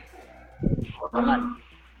frog.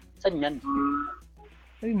 Saan yan?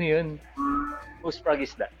 Ano yun? Whose frog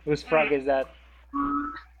is that?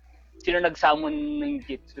 Sino nag-summon ng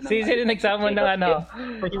jutsu? Sino nag-summon ng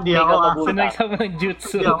Hindi ako. Sino nag-summon ng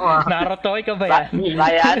jutsu? Naruto, ikaw ba yan?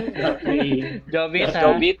 Ryan? Jobit?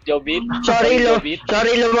 Sorry,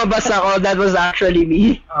 lumabas ako. That was actually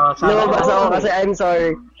me. Lumabas ako kasi I'm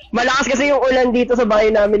sorry. Malakas kasi yung ulan dito sa bahay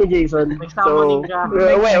namin ni Jason. So,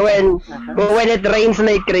 when it rains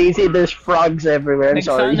like crazy, there's frogs everywhere. I'm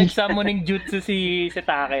sorry. Nag-summon ng jutsu si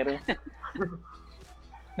Takeru.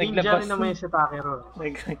 Ninja rin naman yung si Takeru.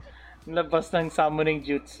 Naglabas ng summoning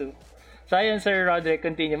jutsu. So, ayun, Sir Roderick,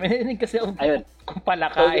 continue. May narinig kasi kung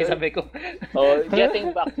palaka, sabi ko.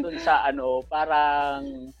 Getting back dun sa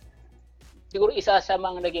parang siguro isa sa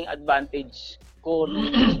mga naging advantage ko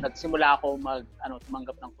nagsimula ako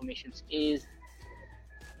tumanggap ng commissions is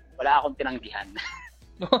wala akong tinanggihan.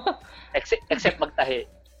 except magtahi.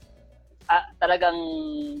 Talagang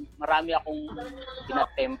marami akong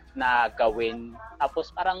inattempt na gawin. Tapos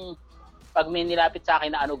parang pag may nilapit sa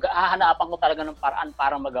akin na hahanapan ko talaga ng paraan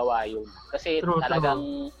para magawa yun. Kasi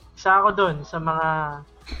talagang... Isa ako dun sa mga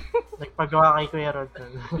nagpagawa kay Kuya Rod.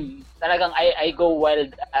 Talagang I go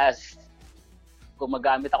wild as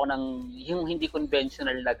gumagamit ako ng yung hindi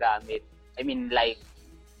conventional na gamit. I mean like,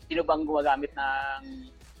 sino bang gumagamit ng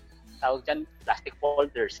tawag dyan, plastic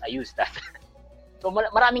folders? I use that. So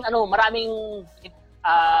maraming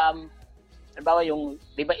halimbawa yung,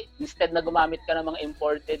 di ba, instead na gumamit ka ng mga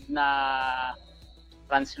imported na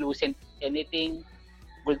translucent anything,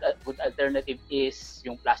 good alternative is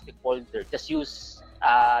yung plastic folder. Just use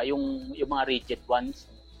yung mga rigid ones.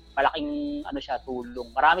 Malaking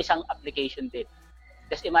tulong. Marami siyang application din.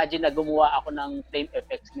 Just imagine na gumawa ako ng flame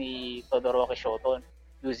effects ni Todoroki Shoto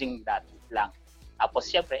using that lang.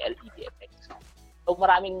 Tapos syempre LED effects. So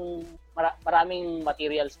maraming maraming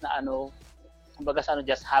materials na kumbaga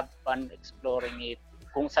just have fun exploring it.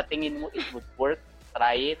 Kung sa tingin mo it would work,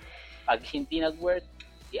 try it. Pag hindi nag-work,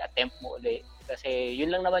 i-attempt mo ulit. Kasi yun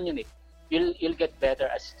lang naman yun eh. You'll get better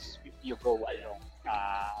as you go along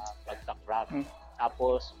pagka-craft.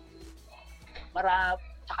 Tapos,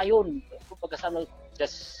 tsaka yun, kumbaga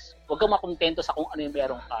just huwag kang makontento sa kung ano yung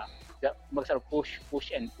meron ka.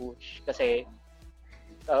 Push and push. Kasi,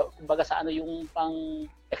 kumbaga sa yung pang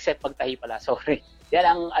except pagtahi pala, sorry. Yan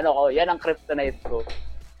ang yan ang kryptonite ko.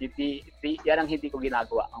 Yan ang hindi ko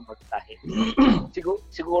ginagawa ang magtahi.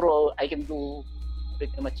 Siguro I can do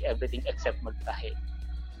pretty much everything except magtahi.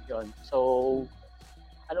 Yun. So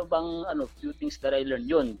few things that I learned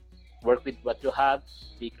yun. Work with what you have,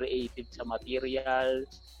 be creative sa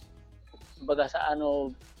materials. Kumbaga sa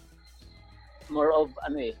more of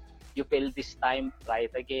you fail this time, try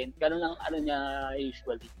it again. Ganun ang niya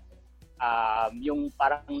usually. Yung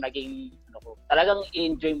parang naging talagang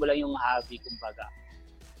enjoy mo lang yung hobby, kumbaga.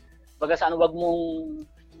 Kumbaga sa wag mong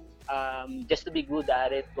just to be good at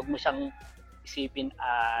it, wag mo siyang isipin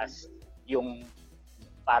as yung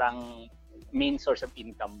parang main source of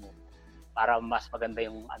income mo para mas maganda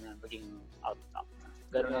yung maging outcome.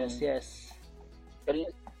 Ganun Yes.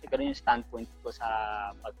 Ganun yung standpoint ko sa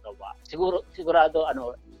paggawa. Sigurado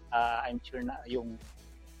I'm sure na yung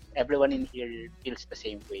everyone in here feels the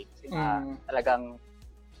same way. Kasi talagang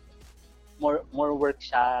more work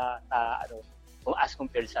siya as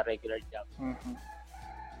compared sa regular job.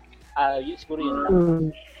 Siguro yun lang.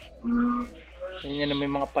 Yan na may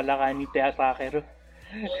mga palakan ni Takero.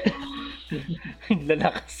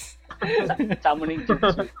 Lalakas. Summoning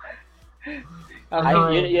jutsu.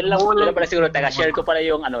 Yun lang pala siguro. Share ko pala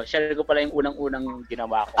yung unang-unang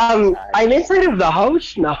ginawa ko. I'm inside of the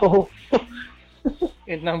house now.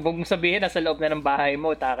 Yun lang, huwag mong sabihin, nasa loob na ng bahay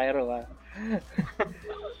mo, Takero, ha?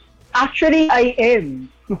 Actually, I am.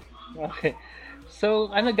 Okay. So,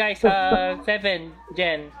 guys, Seven,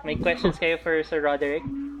 Jen, may questions kayo for Sir Roderick?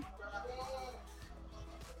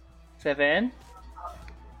 Seven?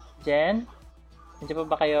 Jen? Nandiyan pa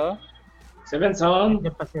ba kayo? Seven Sound?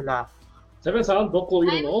 Nandiyan pa sila. Seven Sound, Boku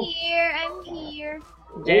Yuno. I'm here.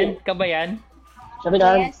 Jen, ka ba yan?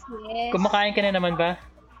 Yes. Kumakain ka na naman ba?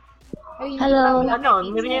 Hello.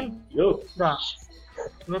 Merienda.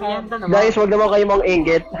 Merienda naman. Guys, wag naman kayo mong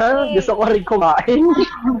inggit. Ha? Gusto ko rin kumain.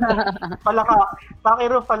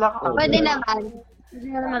 Takero, palaka. Pwede naman.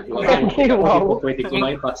 Wow. Pwede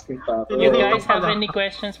kumain, fasting pa. You guys have any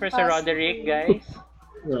questions for Sir Roderick, guys?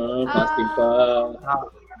 Fasting pa.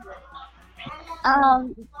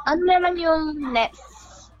 Ano naman yung next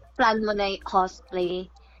plan mo na cosplay?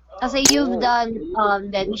 Kasi you've done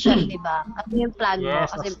Deadshot, di ba? Ano yung plan mo?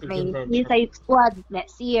 Yes, Kasi speaking may Deadshot. Inside Squad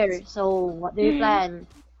next year. So, what do you plan?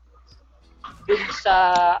 Yung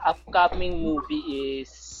sa upcoming movie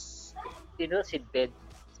is si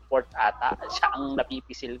Deadsport ata. Siya ang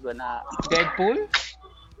napipisil ko na Deadpool?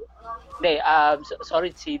 Hindi,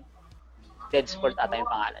 sorry, si Deadsport ata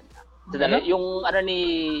yung pangalan niya. So, yung ni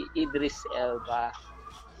Idris Elba,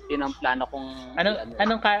 yun ang plano kong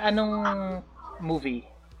Anong movie?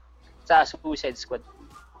 Sa Suicide Squad.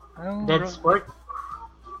 Deadsport?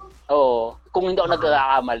 Oo. Kung hindi ako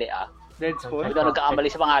nagkakamali Deadsport? Hindi ako nagkakamali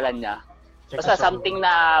sa pangalan niya. Basta something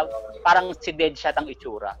na parang si Deadshot ang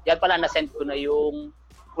itsura. Yan pala, na-send ko na yung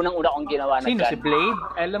unang-una kong ginawa na Sino? gun. Si Blade?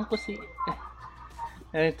 Alam ko si...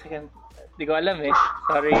 Hindi ko alam eh.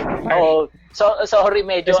 Sorry. Sorry,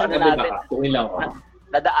 medyo natin.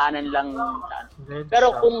 Nadaanan lang.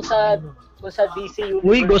 Pero kung sa DC Universe...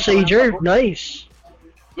 Uy, Go Sager. Nice.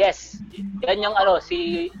 Yes. Yan yung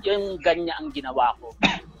yung ganya ang ginawa ko.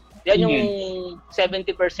 Yan yung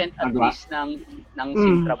 70% at least ng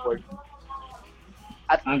Sintra board.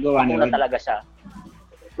 At ako na talaga siya.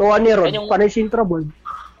 Gawa ni Rod. Panay Sintra board.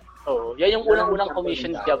 Oo. Yan yung unang-unang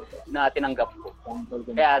commission job na tinanggap ko.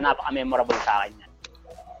 Kaya napaka-memorable sa akin yan.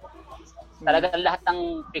 Talagang lahat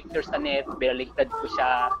ng pictures sa net, binaligtad ko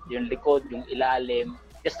siya, yung likod, yung ilalim,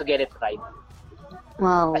 just to get it right.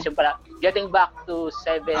 Wow. Kasi pala, getting back to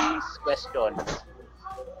Seven's question,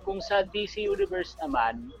 kung sa DC Universe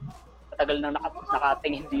naman, matagal na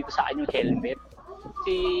nakatingin dito sa akin yung helmet.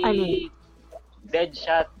 Si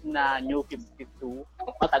Deadshot na New 52,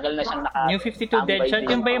 matagal na siyang New 52 Deadshot,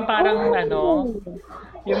 yun ba yung parang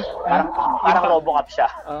yung parang Robocop siya.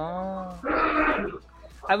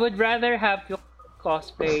 I would rather have you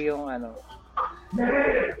cosplay yung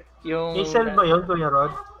yung Hazel ba yun, Kuya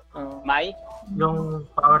Rod? May? Yung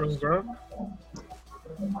Power Ranger?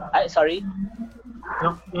 Ay, sorry?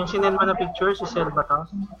 Yung sinend mo na picture, si Cell ba to?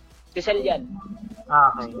 Si Cell yan.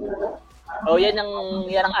 Okay. yan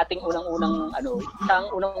ang ating unang-unang isang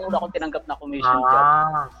unang-una kong tinanggap na commission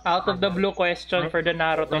job. Out of the blue question for the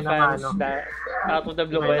Naruto fans. Out of the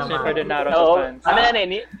blue question for the Naruto fans. Ano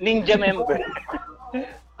yan ninja member.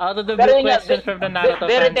 Out of the blue question from the Naruto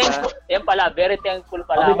very fans. Thankful, yan pala, very thankful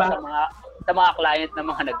pala ako sa mga client na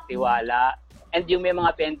mga nagtiwala. And yung may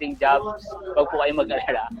mga pending jobs, wag po kayo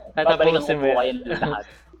mag-alala. Babalikan ko po kayo lahat.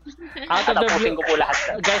 Tapusin ko po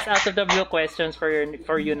lahat. Guys, out of the blue questions for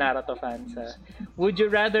you Naruto fans. Would you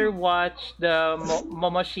rather watch the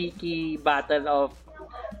Momoshiki Battle of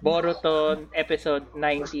Boruto episode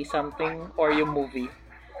 90 something or yung movie?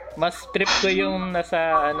 Mas trip ko yung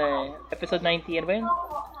nasa episode 90 ano ba yun?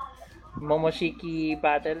 Momoshiki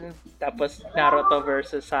Battle tapos Naruto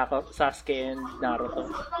versus Sasuke and Naruto.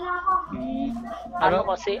 Ano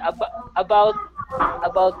kasi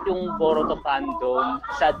about yung Boruto fandom,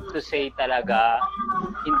 sad to say talaga,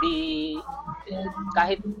 hindi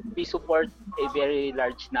kahit we support a very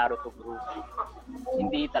large Naruto group,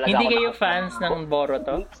 hindi talaga hindi kayo fans ng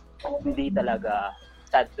Boruto? Hindi talaga,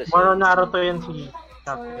 sad to say. More Naruto yun si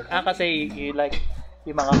kasi you like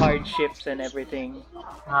yung mga hardships and everything.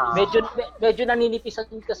 Medyo naninipisan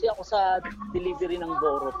kasi ako sa delivery ng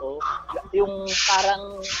Boruto. Yung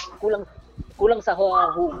parang kulang sa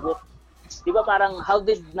hugot. 'Di ba parang how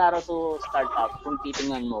did Naruto start up kung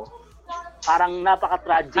titingnan mo? Parang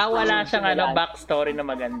napaka-tragic. Wala siyang backstory na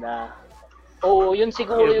maganda. Oo, yun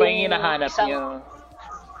siguro yung hinahanap niyo.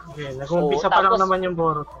 Okay, nag-umpisa pa lang naman yung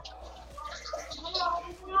Boruto.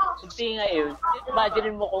 Hindi nga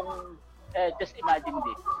imagine mo kung just imagine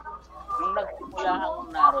this. Nung nagsimula ang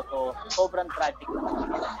Naruto, sobrang tragic na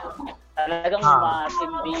niya. Talagang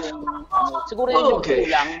matindi yung siguro yung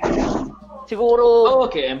kulang. Siguro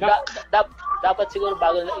dapat siguro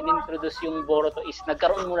bago na in-introduce yung Boruto is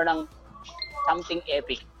nagkaroon muna ng something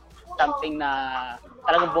epic. Something na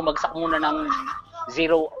talagang bumagsak muna ng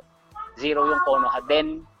zero yung Konoha.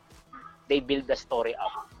 Then they build the story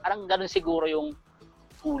up. Parang ganun siguro yung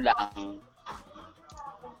kulang.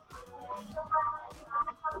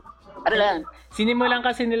 Ano lang? Sinimulan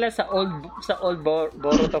kasi nila sa old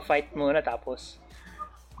Boruto fight muna tapos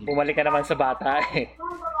bumalik ka naman sa bata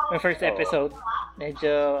Yung first episode.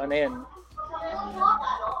 Medyo yun.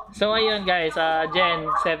 So ayun guys, Jen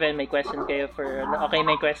 7 may question kayo for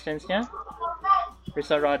may questions niya? For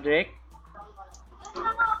Sir Roderick?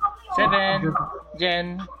 7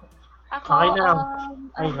 Jen. Ako, okay na lang.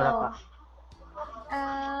 Wala pa.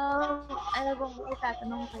 Ano bang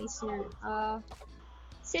itatanong kay Sir?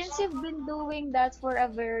 Since you've been doing that for a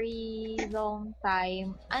very long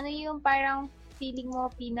time, ano yung parang feeling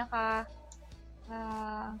mo pinaka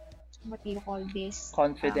what do you call this?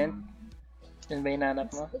 Confident? Yun ba hinanap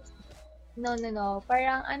mo? No.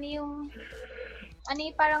 Parang ano yung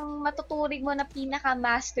parang matuturing mo na pinaka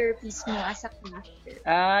masterpiece mo as a crafter?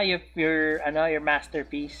 Your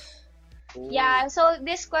masterpiece. Ooh. Yeah, so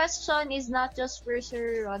this question is not just for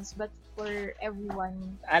Sir Rods but for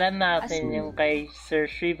everyone. Alam natin yung kay Sir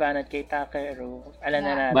Shrivan at kay Takeru. Alam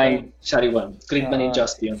na natin. Mine, Shariwan. Gridman and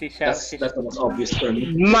Justin. That's the most obvious for me.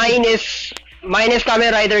 Mine is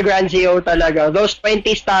Kamen Rider Grand Zero talaga. Those 20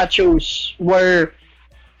 statues were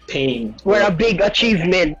a big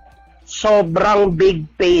achievement. Sobrang big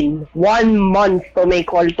pain. 1 month to make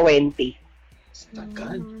all 20.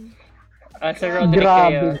 Tagal. Sir Roderick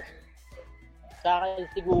kayo. Sa akin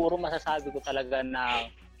siguro masasabi ko talaga na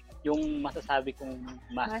yung masasabi kong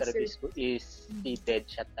masterpiece ko is si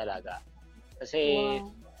Deadshot talaga. Kasi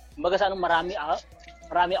kumbaga marami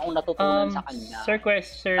akong natutunan sa kanya. Sir,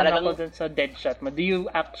 question ako dun sa Deadshot mo. Do you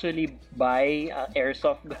actually buy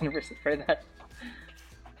airsoft gun for that?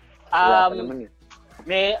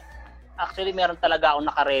 Meron talaga akong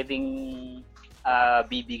naka-reading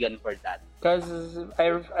BB gun for that. Because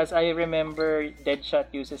as I remember, Deadshot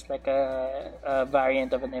uses like a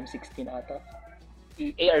variant of an M16 ata.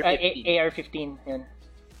 AR-15. AR-15, yun.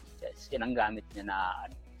 Yes, yun ang gamit niya na.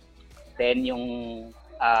 Then yung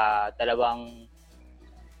dalawang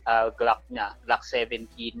Glock niya, Glock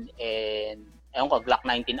 17 and Glock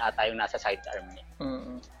 19 ata yung nasa sidearm niya.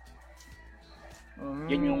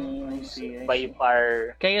 Yun yung by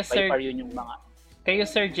far yun yung mga. Kayo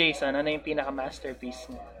Sir Jason, ano yung pinaka-masterpiece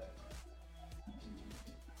niya?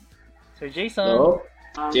 Sir Jason. Hello?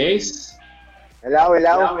 Jace? Hello.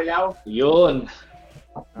 Yun.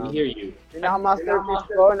 We hear you. Pinaka-masterpiece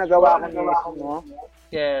ko, nagawa ko mismo.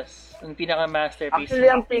 Yes, yung pinaka-masterpiece.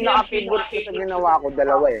 Actually, ang pinaka-favorite ko sa ginawa ko,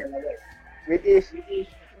 dalawa Which is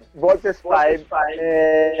Voltes 5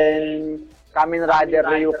 and Kamen Rider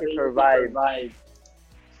Ryuki Survive.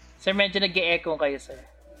 Sir, medyo nag-e-echo kayo, sir.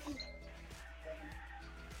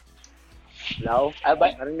 Hello?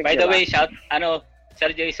 By the way,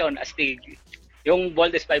 Sir Jason, astig, yung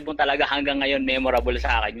Voltes 5 mo talaga hanggang ngayon memorable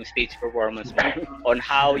sa akin yung stage performance mo on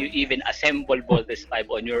how you even assemble Voltes 5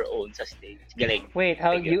 on your own sa stage. Galing. Wait,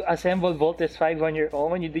 how you assemble Voltes 5 on your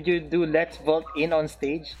own? Did you do Let's Vault in on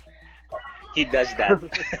stage? He does that.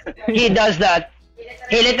 He does that.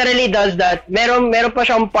 He literally does that. Meron pa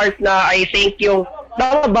siyang part na I think yung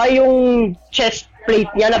tama ba yung chest plate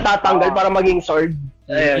niya natatanggal para maging sword?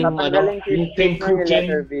 Ayun. Tatanggalin yung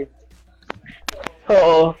letter V.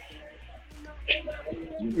 Oo.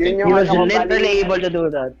 Yun He was literally able to do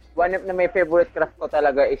that. One of na may favorite craft ko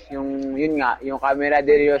talaga is yung camera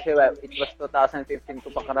de Joseph. It was 2015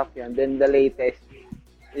 ko pa craft yun. Then the latest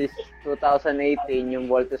is 2018 yung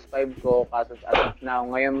Voltes 5 ko. Kaso as of now,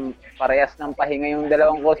 ngayon parehas ng pahinga yung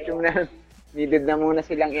dalawang costume na needed na muna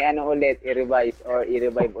silang i-revise or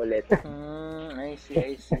i-revive ulit. I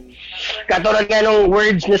see. Katulad nga nung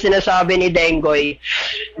words na sinasabi ni Dengoy,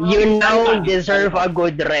 you now deserve a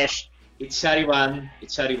good rest. It's Sharivan.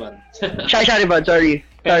 Sharivan, sorry.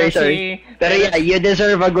 Sorry. Pero yeah, you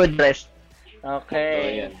deserve a good rest.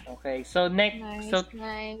 Okay. So next,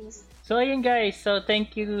 Nice. So ayun guys. So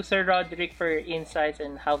thank you, Sir Roderick, for your insights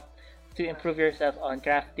and how to improve yourself on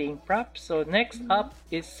crafting props. So next up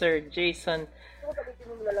is Sir Jason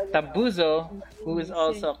Tabuzo, who is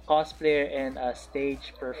also a cosplayer and a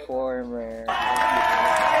stage performer.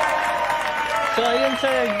 So ayun,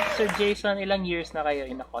 Sir Jason, ilang years na kayo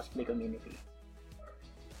in the cosplay community?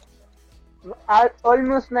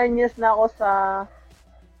 Almost 9 years na ako sa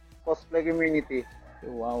cosplay community.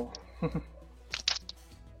 Wow.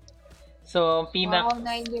 So, Wow,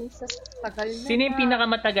 9 years sa tagal na. Sino yung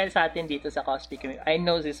pinakamatagal sa atin dito sa cosplay community? I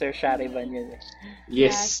know si Sir Sharivan yun eh.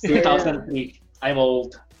 Yes, 2003. I'm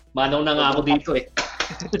old. Manong na nga ako dito eh.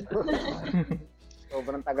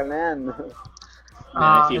 Sobrang tagal na yan.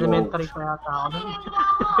 Elementary pa yata ako.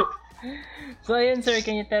 So ayun sir,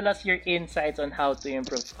 can you tell us your insights on how to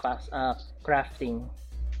improve crafting?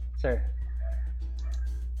 Sir.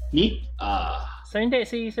 Me? Sir, hindi.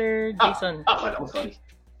 Si Sir Jason. Sorry.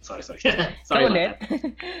 Sorry ulit?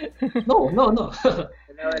 No. Hello.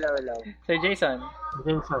 Sir Jason.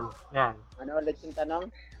 Yan. Ano ulit yung tanong?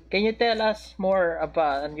 Can you tell us more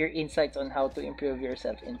about your insights on how to improve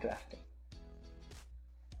yourself in crafting?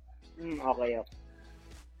 Okay.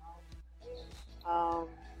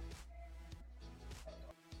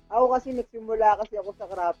 Ako kasi nagsimula ako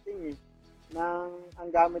sa crafting eh.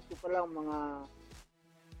 Ang gamit ko pa lang mga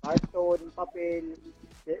carton, papel.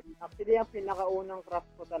 Actually, ang pinakaunang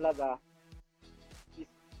craft ko talaga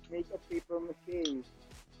is made of paper mache.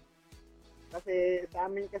 Kasi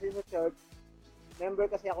sa amin kasi sa church, member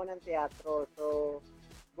kasi ako ng teatro. So,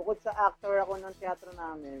 bukod sa actor ako ng teatro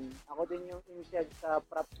namin, ako din yung in charge sa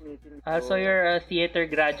props meeting. So you're a theater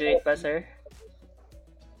graduate pa, sir?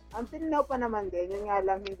 Until now pa naman din. Yun nga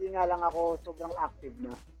lang, hindi nga lang ako sobrang active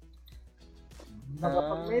na.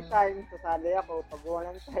 Kapag may time, sasali ako. Pag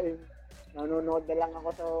walang time, nanonood na lang ako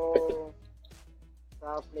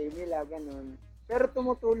sa play nila, ganun. Pero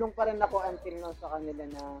tumutulong pa rin ako until now sa kanila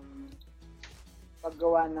ng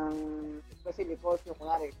paggawa ng, especially costume,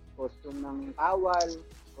 kunwari, costume ng kawal,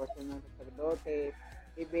 costume ng sacerdote,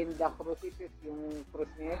 even the crucifix, yung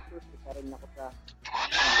cross ni Jesus, isa rin ako sa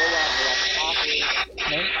gawa sa akin.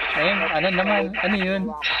 Ayun, ano naman? Ano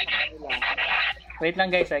yun? Wait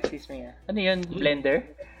lang guys, excuse me. Ano yun? Blender?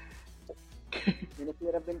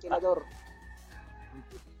 Minasira ventilador.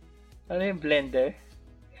 Ano yung blender?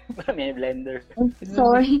 May blender.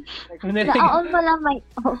 Sorry. Naon pala may...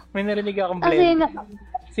 May narinig akong Kasi blender.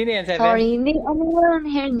 Sino yan, Seven? Sorry, hindi. Ano yun?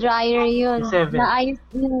 Hair dryer yun. Seven. Naayos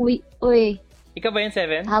yung... Uy. Ikaw ba yun,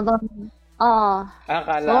 Seven? Habang...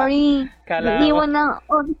 Kala. Sorry. Iwan na...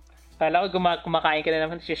 Kala ko kumakain ka na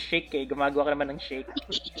naman si shake eh. Gumagawa ka naman ng shake.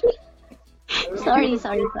 Sorry.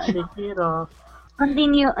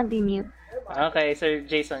 Continue. Okay, Sir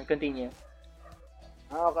Jason, continue.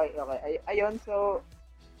 Okay. Ayun, so,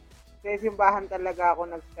 sa simbahan talaga ako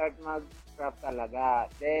nag-start mag-craft talaga.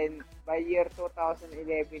 Then, by year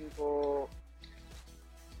 2011 ko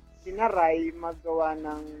sinaray maggawa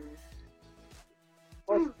ng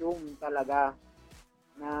costume talaga.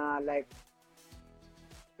 Na like,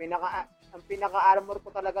 ang pinaka-armor ko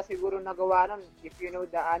talaga siguro nagawa nun, if you know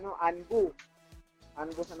the Anbu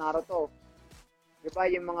sa Naruto. Diba,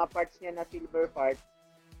 yung mga parts niya na silver parts,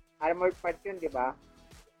 armored parts yun, diba?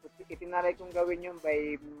 So, itinaray kong gawin yun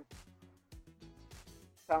by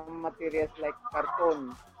some materials like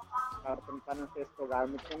carton pa ng sesto,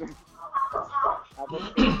 gamit ko nun. Tapos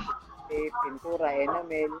tape, pintura,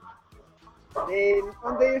 enamel. Then,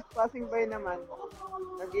 on the years passing by naman,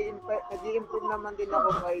 nag-i-improve naman din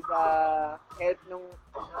ako by the help ng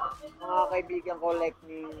mga kaibigan ko like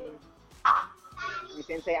ni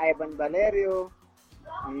Sensei Ivan Valerio,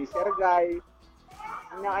 ni Sir Guy.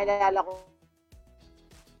 Ang nakilala ko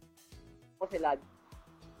sila,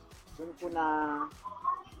 doon ko na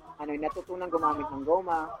natutunan gumamit ng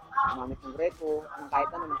goma, gumamit ng Greco, ng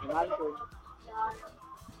kahit ano, ng Imalcon.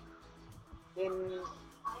 Then,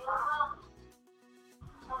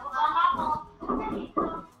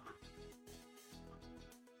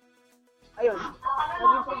 ayun,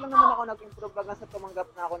 nag-improve lang naman ako, nag-improve hanggang sa tumanggap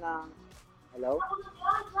na ako ng hello?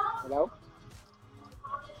 Hello?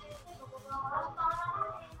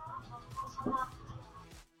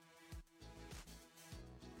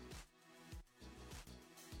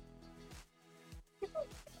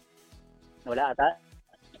 Wala ata.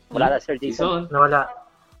 Wala ata, Sir Jason. Nawala.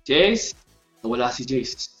 Jace? Nawala si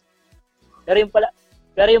Jace. Pero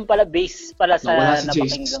yung pala base pala sa Nawala si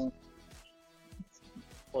napakinggang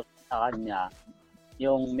post sa kanya,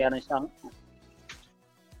 yung meron siyang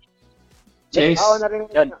Jace? Oo,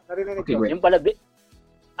 narinig Okay, ko. great. yung pala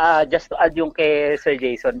just to add yung kay Sir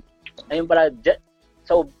Jason, ayun pala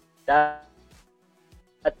so that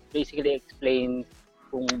basically explains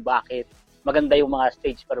kung bakit maganda yung mga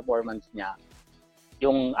stage performance niya,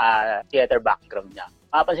 yung theater background niya.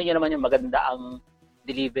 Mapapansin niyo naman yung maganda ang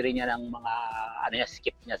delivery niya ng mga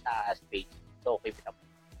skip niya sa stage. So, keep it up.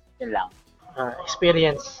 Yun lang.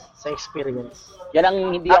 Experience. Sa experience. Yan ang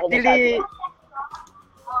hindi ako Actually,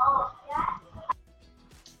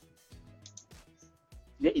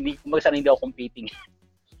 hindi ako competing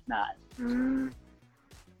na.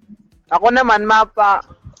 Ako naman, mapa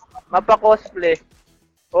cosplay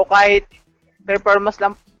o kahit performance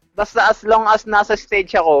lang, basta as long as nasa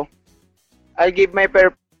stage ako, I'll give my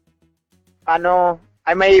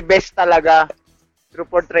my best talaga through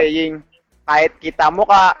portraying. Kahit kita mo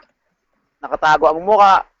ka, nakatago ang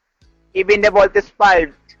mukha, even the Voltes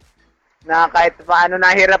 5, na kahit paano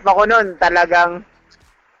nahirap ako nun, talagang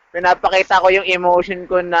pinapakita ko yung emotion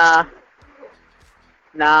ko na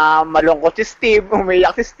malungkot si Steve,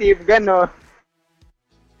 umiyak si Steve, gano'n.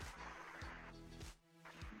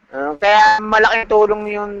 Kaya malaking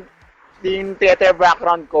tulong yung theater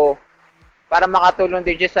background ko para makatulong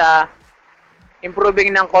din siya sa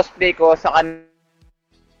improving ng cosplay ko sa ang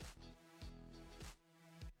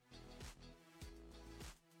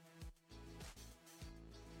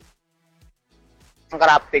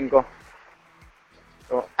crafting ko.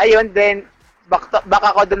 So, ayun din, back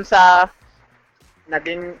ako dun sa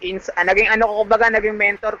naging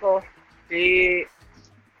mentor ko si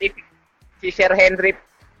Sir Henry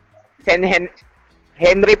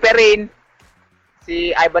Perin, si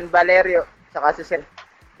Ivan Valerio, saka si Sir.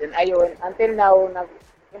 Then ayun, until now,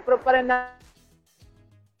 nag-improve pa rin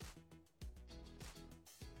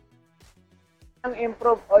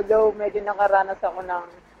improve, although medyo nakaranas ako ng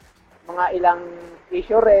mga ilang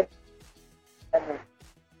issue rin.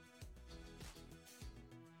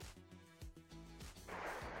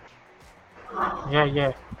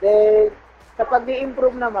 Yeah. Then, sa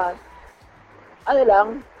pag-i-improve naman,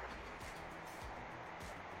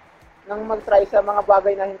 nang mag-try sa mga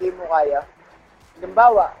bagay na hindi mo kaya.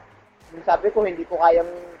 Halimbawa, sabi ko, hindi ko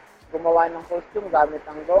kayang gumawa ng costume gamit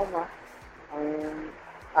ang goma,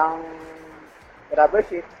 ang rubber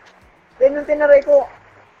sheet. Then, nung tinaray ko,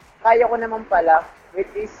 kaya ko naman pala,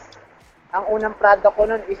 which is, ang unang product ko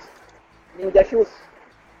nun is ninja shoes.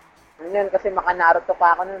 Yun kasi maka-Naruto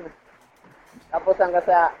pa ako nun. Tapos hanggang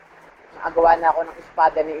sa nakagawa na ako ng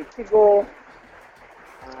espada ni Ichigo,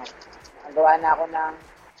 nakagawa na ako ng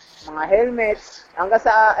mga helmets, hanggang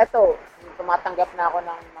sa tumatanggap na ako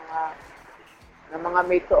ng mga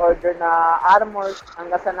made to order na armors,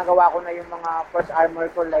 hanggang sa nagawa ko na yung mga first armor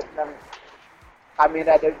ko like ng Kamen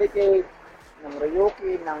Rider Decade, ng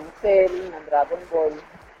Ryuki, ng Cell, ng Dragon Ball.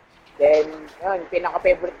 Then, yun,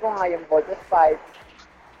 pinaka-favorite ko nga yung Voltes 5.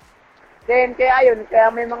 Then, kaya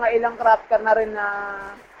may mga ilang crafter na rin na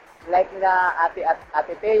like na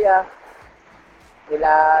Ate Thea,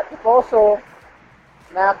 nila Tiposo,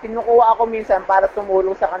 na kinukuha ako minsan para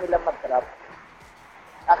tumulong sa kanila mag-craft.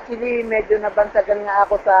 Actually, medyo nabansagan nga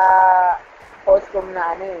ako sa costume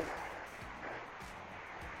na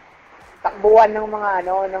takbuhan ng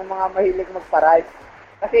mga mahilig magpa-rice.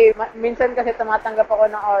 Kasi minsan tumatanggap ako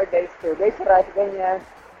ng orders, 2 days rice, ganyan.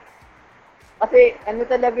 Kasi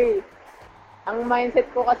talaga ang mindset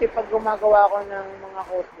ko kasi pag gumagawa ako ng mga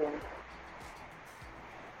costume,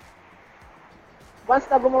 once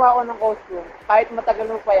na gumawa ako ng costume, kahit matagal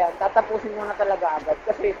mo pa yan, tatapusin mo na talaga agad.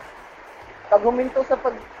 Kasi pag huminto sa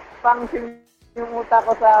pag-function yung utak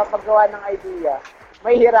ko sa paggawa ng idea,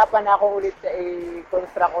 may hirapan ako ulit sa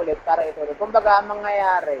i-construct ulit para ituloy. Kumbaga, ang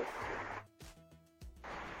mangyayari,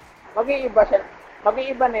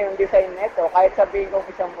 mag-iiba na yung design nito kahit sabihin ko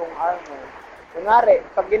isang buong armor. Kunwari,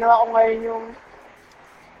 pag ginawa ko ngayon yung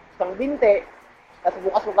isang binte, tapos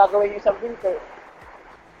bukas ko gagawin yung isang binte,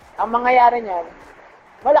 ang mangyayari niyan,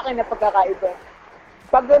 malaki na pagkakaiba.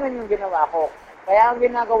 Pag ganun yung ginawa ko, kaya ang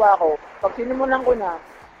ginagawa ko, pag sinimulan ko na,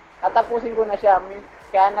 tatapusin ko na siya,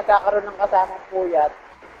 kaya nagkakaroon ng kasamang puyat,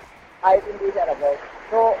 kahit hindi siya agad.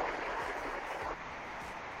 So,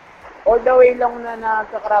 all the way lang na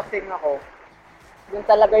nagka-crafting ako, yun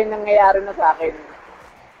talaga yung nangyayari na sa akin.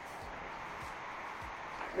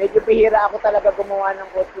 Medyo pihira ako talaga gumawa ng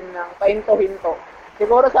costume ng pahinto-hinto.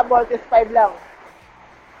 Siguro sa Voltes 5 lang.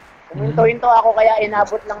 Huminto-hinto ako kaya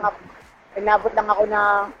inabot lang ako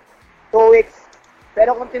na 2 weeks.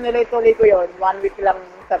 Pero kung tinuloy-tuloy ko yun, 1 week lang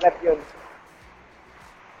sagat yun.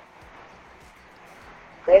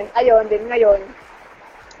 Then, ngayon,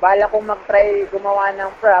 bala kong mag-try gumawa ng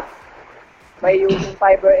props by using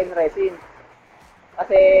fiber and resin.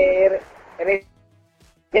 Kasi,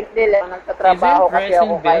 recently lang nagtatrabaho kasi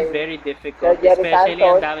ako kay very difficult, Jerry especially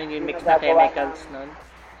Santos, ang daming yung mix na chemicals nun.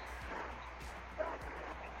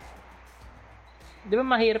 Di ba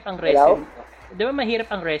mahirap ang resin? Di ba mahirap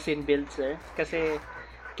ang resin build, sir? Kasi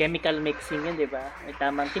chemical mixing yun, di ba? May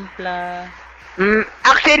tamang timpla.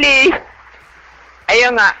 Actually,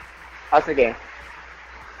 ayun nga. Sige.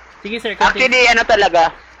 Sige, sir. Actually,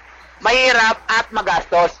 talaga, mahirap at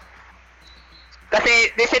magastos.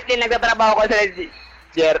 Kasi recently nagtatrabaho ko kay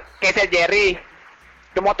Sir Jerry.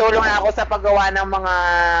 Tumutulong na ako sa paggawa ng mga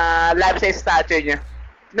life-size statue niya.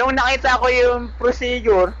 Nung nakita ko yung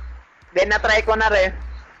procedure, then na-try ko na rin.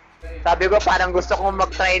 Sabi ko parang gusto kong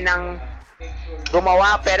mag-try ng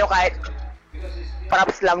gumawa pero kahit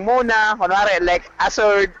props lang muna, kunwari like a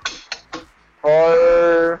sword or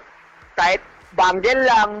kahit bangle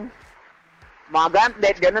lang, mga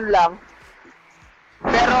gauntlet, ganun lang.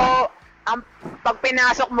 Pero pag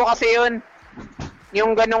pinasok mo kasi yun,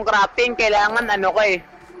 yung ganung crafting, kailangan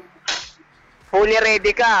fully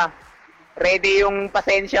ready ka. Ready yung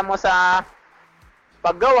pasensya mo sa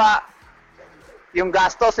paggawa, yung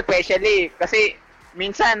gastos especially. Kasi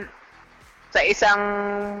minsan, sa isang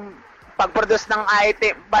pag-produce ng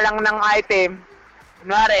item,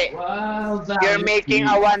 kunwari, you're making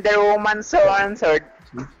a Wonder Woman sword,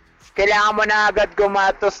 kailangan mo na agad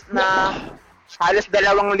gumatos na halos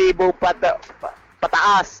 2,000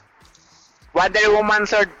 pataas. Wonder Woman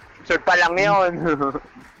sword pa lang yun.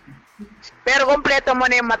 Pero kompleto mo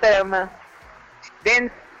na yung material mo.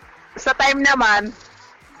 Then, sa time naman,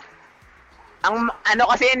 ang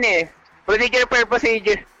kasi yun procedure per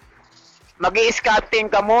procedure.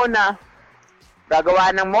 Mag-i-sculpting ka muna,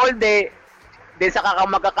 gagawa ng molde, then saka ka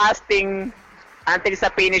magka-casting until sa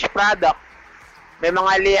finished product. May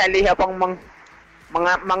mga liha-liha pang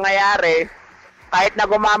mga mangyayari. Kahit na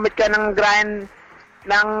gumamit ka ng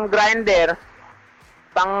grinder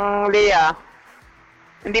pang liha,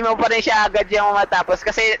 hindi mo pa rin siya agad yung matapos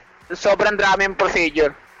kasi sobrang daming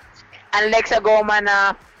procedure. Unlike sa goma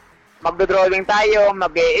na magdo-drawing tayo,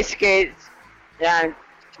 mag-sketch, yan,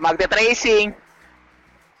 magte-tracing,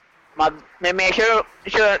 mag-measure,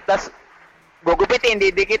 tas gugupitin,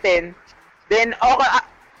 didikitin, then okay,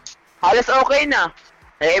 halos okay na.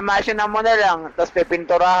 I-imagine na mo na lang, tapos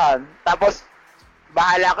pipinturahan. Tapos,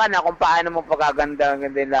 bahala ka na kung paano mo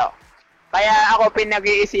pagkaganda-ganda nila. Kaya ako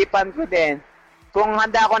pinag-iisipan ko din kung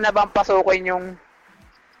handa ko na bang pasukin yung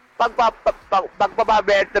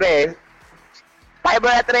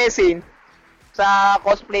fiber at resin sa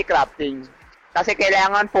cosplay crafting. Kasi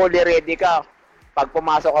kailangan fully ready ka pag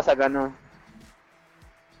pumasok ka sa ganun.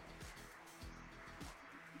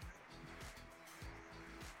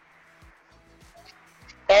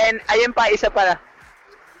 And ayun pa, isa pa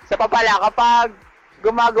pala, kapag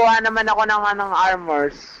gumagawa naman ako ng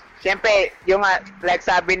armors, syempre, yung like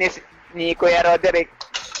sabi ni Kuya Roderick,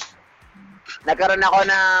 nagkaroon ako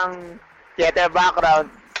ng theater background.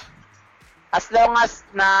 As long as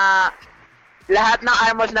na lahat ng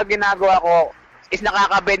armors na ginagawa ko is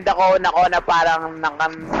nakakabenda ko na parang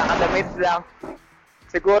nakadamit lang.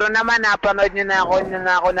 Siguro naman napanood nyo na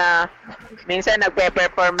ako na minsan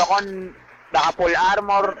nagpe-perform ako naka full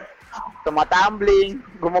armor, tumatumbling,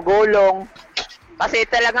 gumugulong. Kasi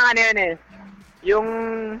talagang yung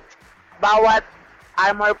bawat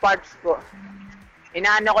armor parts ko,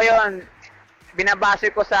 inaano ko yun,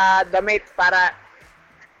 binabase ko sa damit para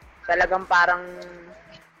talagang parang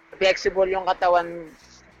flexible yung katawan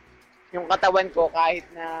ko kahit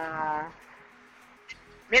na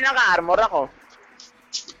may naka-armor ako.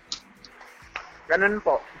 Ganun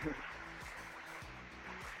po.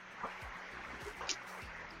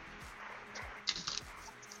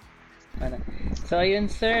 So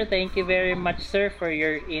ayun sir, thank you very much sir for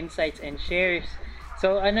your insights and shares.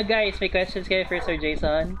 So guys, may questions kayo for Sir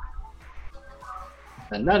Jason?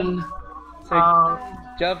 None. Sir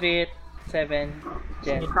Jovit, 7,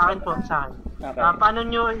 Jen. Sa akin po, sa akin. Okay.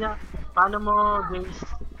 Paano mo guys,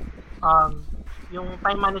 yung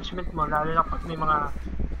time management mo, lalo na pag may mga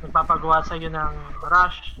nagpapagawa sa'yo ng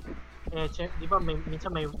rush, di ba,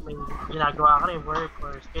 minsan may ginagawa ka rin, work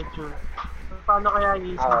or schedule. Paano kaya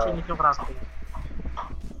i-singit yung crafting?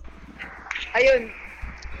 Ayun,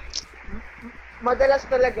 madalas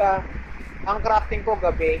talaga ang crafting ko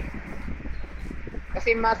gabi.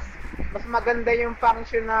 Kasi mas maganda yung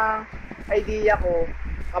function ng idea ko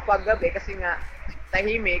kapag gabi kasi nga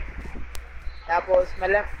tahimik. Tapos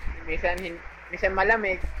minsan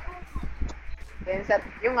malamig. Then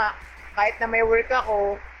yung nga, kahit na may work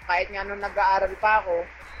ako, kahit nga nung nag-aaral pa ako,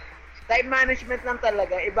 time management lang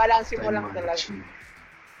talaga, i-balance mo lang talaga.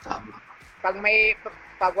 Tama.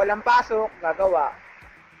 Pag walang pasok, gagawa.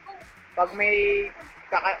 Pag may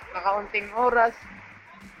kakaunting oras,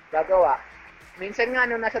 gagawa. Minsan nga,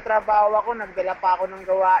 nung nasa trabaho ako, nagdala pa ako ng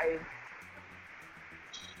gawain.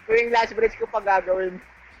 Tuwing lunch break ko pa gagawin.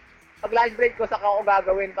 Pag lunch break ko, saka ako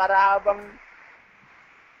gagawin para habang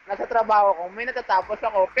nasa trabaho ko, may natatapos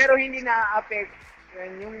ako, pero hindi na-affect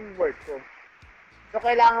yung work ko. So,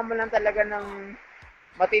 kailangan mo lang talaga ng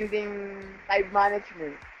matinding time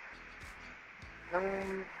management ng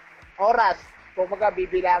oras. Kumbaga,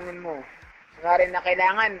 bibilangin mo. Nga rin na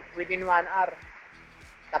kailangan within 1 hour.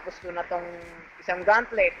 Tapos ko na tong isang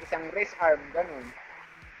gauntlet, isang wrist arm, ganun.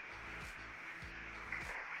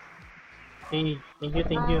 Hey,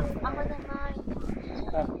 thank you. Ako naman.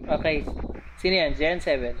 Okay. Sino yan? Jen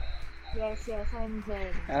 7? Yes, I'm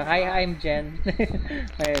Jen. Hi, I'm Jen.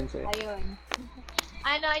 Ayun, sir. Ayun.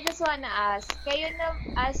 I just wanna ask, kayo na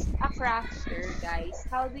as a crafter, guys,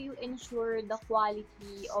 how do you ensure the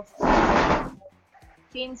quality of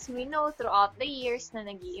since we know throughout the years na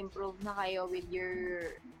nag-i-improve na kayo with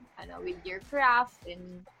your craft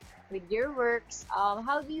and with your works,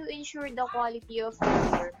 how do you ensure the quality of your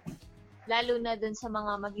work lalo na dun sa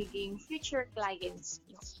mga magiging future clients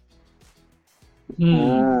nyo?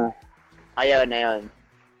 Ayun.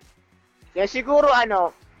 Yan siguro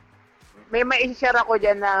may mai-share ako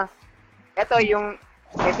dyan na ito yung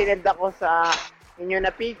sinend ako sa inyo na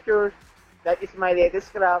pictures. That is my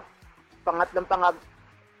latest craft. Pangatlong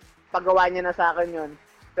paggawa niya na sa akin yun.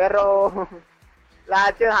 Pero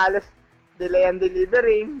lahat yun halos delay and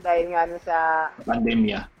delivering dahil nga sa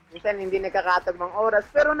pandemya. Minsan hindi nagkakatag ng oras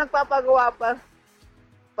pero nagpapagawa pa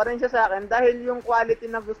rin siya sa akin dahil yung quality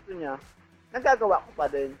na gusto niya, nagagawa ko pa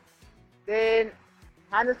din. Then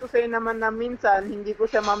honest to say naman na minsan, hindi ko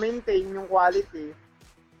siya ma-maintain yung quality.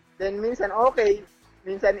 Then, minsan okay,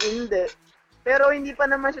 minsan hindi. Pero hindi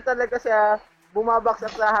pa naman siya talaga siya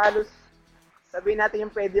bumabaksak sa halos, sabihin natin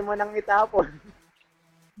yung pwede mo nang itapon.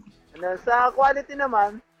 Sa quality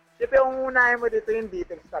naman, siyempre yung unahin mo dito yung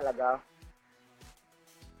details talaga.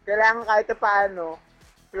 Kailangan kahit paano,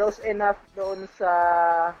 close enough doon sa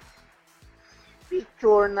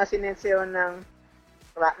picture na sinenseyo ng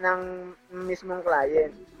mismong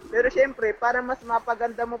client. Pero syempre, para mas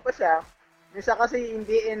mapaganda mo pa siya, minsan kasi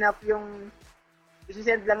hindi enough yung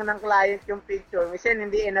isi-send lang ng client yung picture. Minsan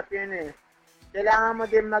hindi enough yun eh. Kailangan mo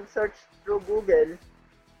din mag-search through Google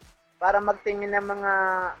para magtingin ng mga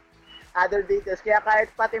other details. Kaya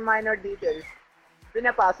kahit pati minor details,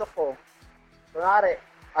 pinapasok ko. Kunwari,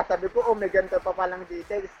 sabi ko, may ganito pa palang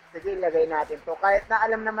details. Sige, ilagay natin to. Kahit na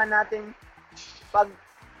alam naman natin pag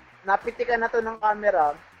napitikan na to ng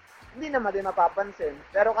camera, hindi naman din mapapansin.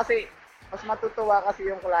 Pero kasi, mas matutuwa kasi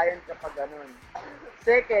yung client kapag ganun.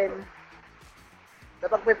 Second, sa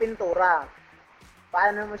pagpipintura,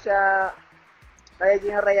 paano mo siya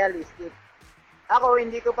magiging realistic? Ako,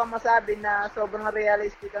 hindi ko pa masabi na sobrang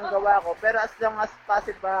realistic ang gawa ko, pero as long as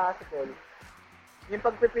possible, yung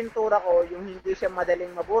pagpipintura ko, yung hindi siya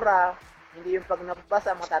madaling mabura, hindi yung pag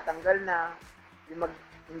nabasa, matatanggal na,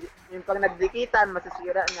 yung pag nagdikitan,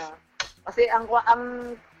 masisira na. Kasi ang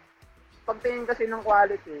pagtingin kasi ng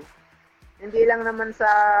quality, hindi lang naman sa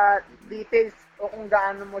details o kung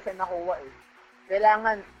gaano mo siya nakuha eh.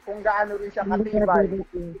 Kailangan kung gaano rin siya katibay,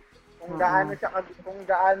 kung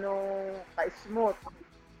gaano ka-smooth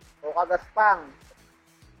o kagaspang.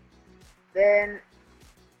 Then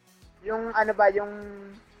yung yung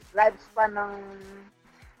lifespan ng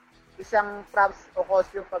isang props o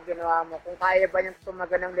costume pag ginawa mo, kung kaya ba niyang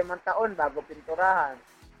tumagal ng 5 taon bago pinturahan.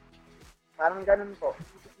 Parang ganun po.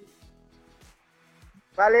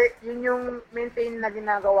 Bale, yun yung maintain na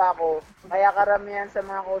ginagawa ko. Kaya karamihan sa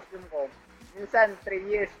mga costume ko, minsan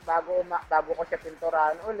 3 years bago ko siya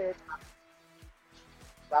pinturahan ulit.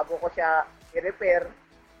 Bago ko siya i-repair.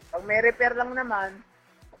 Pag may repair lang naman,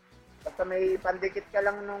 basta may pandikit ka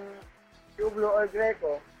lang nung Tublo or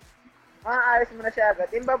Greco, maayos mo na siya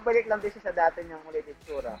agad. Babalik lang din siya sa dati niyang ulit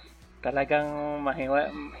itsura. Talagang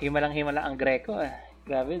himalang-himala ang Greco ah.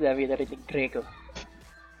 Grabe, dami na rin yung Greco.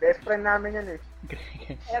 Best friend namin yun eh.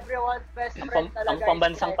 Everyone's best friend talaga. Ang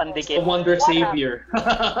pambansang pandikit. Commander Savior.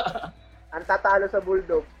 Ang tatalo sa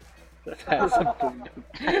Bulldog. Tatalo sa Bulldog.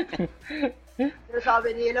 Pero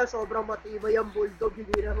sabi nila, sobrang matibay yung Bulldog,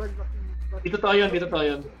 hindi naman matibay. Dito to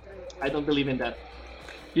yun. I don't believe in that.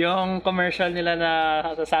 Yung commercial nila na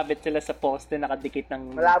sasabit sila sa poste, nakadikit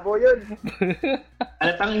ng... Malabo yun.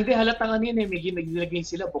 halatang ano yun eh. May ginagin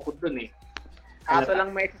sila bukod dun eh. Aso lang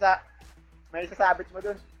may sasabit mo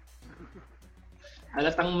dun.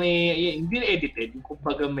 Halatang hindi edited.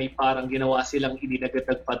 Kumbaga may parang ginawa silang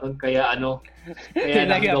idinagatag pa dun. Kaya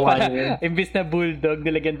nagawa niya yun. Imbis na Bulldog,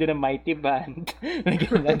 nilagyan din ng Mighty Band.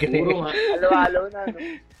 Nilagyan na Greco. Puro nga. Halo-halo na, no?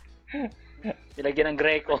 Nilagyan ng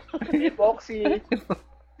Greco. Epoxy.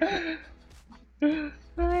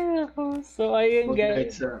 Ay, ako. So, ayun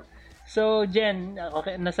guys. So, Jen,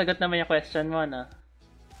 okay, nasagot naman yung question mo, no?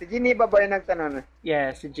 Si Geneva ba yung nagtanong?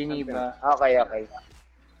 Yes, si Geneva. Okay.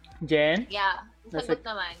 Jen? Yeah, nasagot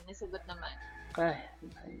naman. Ay,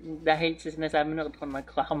 dahil sa sinasabi mo, kung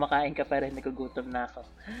magkakamakain ka pa rin, nagugutom na ako.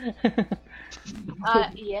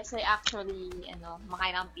 Yes, I actually,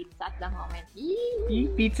 makain ng pizza at the moment.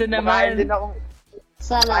 Pizza naman. Makain din ako.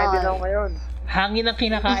 Makain din ako ngayon. Hangin ang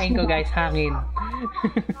kinakain ko, guys. Hangin.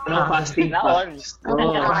 Fasting pa.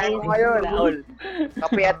 Makain ko ngayon.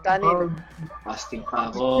 Kape at kanin. Fasting pa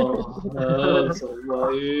ako. So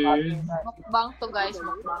Mukbang to, guys.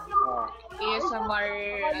 Mukbang. ASMR,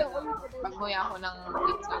 pagmuya ako ng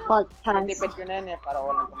pizza. Tipid ko na yun eh, para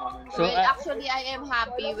walang kumamin. So, actually, I am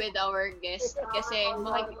happy with our guests kasi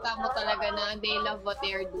makikita mo talaga na they love what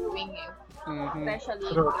they are doing eh. Especially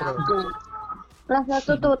Plus,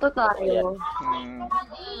 natututo tayo.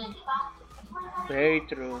 Very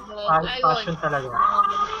true. Passion talaga.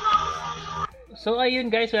 So, ayun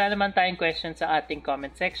guys, wala naman tayong questions sa ating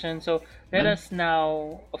comment section. So, let us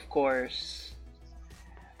now, of course,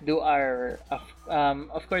 do our,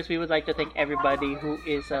 of course, we would like to thank everybody who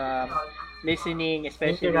is listening,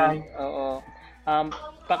 especially,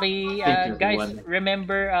 guys,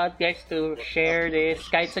 remember guys to share this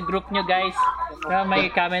kahit sa group nyo guys, may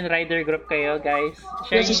Kamen Rider group kayo guys.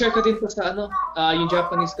 Share ko din po sa yung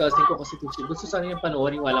Japanese cousin ko kasi gusto sana yung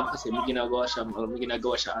panoorin, wala kasi may ginagawa siya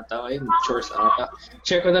ata, ayun, chores ata.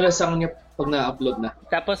 Share ko na lang sa kanya pag na-upload na.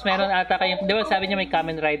 Tapos meron ata kayong, di ba sabi niya may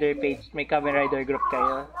Kamen Rider page, may Kamen Rider group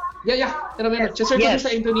kayo? Yeah. Pero meron. Share ko din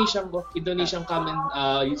sa Indonesian Kamen,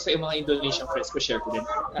 sa mga Indonesian friends ko, share ko din.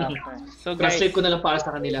 Okay. So guys, translate ko na lang para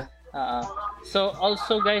sa kanila. So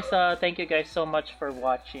also guys, thank you guys so much for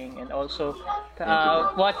watching, and also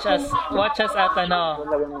watch us at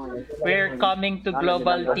we're coming to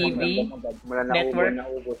Global TV Network.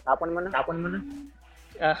 Tapon mo na.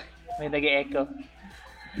 May nag-echo.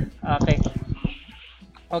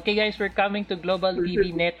 Okay guys, we're coming to Global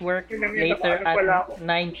TV Network later at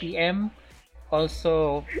 9 p.m.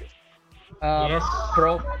 Also,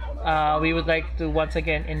 we would like to once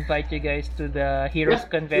again invite you guys to the Heroes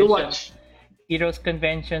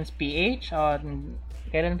Conventions PH on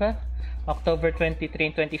kailan ba? October 23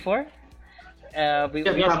 and 24.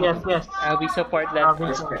 We support that.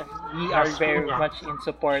 We are very much in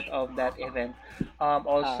support of that event.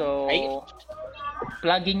 Also,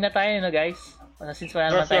 plugging na tayo, guys. Since wala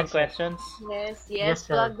naman tayong questions. Yes,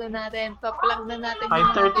 plug na natin. Pa-plug na natin.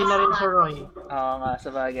 5:30 na rin for Roy. Oo nga,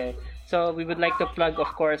 sabagay. So, we would like to plug, of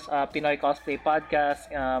course, Pinoy Cosplay Podcast.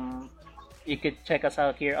 You could check us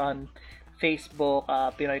out here on Facebook,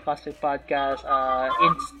 Pinoy Cosplay Podcast.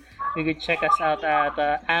 You could check us out at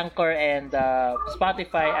Anchor and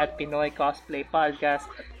Spotify at Pinoy Cosplay Podcast.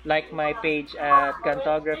 Like my page at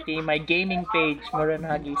Cantography, my gaming page,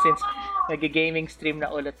 Moronagi, since nag-gaming stream na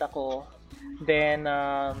ulit ako. Then,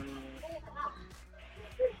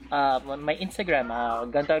 my Instagram,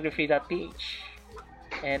 gantography.ph.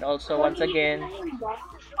 And also, once again,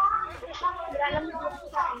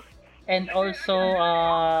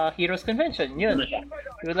 Heroes Convention. Yun.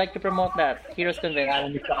 We would like to promote that. Heroes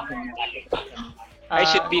Convention. I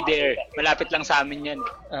should be there. Malapit lang sa amin yan.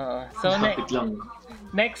 So,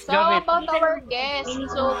 next, so about our guests.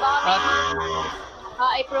 So,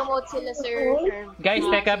 i-promote sila, sir. Guys,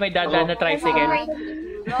 teka, may dadaan na tricycle.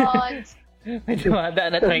 May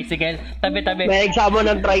dumadaan na tricycle. Tabi-tabi. May examo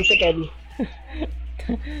ng tricycle.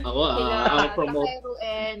 Ako, Sila I'll promote. Takeru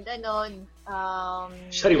and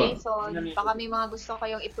Shariba. Jason, baka may mga gusto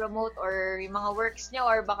kayong i-promote or yung mga works nyo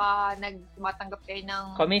or baka tumatanggap kayo ng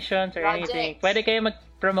Commissions or anything. projects. Pwede kayo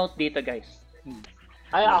mag-promote dito, guys.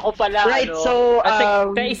 Ay, ako pala, Right, so,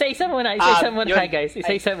 Isa-isa muna, muna yun. tayo, guys.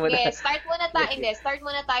 Isa-isa muna. Yes, start muna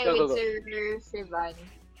tayo Go, with go, go. Sir Sivan.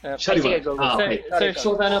 Shariba. go. Okay. Sir,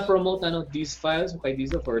 So, wanna promote these files kay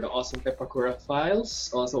Diesel for the awesome Pepakura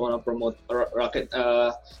files. Also wanna promote Rocket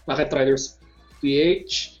Riders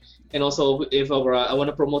PH. And also, if I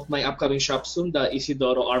wanna promote my upcoming shop soon, the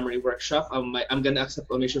Isidoro Armory Workshop. I'm gonna accept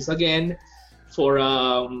commissions again for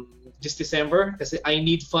just December kasi I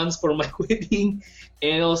need funds for my wedding.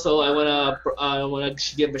 And also, I wanna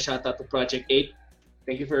give a shout out to Project 8.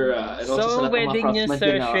 Thank you for and also sa so, lahat ng mga wedding niyo, craftsmen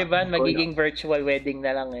Sir din na Shrivan, going magiging virtual wedding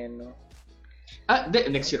na lang no?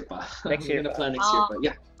 next year pa. Next year We're pa. gonna plan next year pa.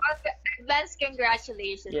 Yeah. Advance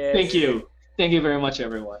congratulations. Yes. Thank you. Thank you very much,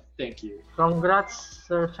 everyone. Thank you. Congrats,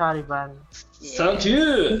 Sir Sharivan. Thank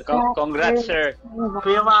you. Congrats, sir.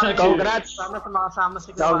 Kuya Waki, Congrats. sana sumakasama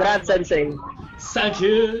si Kuya Congrats, Waki. Sensei. Thank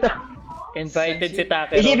you. Invited si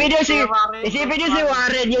Takeru. Isipin niyo si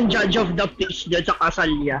Warren yung judge of the peace dyan sa kasal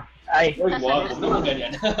niya. Ay. Uy, wow. Ano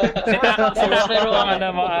ganyan? Si Takeru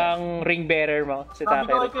ang ring bearer mo. Si Sabi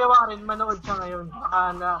ko Takeru. kay Kuya Warren, manood siya ngayon.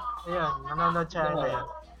 Ayan, manonood siya ngayon.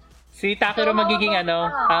 Si Takeru magiging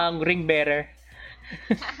ang ring bearer.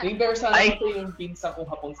 Ring bearer sana ito yung pinsa kong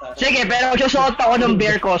hapong sana. Sige, pero magsusuot ako ng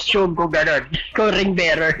bear costume kung gano'n. Kung ring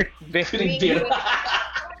bearer. Ring bearer.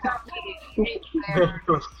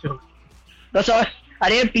 So,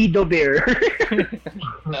 ano yung pedo bear?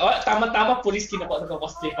 Tama-tama, police kinuha.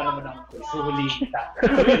 Nag-cosplay pa naman ako. So, huli kita.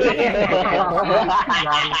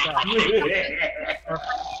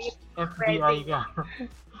 FBI ka.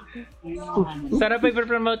 Sarap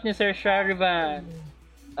i-promote niyo, Sir Sharivan.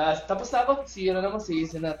 Tapos na ako. Si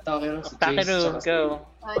Takeru. Si Takeru, Jace, go.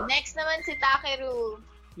 Next naman si Takeru.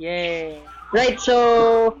 Yay. Right,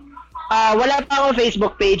 so, wala pa akong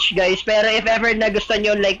Facebook page, guys. Pero if ever na gusto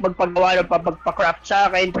nyo magpagawa o pagpa-craft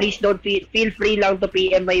sa akin, please don't feel free lang to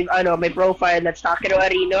PM my profile. That's Takeru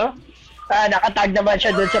Arino. Nakatag naman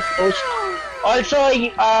siya dun sa post. Also,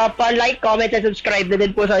 pa-like, comment, and subscribe na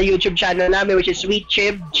din po sa YouTube channel namin, which is Sweet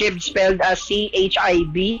Chib. Chib spelled as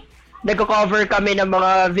C-H-I-B. Nagko-cover kami ng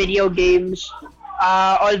mga video games.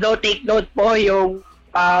 Although, take note po medyo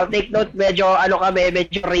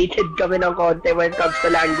rated kami ng konti when it comes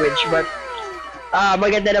to language. But,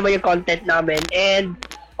 maganda naman yung content namin. And,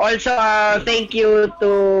 also, thank you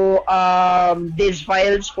to these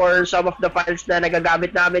files for some of the files na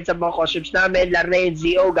nagagamit namin sa mga costumes namin. Lalo na yung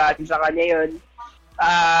ZO, galing sa kanya yun.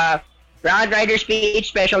 Rocket Riders PH,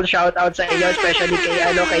 special shoutout sa inyo, especially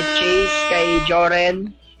kay Chase, kay Joren,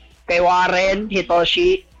 kay Warren,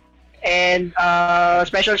 Hitoshi, and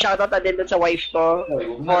special shoutout na din dun sa wife ko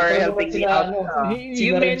for helping me out.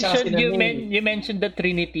 You mentioned the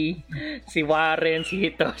Trinity. Si Warren, si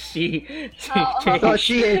Hitoshi, si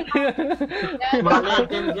Hitoshi.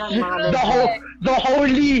 The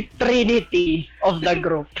Holy Trinity of the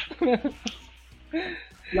group.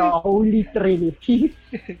 The Holy Trinity.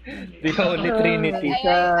 The Holy Trinity.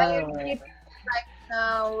 I really like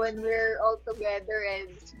when we're all together and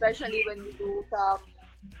especially when we do some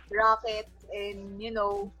rockets and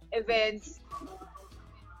events.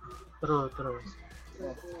 True.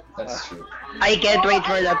 That's true. I can't wait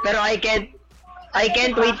for that. Pero I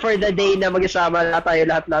can't wait for the day na mag-isama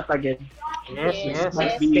lahat again. Yes.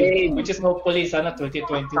 Which is hopefully sana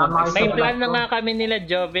 2021. May plan na nga kami nila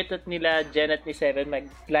Jovit at nila Jen at ni Seven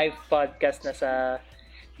mag-live podcast na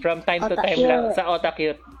from time to time lang sa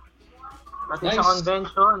Otakute. Pati sa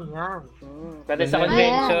convention, yan. Pati sa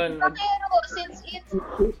convention. Pero since it's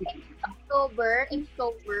October,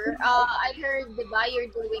 I heard, diba,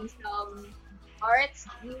 you're doing some arts.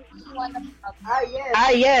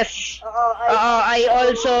 Yes. I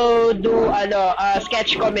also do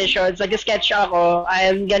sketch commissions. Nag-sketch ako.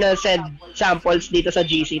 I'm gonna send samples dito sa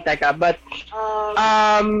GC Teka. But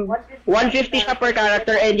 150 siya per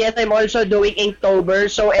character, and yes, I'm also doing Inktober.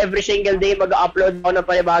 So every single day mag-upload ako ng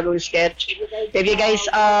panibagong sketch. If you guys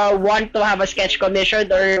want to have a sketch commission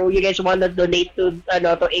or you guys want to donate to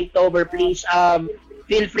Inktober, please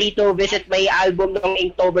feel free to visit my album ng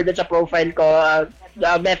Inktober dun sa profile ko.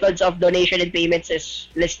 The methods of donation and payments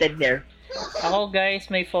is listed there. Ako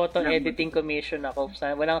guys, may photo editing commission ako.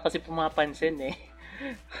 Wala kasi pumapansin eh.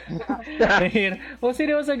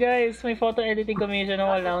 Seryoso guys, may photo editing commission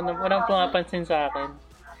ako. Walang pumapansin sa akin.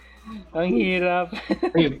 Ang hirap.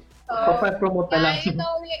 Promote na lang.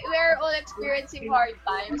 We're all experiencing hard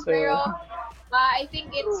times, pero I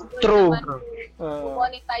think it's good True. naman to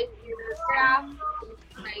monetize your craft,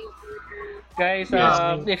 Guys,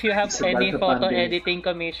 if you have any photo editing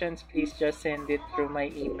commissions, please just send it through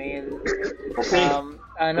my email. Okay.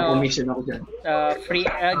 Commission ako dyan. Free,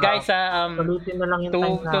 guys, Salutin na lang yung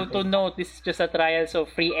time natin. to note, this is just a trial, so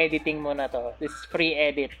free editing muna to. This is free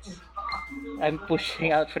edits. I'm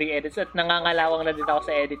pushing out free edits at nangangalawang na din ako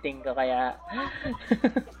sa editing ko, kaya...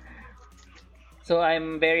 So,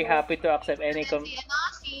 I'm very happy to accept any Is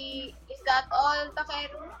that all,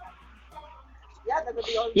 Takeru?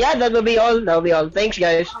 Yeah, that will be all. That will be all. Thanks,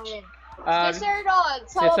 guys. Sir Rod.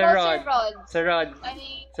 Sir Rod.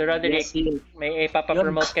 Sir Roderick, may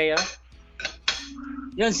ipapapromote kayo?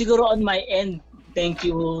 Yun, siguro on my end, thank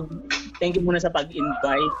you muna sa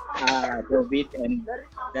pag-invite, David, and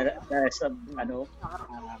the rest of,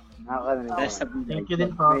 Thank you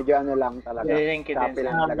din po. Medyo lang talaga. Thank you din.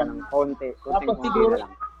 Lang talaga ng konti. Tapos siguro,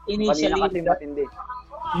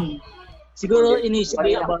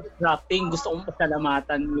 initially, about drafting, gusto kong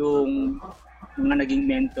pasalamatan yung mga naging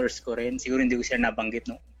mentors ko rin. Siguro hindi ko siya nabanggit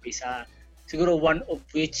nung umpisa. Siguro one of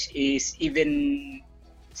which is even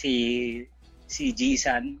si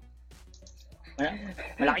Jisan.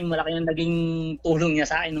 Malaking ang naging tulong niya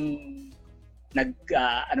sa akin nung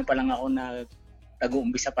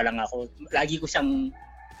nag-uumpisa pa lang ako. Lagi ko siyang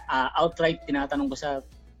outright tinatanong ko sa,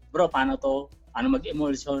 bro, paano to? Paano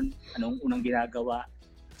mag-emulsion? Anong unang ginagawa?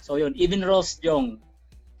 So yun, even Ross Jong,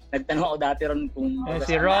 nagtanong ako dati ron kung...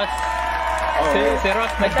 Si Ross, si Ross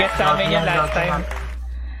nag-guest sa amin yan last time.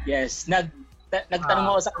 Yes, nagtanong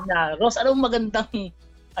ako sa kanya, Ross, anong magandang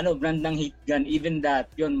brand ng heat gun? Even that,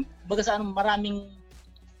 yun. Baga sa maraming,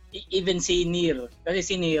 even si Nir. Kasi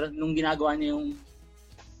si Nir, nung ginagawa niya yung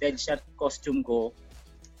Deadshot costume ko,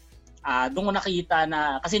 doon ko nakita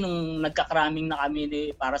na, kasi nung nagkakraming na kami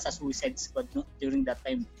para sa Suicide Squad during that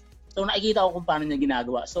time, so nakikita ko kung paano niya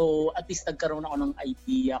ginagawa. So at least nagkaroon ako ng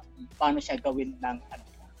idea kung paano siya gawin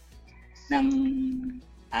ng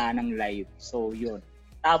live. So yun.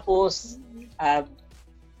 Tapos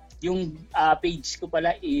yung page ko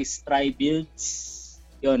pala is Try Builds.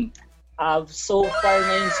 Yun. So far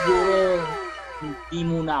ngayon siguro hindi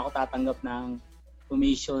muna ako tatanggap ng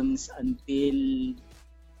commissions until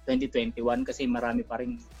 2021 kasi marami pa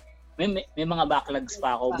rin. May mga backlogs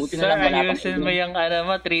pa ako. Buti na lang wala pang ayusin mo yung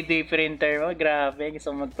 3D printer mo. Grabe, gusto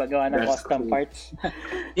mo magpagawa ng custom parts.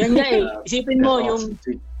 Yan nga Isipin mo yung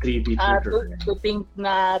 3D printer. To think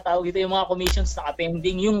na tawag ito yung mga commissions na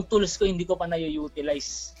pending. Yung tools ko hindi ko pa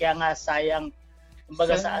na-utilize. Kaya nga sayang.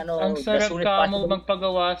 Kumbaga ang sarap ka mo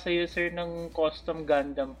magpagawa sa iyo, sir, ng custom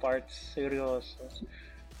Gundam parts. Seryoso.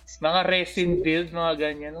 Mga resin build, mga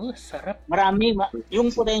ganyan. Sarap. Marami.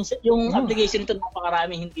 Yung potential, yung application ito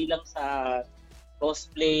napakarami, hindi lang sa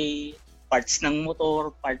cosplay, parts ng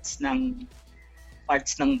motor, parts ng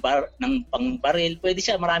pang-barrel. Pwede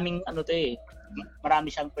siya, maraming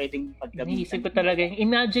marami siyang pwedeng paggamitan. Naisip ko talaga,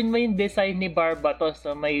 imagine mo yung design ni Barbatos,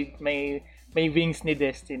 may wings ni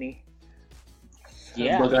Destiny.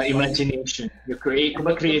 Yeah. Baga imagination.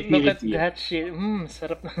 Creativity. Look at that shit.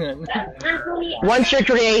 Sarap naman. Once your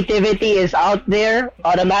creativity is out there,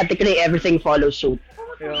 automatically everything follows suit.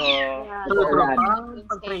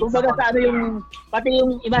 Kumbaga sa pati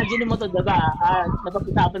yung imagine mo to, diba?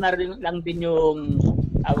 Napag-usapan na rin lang din yung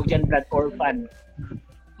Blood Orphan.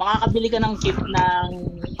 Makakabili ka ng kit ng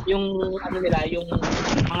yung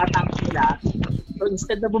mga tanks nila. So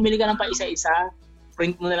instead na bumili ka ng pa isa-isa,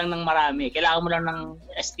 print mo na lang ng marami. Kailangan mo lang ng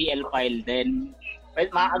STL file, then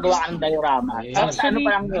makakagawa ka ng diorama. Actually,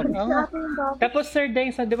 pa lang yun? Tapos Sir Deng,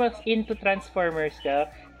 di ba into Transformers ka?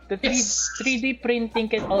 The 3D printing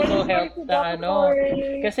can also help na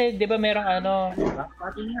kasi di ba merong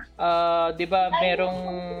di ba merong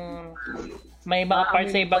may mga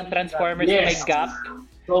parts sa ibang Transformers na may gap.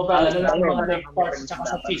 So, mga parts tsaka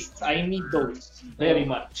sa fists, I need those very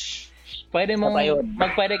much. Pwede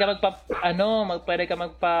magpwede ka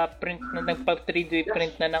magpa-print na nagpa-3D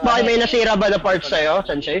print na ng Bakit may nasira ba na parts sa'yo,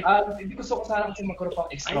 Sensei? Hindi gusto ko sana kasi magkaroon pang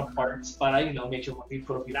extra parts para medyo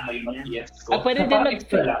mag-improve yung may PS ko. Pwede din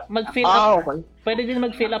mag-fill up. Pwede din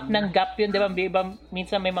mag-fill up ng gap yun, di ba?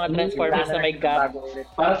 Minsan may mga Transformers na may gap.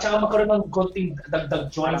 Para tsaka magkaroon ng konting dagdag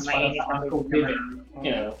joints para sa ankle pivot.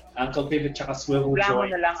 Ankle pivot tsaka swivel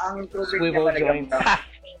joint. Swivel joints.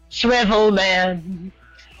 Swivel man.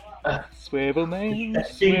 Swivel man.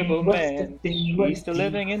 He's still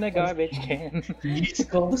living in a garbage can.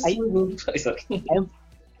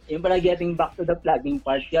 Yung pala getting back to the plugging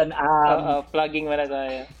part yan. Plugging wala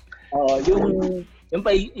tayo.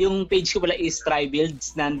 Yung page ko pala is Try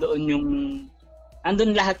Builds. Nandun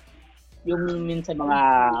lahat yung minsan mga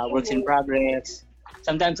works in progress.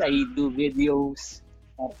 Sometimes I do videos.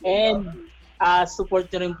 And support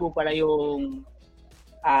nyo rin po pala yung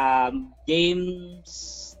games,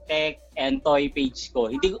 tech, and toy page ko.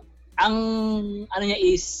 Hindi ko, ang ano niya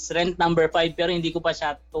is rent number 5 pero hindi ko pa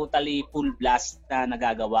siya totally full blast na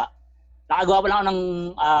nagagawa. Nakagawa pa lang ako ng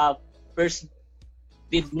first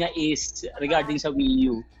bid niya is regarding sa Wii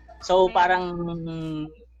U. So parang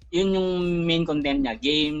yun yung main content niya,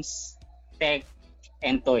 games, tech,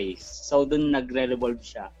 and toys. So dun nagre-revolve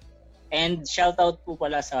siya. And shoutout po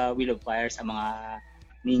pala sa Wheel of Fire sa mga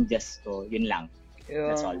ninjas ko. Yun lang.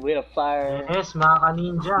 That's all. Wheel of Fire. Yes, mga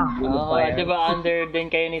ka-ninja. Di ba under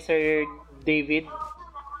din kayo ni Sir David?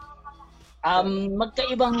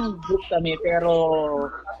 Magkaibang group kami pero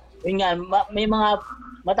yun nga, may mga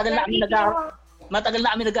matagal na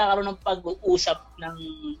kami nagkakaroon ng pag-uusap ng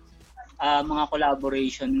mga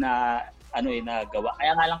collaboration na na gawa.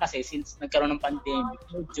 Kaya nga lang kasi since nagkaroon ng pandemic,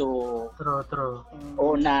 medyo True.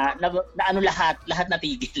 o na lahat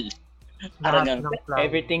natigil. Parang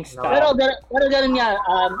Everything stopped. Pero ganun nga,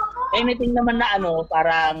 anything naman na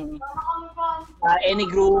parang any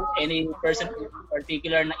group, any person in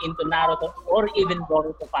particular na into Naruto or even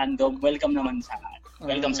Boruto fandom, welcome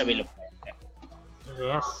sa Wheel of Fire.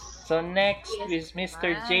 Yes. So next is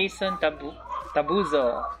Mr. Jason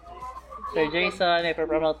Tabuzo. Sir Jason, may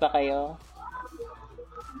promote ba kayo?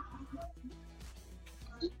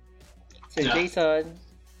 Sir Jason.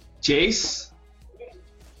 Chase?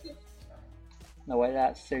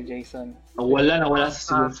 Nawala, Sir Jason. Nawala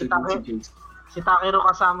sa Si Takeru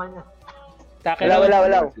kasama niya. Takeru?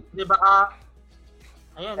 Wala. Di ba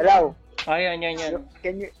Ayan. Hello. Ayan.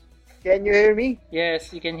 Can you hear me?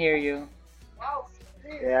 Yes, we can hear you.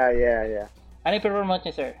 Yeah. Ano yung promote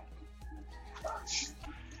niya, sir?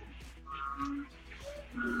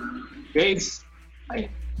 Guys.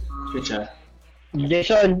 Ay. Good siya.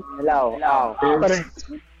 Jason. Hello. Ano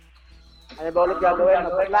ba ulit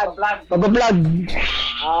gagawin? Mag-vlog.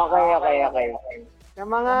 Okay. Sa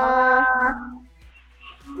mga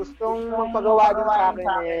gustong magpagawa din sa akin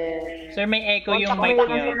Sir, may echo yung mic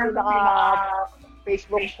niyo.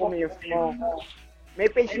 Facebook ko mismo.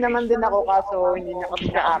 May page naman din ako kaso hindi na kasi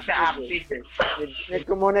active. Need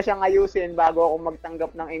ko muna siyang ayusin bago ako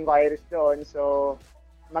magtanggap ng inquiries doon. So,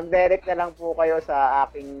 mag-direct na lang po kayo sa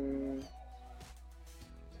aking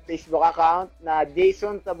Facebook account na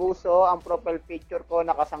Jason Tabuso. Ang profile picture ko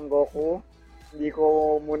nakasanggoku. Hindi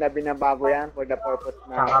ko muna binabago yan for the purpose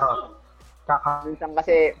na minsan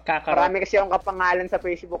kasi marami kasi akong kapangalan sa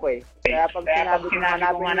Facebook eh. Kaya pag sinabi ko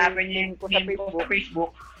hanapin yung ko sa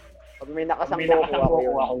Facebook, pag may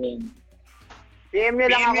nakasanggoku ako yun. PM nyo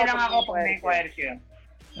lang ako pag may inquiries yun.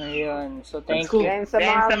 Ayun. So, thank you. And sa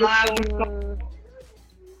mga gustong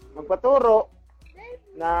magpaturo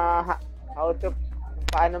na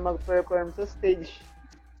paano mag-perform sa stage,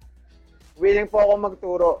 willing po ako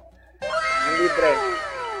magturo ng libre.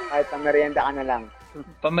 Kahit merienda ka na lang.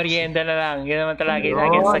 Pamerienda na lang. Yun naman talaga yung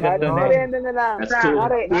laging sagot doon. Merienda na lang.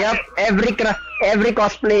 Yep, every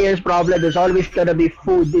cosplayer's problem is always gonna be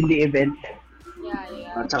food in the event.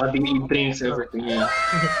 Yeah. At saka din drinks, everything. Yeah.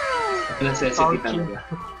 Necessity talaga.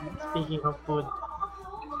 Speaking of food.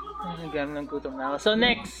 Ganun ng gutom na ako. So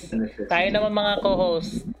next, tayo naman mga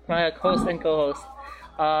co-host. Mga host and co-host.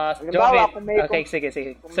 Halimbawa, Okay, sige.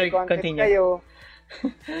 Sir, continue.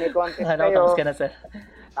 Kung may contest kayo. Tapos ka na, sir.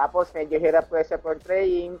 Tapos medyo hirap kayo sa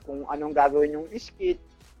portraying, kung anong gagawin yung skit,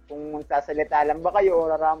 kung magsasalita lang ba kayo o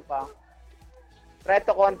rarampa. Try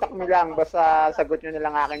to contact me lang, basta sagot nyo na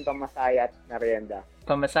lang aking pamasaya at merienda.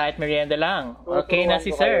 Pamasaya at merienda lang. Okay na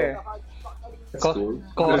si sir.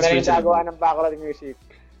 Correct. Gagawa ng background music.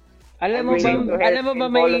 Alam mo ba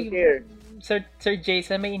may Sir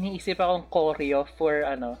Jason, may iniisip akong choreo for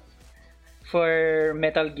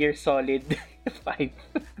Metal Gear Solid 5.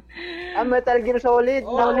 Metal Gear Solid.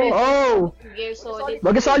 Gear Solid.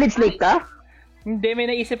 Mag-solid snake ka? Hindi, may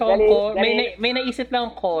naisip akong may naisip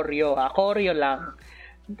lang choreo, choreo lang.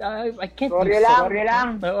 I can't Choreo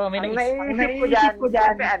lang. Oo, may naisip ko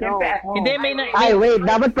dyan. Hindi, wait,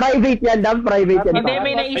 dapat private yan. Hindi,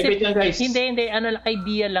 may naisip. Hindi,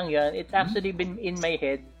 idea lang yan. It's actually been in my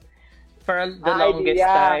head for the longest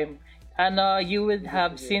time. You would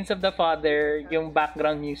have Sins of the Father, yung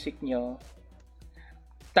background music nyo.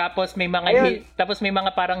 Tapos may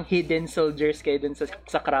mga parang hidden soldiers kayo dun sa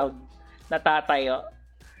crowd na tatayo.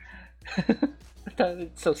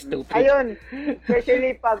 It's so stupid. Ayun,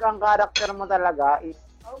 especially pag ang character mo talaga is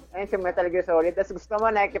si Metal Gear Solid, tapos gusto mo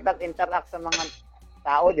nakikipag-interact sa mga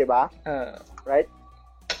tao, di ba? Right?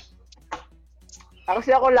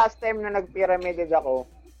 Kasi ako last time na nag-pyramided ako,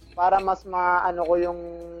 para mas maano ko yung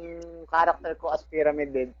character ko as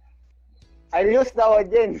pyramided, I used the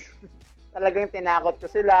audience. Talagang tinakot ko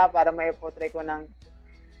sila para may portray ko ng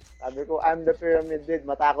Sabi ko, I'm the Pyramid Head.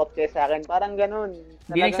 Matakot kayo sa akin. Parang ganun.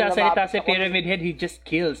 Hindi nagsasalita si Pyramid Head, he just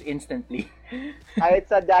kills instantly. Kahit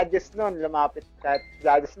sa judges nun, lumapit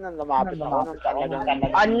ako nun.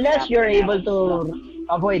 Unless you're able to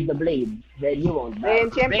avoid the blade, then you won't die.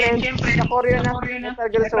 Then, siyempre, sa Korea na Metal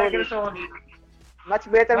Gear Solid, much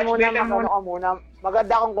better muna,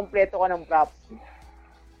 maganda kung kumpleto ka ng props.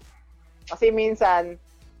 Kasi minsan,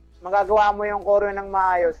 magagawa mo yung choreo ng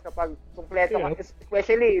maayos kapag kumpleto ka.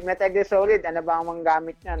 Especially, Metal Gear Solid, ano ba ang mga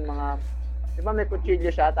gamit niyan? Di ba may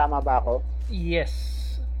kutsilyo siya? Tama ba ako? Yes.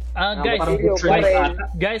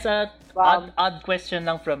 Guys, odd question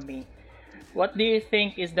lang from me. What do you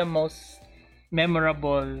think is the most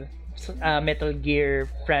memorable Metal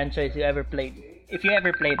Gear franchise you ever played? If you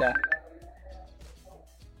ever played that.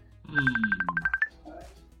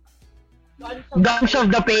 Guns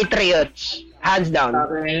of the Patriots. Hands down.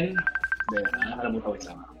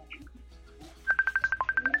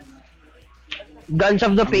 Guns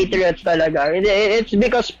of the Patriots talaga. It's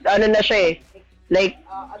because, na siya eh. Like,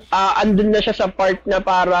 andun na siya sa part na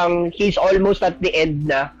parang he's almost at the end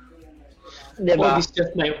na. Diba? This is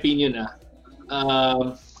just my opinion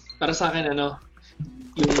para sa akin,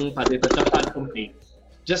 yung Patriots at Phantom Pain.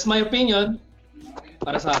 Just my opinion,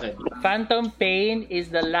 para sa akin. Phantom Pain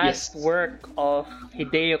is the last work of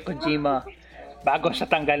Hideo Kojima bago siya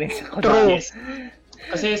tanggalin sa Kojima. Yes.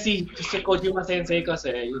 Kasi si Kojima Sensei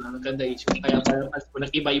kasi, maganda issue. Kaya parang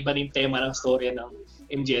nag-iba-iba yung tema ng story ng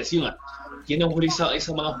MGS. Yun ang huli sa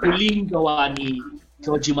mga huling gawa ni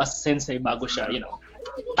Kojima Sensei bago siya,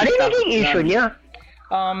 Ano yung naging issue niya?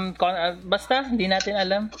 Basta, hindi natin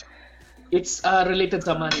alam. It's related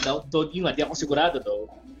sa money daw. Though, di ako sigurado though.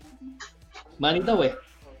 Money daw eh.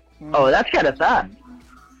 Oh, that's kind of sad.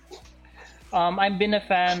 I've been a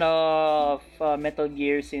fan of Metal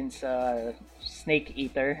Gear since Snake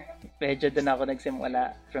Eater. Medyo doon ako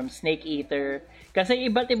nagsimula. From Snake Eater. Kasi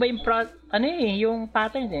iba't iba yung yung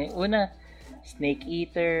pattern eh. Una, Snake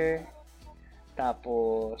Eater.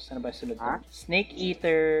 Tapos, ano ba sunod doon? Snake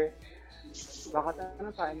Eater. Bakit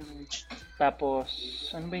tayo naman? Tapos,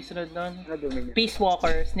 ano ba yung sunod doon? Peace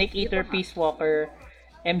Walker. Snake Eater, Peace Walker.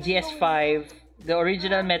 MGS5, the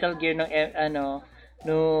original Metal Gear nung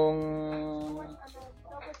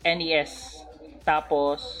NES.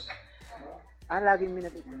 Tapos laging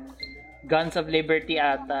minapit. Guns of Liberty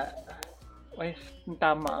ata. Ay,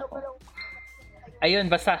 tama ako. Ayun,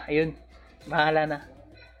 basta, ayun. Bahala na.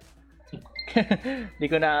 Hindi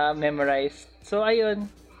ko na memorize. So, ayun.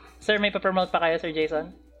 Sir, may pa-promote pa kayo, Sir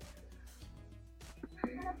Jason?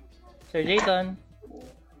 Sir Jason?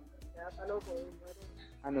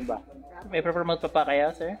 Ano ba? May pa-promote pa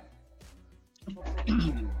kayo, sir?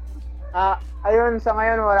 Ayun, sa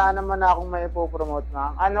ngayon wala naman akong may ipopromote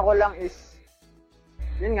na. Ano ko lang is,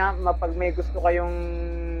 yun nga, pag may gusto kayong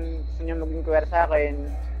gusto nyo mag-inquire sa akin,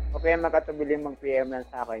 okay, magkatubiling mag-PM lang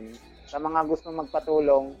sa akin. Sa mga gusto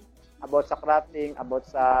magpatulong about sa crafting, about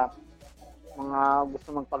sa mga gusto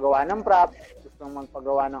magpagawa ng props, gusto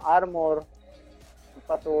magpagawa ng armor,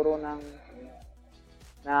 magpaturo ng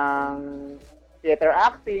theater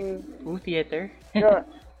acting. Theater? Sure.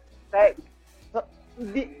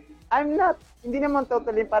 Hindi naman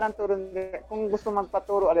totally parang turo. Kung gusto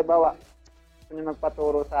magpaturo, alibawa, gusto niyo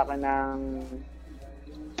magpaturo sa akin ng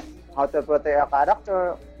how to portray a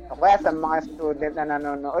character, o kaya sa mga student na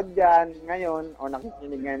nanonood dyan ngayon, o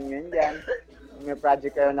nakikinig ngayon dyan, may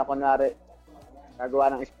project kayo na kunwari,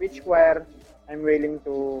 gagawa ng speech choir, I'm willing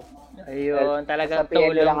to ayun, talagang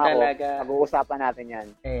tulong talaga. Pag-uusapan natin yan.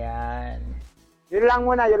 Ayan. Yun lang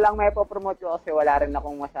may po-promote ko kasi wala rin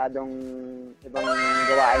akong masyadong ibang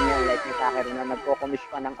gawain yun. Like yung sa akin na nagko-commish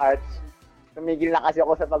pa ng arts. Tumigil na kasi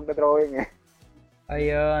ako sa pag-drawing eh.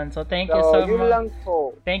 Ayun. So, thank you so yun much. Lang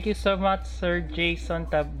po. Thank you so much, Sir Jason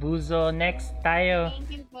Tabuzo. Next tayo.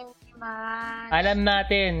 Thank you very much. Alam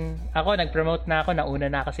natin, ako, nag-promote na ako. Nauna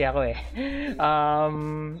na kasi ako eh.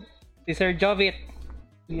 Si Sir Jovit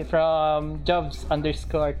from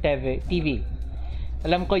Jobs_TV.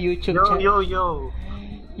 Alam ko YouTube channel. Yo.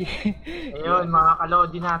 Ayun, mga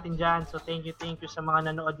kalodi natin dyan. So, thank you sa mga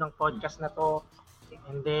nanood ng podcast na to.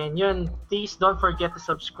 And then, yun, please don't forget to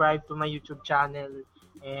subscribe to my YouTube channel.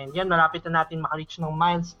 And yan, malapit na natin makareach ng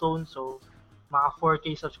milestone. So, mga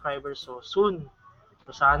 4K subscribers. So, soon.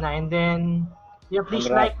 So, sana. And then, yeah, please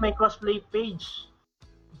like my cosplay page.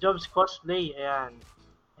 Jobs Cosplay. Ayan.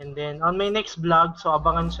 And then, on my next vlog, so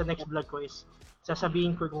abangan sa next vlog ko is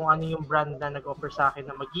sasabihin ko kung ano yung brand na nag-offer sa akin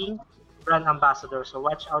na maging brand ambassador. So,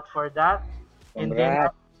 watch out for that. And then,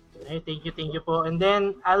 thank you po. And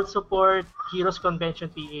then, I'll support Heroes Convention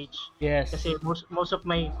PH. Yes. Kasi most of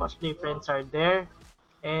my cosplay friends are there.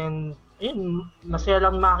 And yun, masaya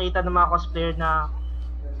lang makita ng mga cosplayer na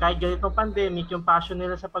kahit ganitong pandemic, yung passion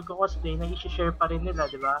nila sa pagko-cosplay, na i-share pa rin nila,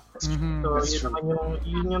 di ba? Mhm. So,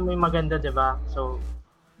 yun yung may maganda, di ba? So,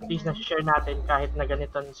 at least na-share natin kahit na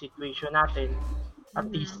ganito ang situation natin. At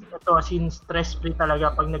least, ito as in stress-free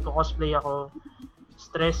talaga. Pag nagko-cosplay ako,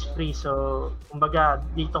 stress-free. So, kumbaga,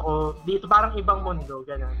 dito parang ibang mundo,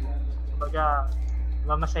 ganun. Kumbaga,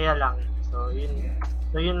 masaya lang. So,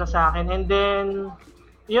 yun na sa akin. And then,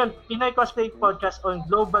 yun, Pinoy Cosplay Podcast on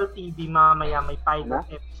Global TV, mamaya may pilot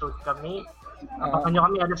episode kami. Abangan nyo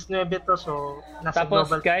kami, alas 9 to, so nasa Tapos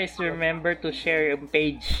Global guys, remember to share yung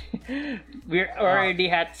page. We're already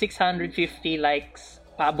at 650 likes.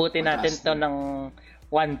 Paabutin natin to ng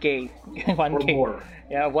 1K. 1K. Or more.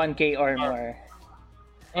 Yeah, 1K or more.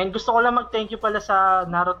 And gusto ko lang mag-thank you pala sa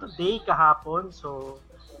Naruto Day kahapon, so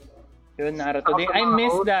yun, Naruto Day. I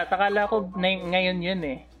missed that. Akala ko ngayon yun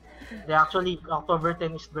eh. Actually, October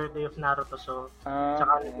 10 is birthday of Naruto, so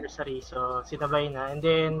tsaka anniversary, so sinabay na. And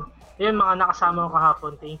then, yun, mga nakasama ko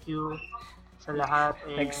kahapon, thank you sa lahat.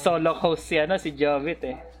 Nag-solo host si Jovit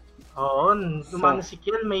eh. Oo, dumano si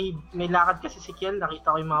Kiel, may lakad kasi si Kiel,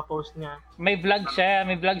 nakita ko yung mga post niya. May vlog siya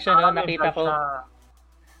no? Nakita ko.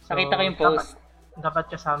 So, nakita ko yung post.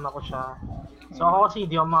 Dapat kasama ko siya. So ako kasi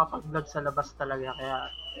hindi ako makapag-vlog sa labas talaga, kaya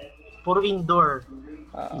puro indoor.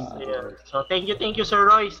 So thank you Sir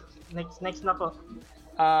Royce. Next na po.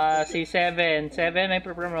 Si Seven, may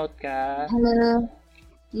promote ka. Hello.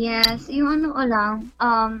 Yes, yung ano ko lang,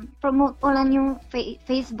 promote ko lang yung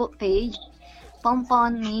Facebook page,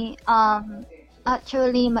 Pompon Me.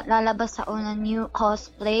 Actually, lalabas sa una new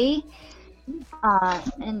cosplay.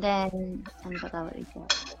 And then, ano ba tawag ito?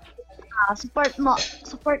 Support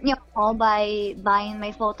niyo ako by buying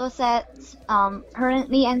my photo sets.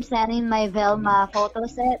 Currently, I'm selling my Velma photo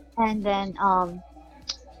set, and then,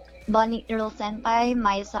 Bonnie Earl Senpai,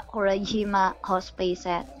 my Sakurajima cosplay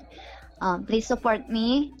set. Please support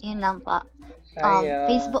me. Yun lang pa.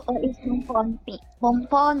 Facebook is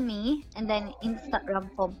Pompon Me, and then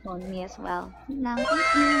Instagram Pompon Me as well. Yun lang.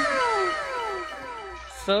 Thank you.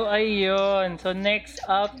 So, ayun. So, next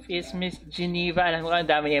up is Miss Geneva. Alam ko ang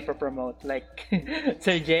dami niya i-promote. Like,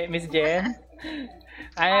 Miss Jen?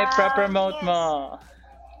 Ay, promote yes. mo.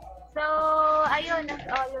 So, ayun, as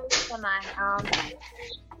always naman,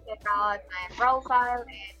 check out my profile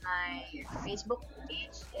and my Facebook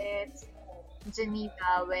page. It's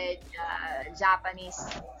Geneva with Japanese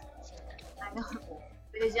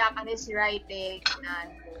writing.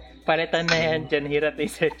 Palitan na yan dyan, hirap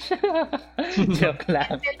i-search. Joke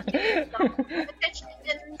lang.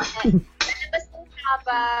 Basta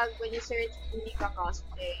kapag when you search Geneva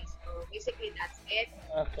cosplay. So, basically, that's it.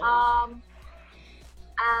 Okay.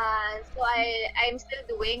 So I'm still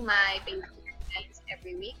doing my Facebook events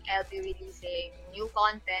every week. I'll be releasing new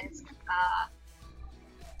contents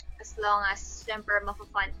as long as syempre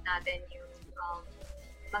mapafund natin yung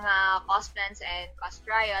mga cost plans and cost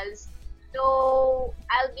trials. So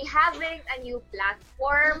I'll be having a new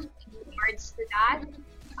platform in regards to that.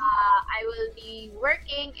 I will be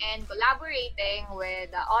working and collaborating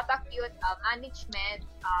with the Otakute management.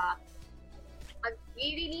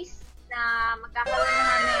 Mag-release na magkakaroon na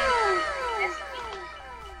namin testing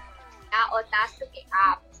na Otasuki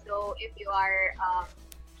app. So if you are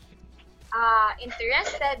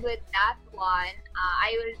interested with that one,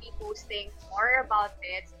 I will be posting more about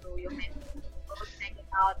it, so you can go check it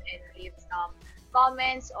out and leave some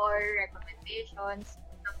comments or recommendations,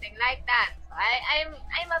 something like that. So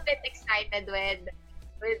I'm a bit excited with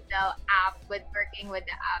the app, with working with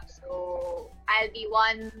the app. So I'll be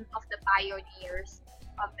one of the pioneers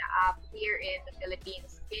of the app here in the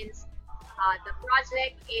Philippines, since the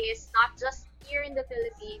project is not just here in the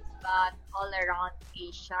Philippines but all around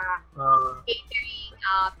Asia, catering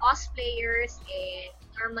cosplayers and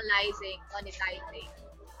normalizing, monetizing.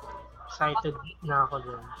 Excited na ako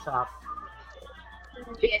dun sa app.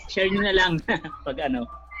 Yes, share nyo na lang pag ano.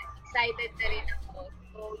 Excited na rin ako.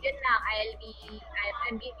 So yun lang,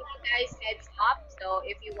 I'm giving you guys heads up. So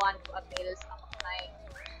if you want to avail some of my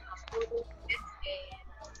photo sets and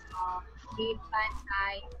game fan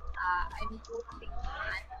time, I'm posting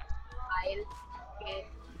on file. You can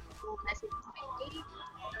message my page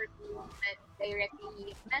or to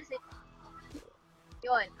directly message.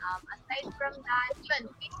 Yun, aside from that,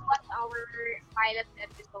 please watch our pilot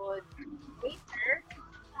episode later.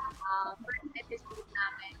 First episode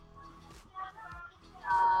namin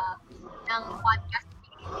ng podcast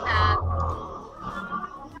na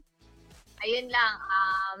ayun lang,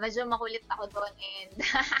 medyo makulit ako doon and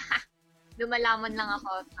lumalaman lang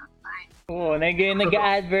ako. Oo,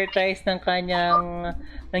 nag-advertise ng kanyang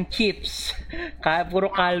ng chips. Puro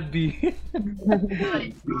Calbee. I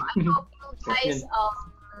hope you guys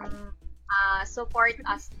support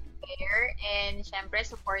us there and syempre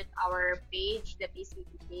support our page, the PCP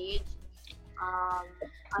page.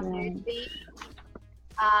 Thursday,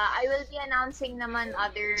 I will be announcing naman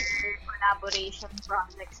other collaboration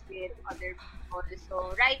projects with other people.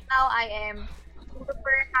 So right now, I am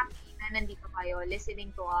super happy na nandito kayo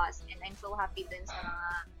listening to us, and I'm so happy dun sa mga,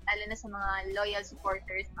 lalo na sa mga loyal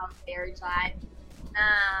supporters out there dyan na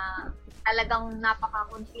talagang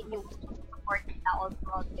napaka-continuous support nila all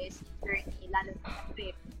throughout this journey, lalo sa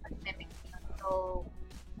trip, pandemic. So,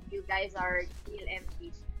 you guys are real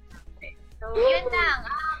MVPs. So, yun lang.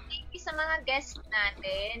 Thank you sa mga guests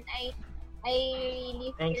natin. I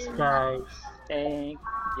really Thanks, feel guys.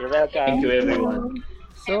 You're welcome. Thank you, everyone.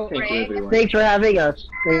 So, Thank you, everyone. Thanks for having us.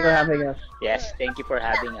 Yes, thank you for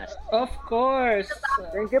having us. of course.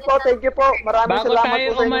 Thank you po. Maraming Bago salamat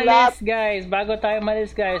tayo po sa inyong lahat.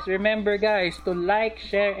 umalis guys, remember guys to like,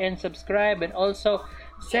 share, and subscribe, and also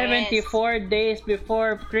 74 days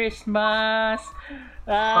before Christmas.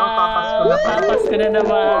 Papasko na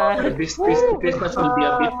naman. This Christmas will be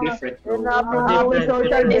a bit different. Happy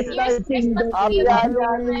social distancing. Happy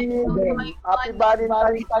Halloween. Happy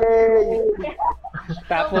Valentine's Day.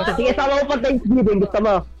 Tapos, Sige, sama mo pa Thanksgiving. Gusto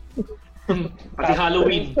mo? Pati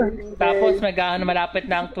Halloween. tapos malapit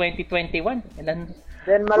na ang 2021. Ilan?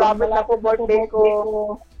 Then malapit na po birthday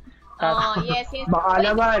ko. yes. Baka Wait,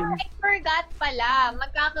 naman. I forgot pala.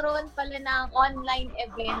 Magkakaroon pala ng online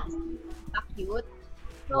event sa Cute.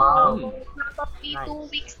 So, probably 2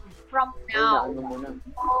 weeks from now.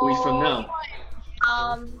 2 weeks from now.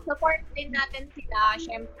 Support din natin sila.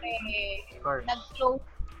 Siyempre,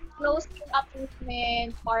 closing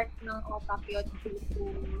approvement part ng Otakute due to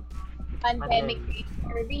pandemic.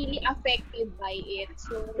 Are really affected by it.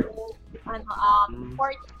 So,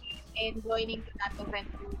 support and joining to that event.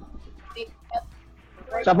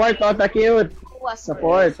 Support Otakute.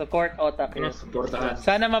 Support. Support Otakute. Supportahan.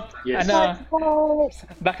 Sana Yes.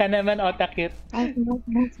 baka naman Otakute.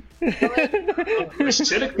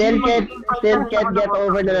 Still can't get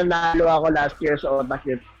over na nanalo ako last year sa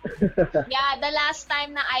Otakute. Yeah, the last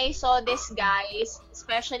time na I saw this guys,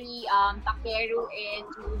 especially Takeru and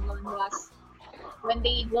Junon was when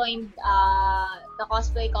they joined the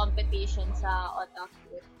cosplay competition sa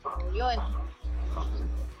Otakute. So, yun.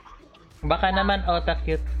 Baka naman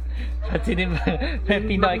Otakute. Pati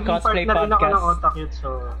Pinoy Cosplay Part na rin ako ng Podcast. Otakute, so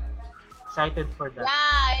excited for that.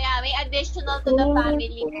 Yeah, may additional to the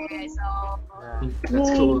family. So,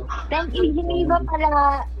 That's cool. Thank you, Geneva,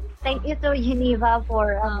 pala. Thank you to Geneva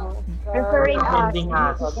for referring us. Sending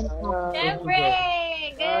us. syempre,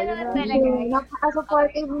 gano'n talaga.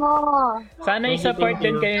 Napaka-supportive mo. Sana i-support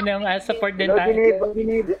din kayo ng support din Hello,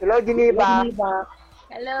 tayo. Geneva.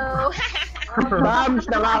 Hello. Kams,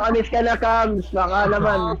 nakakamiss ka na, Kams. Baka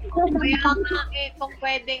naman. Kaya nga kung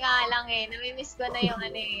pwede nga lang namimiss ko na yung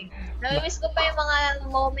namimiss ko pa yung mga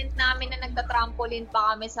moment namin na nagta-trampoline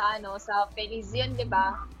pa kami sa sa Felicion, di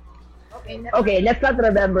ba? Okay, let's not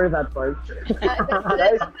remember that part.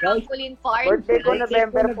 Trampoline park. Birthday ko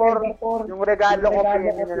November 4. Yung regalo ko,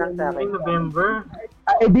 pinili na lang sa akin. November?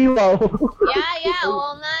 Di wow. Yeah,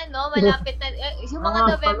 oo nga, no? Malapit na. Yung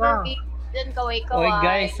mga November pala. week, dun kaway-kaway. Oy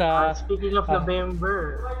guys, Speaking of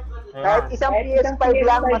November, Kahit isang PS5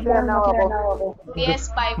 lang, masaya na ako.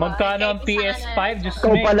 PS5. magkano ang PS5? Diyos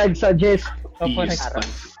Ikaw me. pa nag-suggest.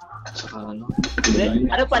 Saka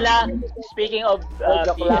Ano pala, speaking of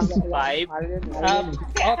PS5,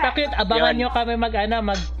 Otakute, abangan nyo kami mag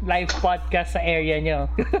live podcast sa area nyo.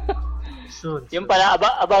 soon. yung pala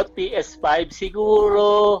about PS5,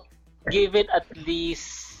 siguro give it at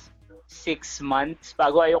least 6 months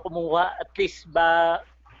bago ayo kumuha. At least ba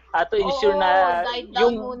to ensure na died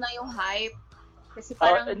down muna yung hype. Kasi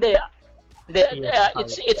parang hindi,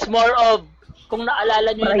 it's more of kung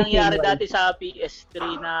naalala nyo yung nangyari dati sa PS3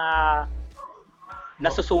 na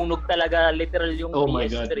nasusunog talaga literal yung Oh my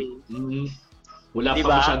God. PS3. Wala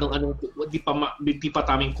Diba? pa masyadong di pa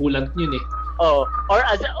taming coolant yun eh. Oh, or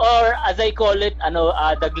as I call it,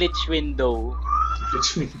 the glitch window.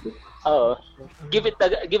 Oh, give it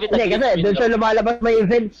a Hindi, glitch kasi doon window. siya lumalabas may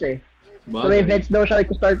events eh. So may events daw siya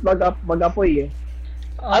start mag-apoy eh.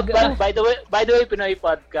 By the way, Pinoy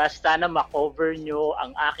Podcast, sana ma-cover nyo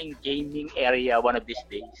ang aking gaming area one of these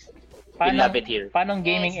days. We'll have it here. Paano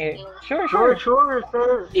gaming Sure. Sure.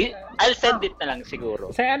 I'll send it na lang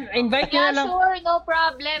siguro. So, invite nyo na lang. Sure, no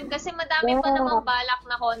problem. Kasi madami pa namang balak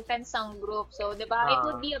na contents ng group. So, di ba, it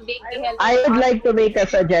would be a big help. I would like to make a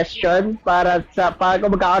suggestion para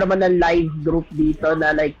kung magkakaroon man ng live group dito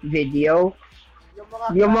na like video.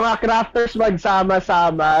 Yung mga crafters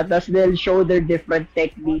magsama-sama, tapos they'll show their different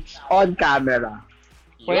techniques on camera.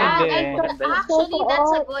 Yeah, actually,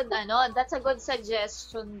 that's a good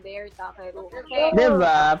suggestion there, Takeru. Okay.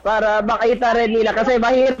 Diba? Para makita rin nila. Kasi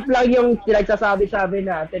mahirap lang yung pinagsasabi-sabi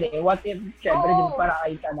natin eh. What if, syempre, din para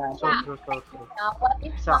kita natin.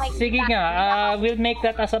 Sige nga, we'll make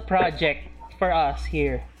that as a project for us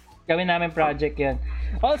here. Gawin namin project yan.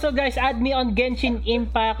 Also guys, add me on Genshin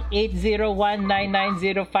Impact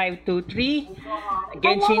 801990523.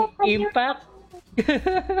 Genshin Impact.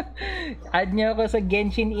 Add nyo ako sa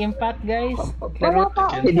Genshin Impact, guys.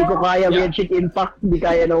 Hindi ko kaya Genshin Impact. Hindi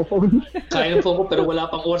kaya ng phone. Kaya ng phone ko, pero wala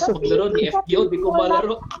pang oras sa paglaro. Ni FGO, di ko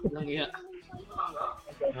malaro. Nangiya.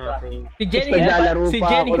 Si Jenny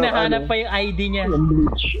hinahanap pa yung ID niya. No,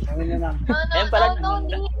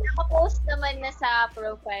 nakapost naman na sa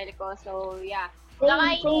profile ko. So, yeah.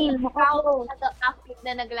 Same. Active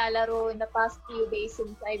na naglalaro in the past few days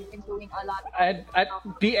since I've been doing a lot.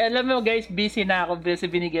 Alam mo guys, busy na ako kasi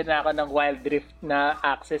binigyan na ako ng Wild Rift na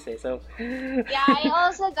access eh. So yeah, I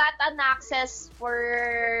also got an access for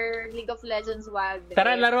League of Legends Wild Rift.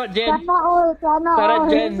 Tara laro, Jen. Sana Tara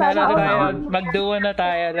Jen, laro tayo. Magduo na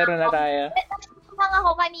tayo, laro na tayo. Lang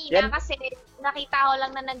ako kanina kasi nakita ko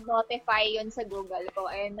lang na nag-notify yun sa Google ko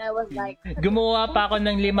and I was like gumawa pa ako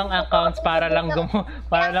ng 5 accounts para lang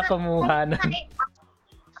kumuha na.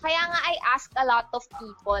 Kaya nga I asked a lot of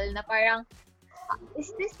people na parang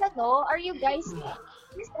is this are you guys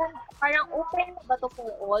parang open ba to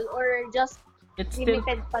for all or just it's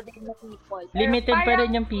limited pa din na people? Limited pa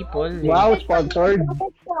rin yung people. Wow, sponsored.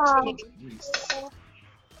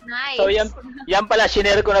 Nice. So yan pala,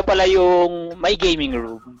 shinare ko na pala yung my gaming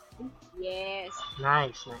room. Yes.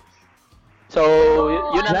 Nice. So,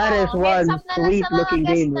 yun na. That is one sweet looking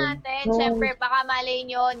game room. Siyempre, baka malay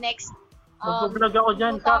nyo next mag-vlog ako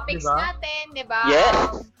dyan, Kap, topics diba? natin, diba?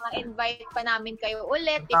 Yes. Ma-invite pa namin kayo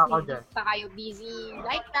ulit if hindi pa kayo busy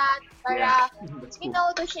like that. Para,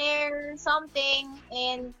 to share something.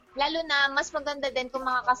 And lalo na, mas maganda din kung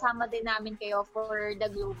makakasama din namin kayo for the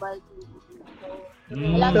global TV.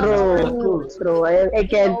 True. I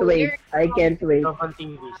can't wait. Global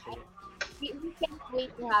TV. We can't wait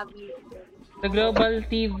to have you. The Global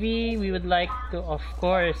TV, we would like to, of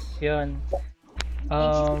course, yun.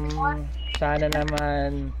 Sana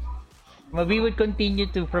naman, we would continue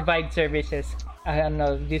to provide services.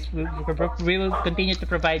 We will continue to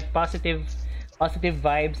provide positive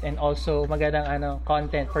vibes and also magandang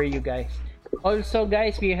content for you guys. Also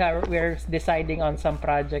guys, we're deciding on some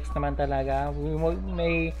projects naman talaga.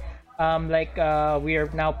 We are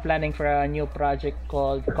now planning for a new project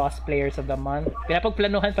called Cosplayers of the Month.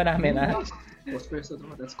 Pinapagplanuhan pa namin Cosplayers of the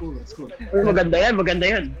Month, that's cool. Maganda yan.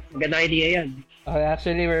 Maganda idea yan.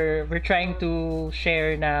 Actually, we're trying to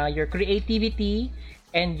share na your creativity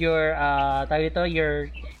and your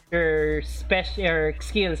special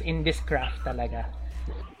skills in this craft talaga.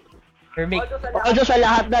 Also sa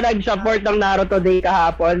lahat na nag-support ng Naruto Day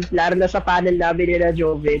kahapon, lalo na sa panel namin nila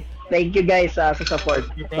Jovit. Thank you guys sa support.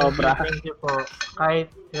 Sobra. Thank you po. Kahit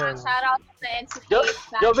yun. Shoutout sa NCT.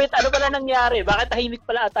 Jovit, ano pala nangyari? Bakit tahimik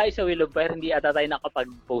pala tayo sa Willow Fire? Hindi ata tayo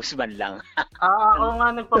nakapag-post man lang. Ako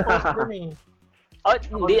nga nagpa-post dun eh.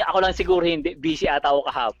 Hindi. Ako lang siguro hindi. Busy ata ako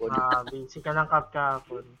kahapon. Busy ka lang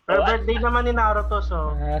kahapon. Pero birthday naman ni Naruto,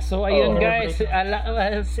 so... So ayun guys,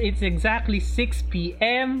 it's exactly 6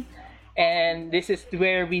 p.m. And this is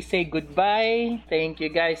where we say goodbye. Thank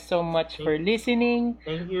you guys so much for listening.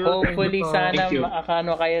 Thank you. Hopefully sana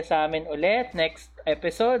makakano kayo sa amin ulit next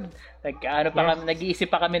episode.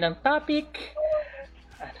 Nag-iisip pa kami ng topic.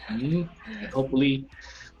 Hopefully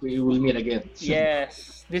we will meet again.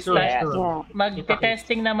 Yes.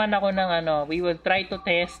 Mag-testing naman ako ng we will try to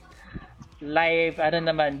test live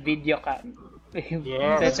video cam.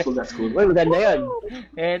 Yes. That's cool. Well, maganda yun.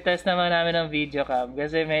 Test naman namin ng video cam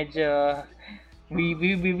kasi medyo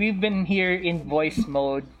we've been here in voice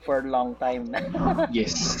mode for a long time na.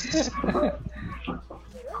 Yes.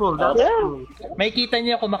 Cool, that's cool. May kita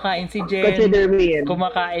niyo kumakain si Jen. Consider me in.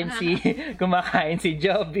 Kumakain si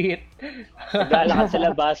Jobit. Naglalakad sa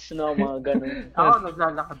labas, no, mga ganun. Ako,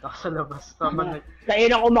 naglalakad ako sa labas.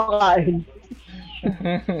 Kain ako kumakain.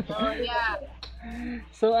 Yeah.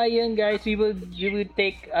 So ayun guys, we will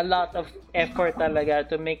take a lot of effort talaga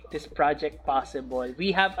to make this project possible.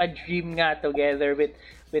 We have a dream nga together with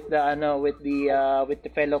with the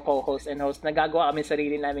fellow co-host and host. Nagagawa kami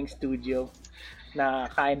sarili naming studio na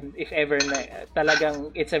if ever na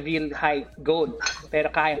talagang it's a real high goal.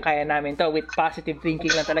 Pero kaya namin to with positive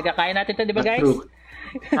thinking lang talaga. Kaya natin to, di ba guys? True.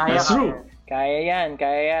 That's true. Kaya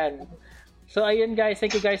yan. So ayun guys,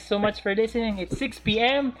 thank you guys so much for listening. It's 6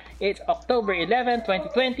 p.m. It's October 11,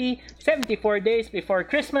 2020, 74 days before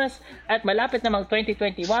Christmas at malapit namang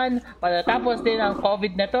 2021. Patatapos din ang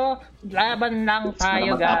COVID na to. Laban lang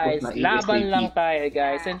tayo guys. Laban lang tayo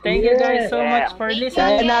guys. And thank you guys so much for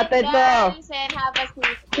listening. Kaya natin to. Guys, and have a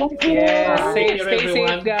safe Yes, stay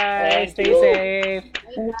safe guys. Stay safe.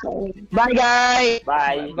 Bye guys.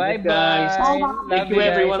 Bye. Bye guys. Love Thank you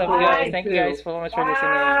everyone for guys. Thank you guys so much for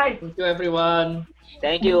listening. Thank you everyone.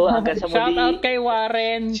 Thank you. Hanggang sa Shout muli. out kay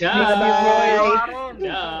Warren. Ciao.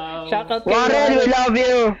 Shout out kay Warren, we love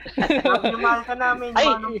you. Love you, mahal ka namin.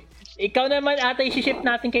 Ay, ikaw naman ata i-ship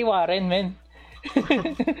natin kay Warren, men.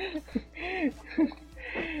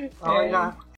 Okay na.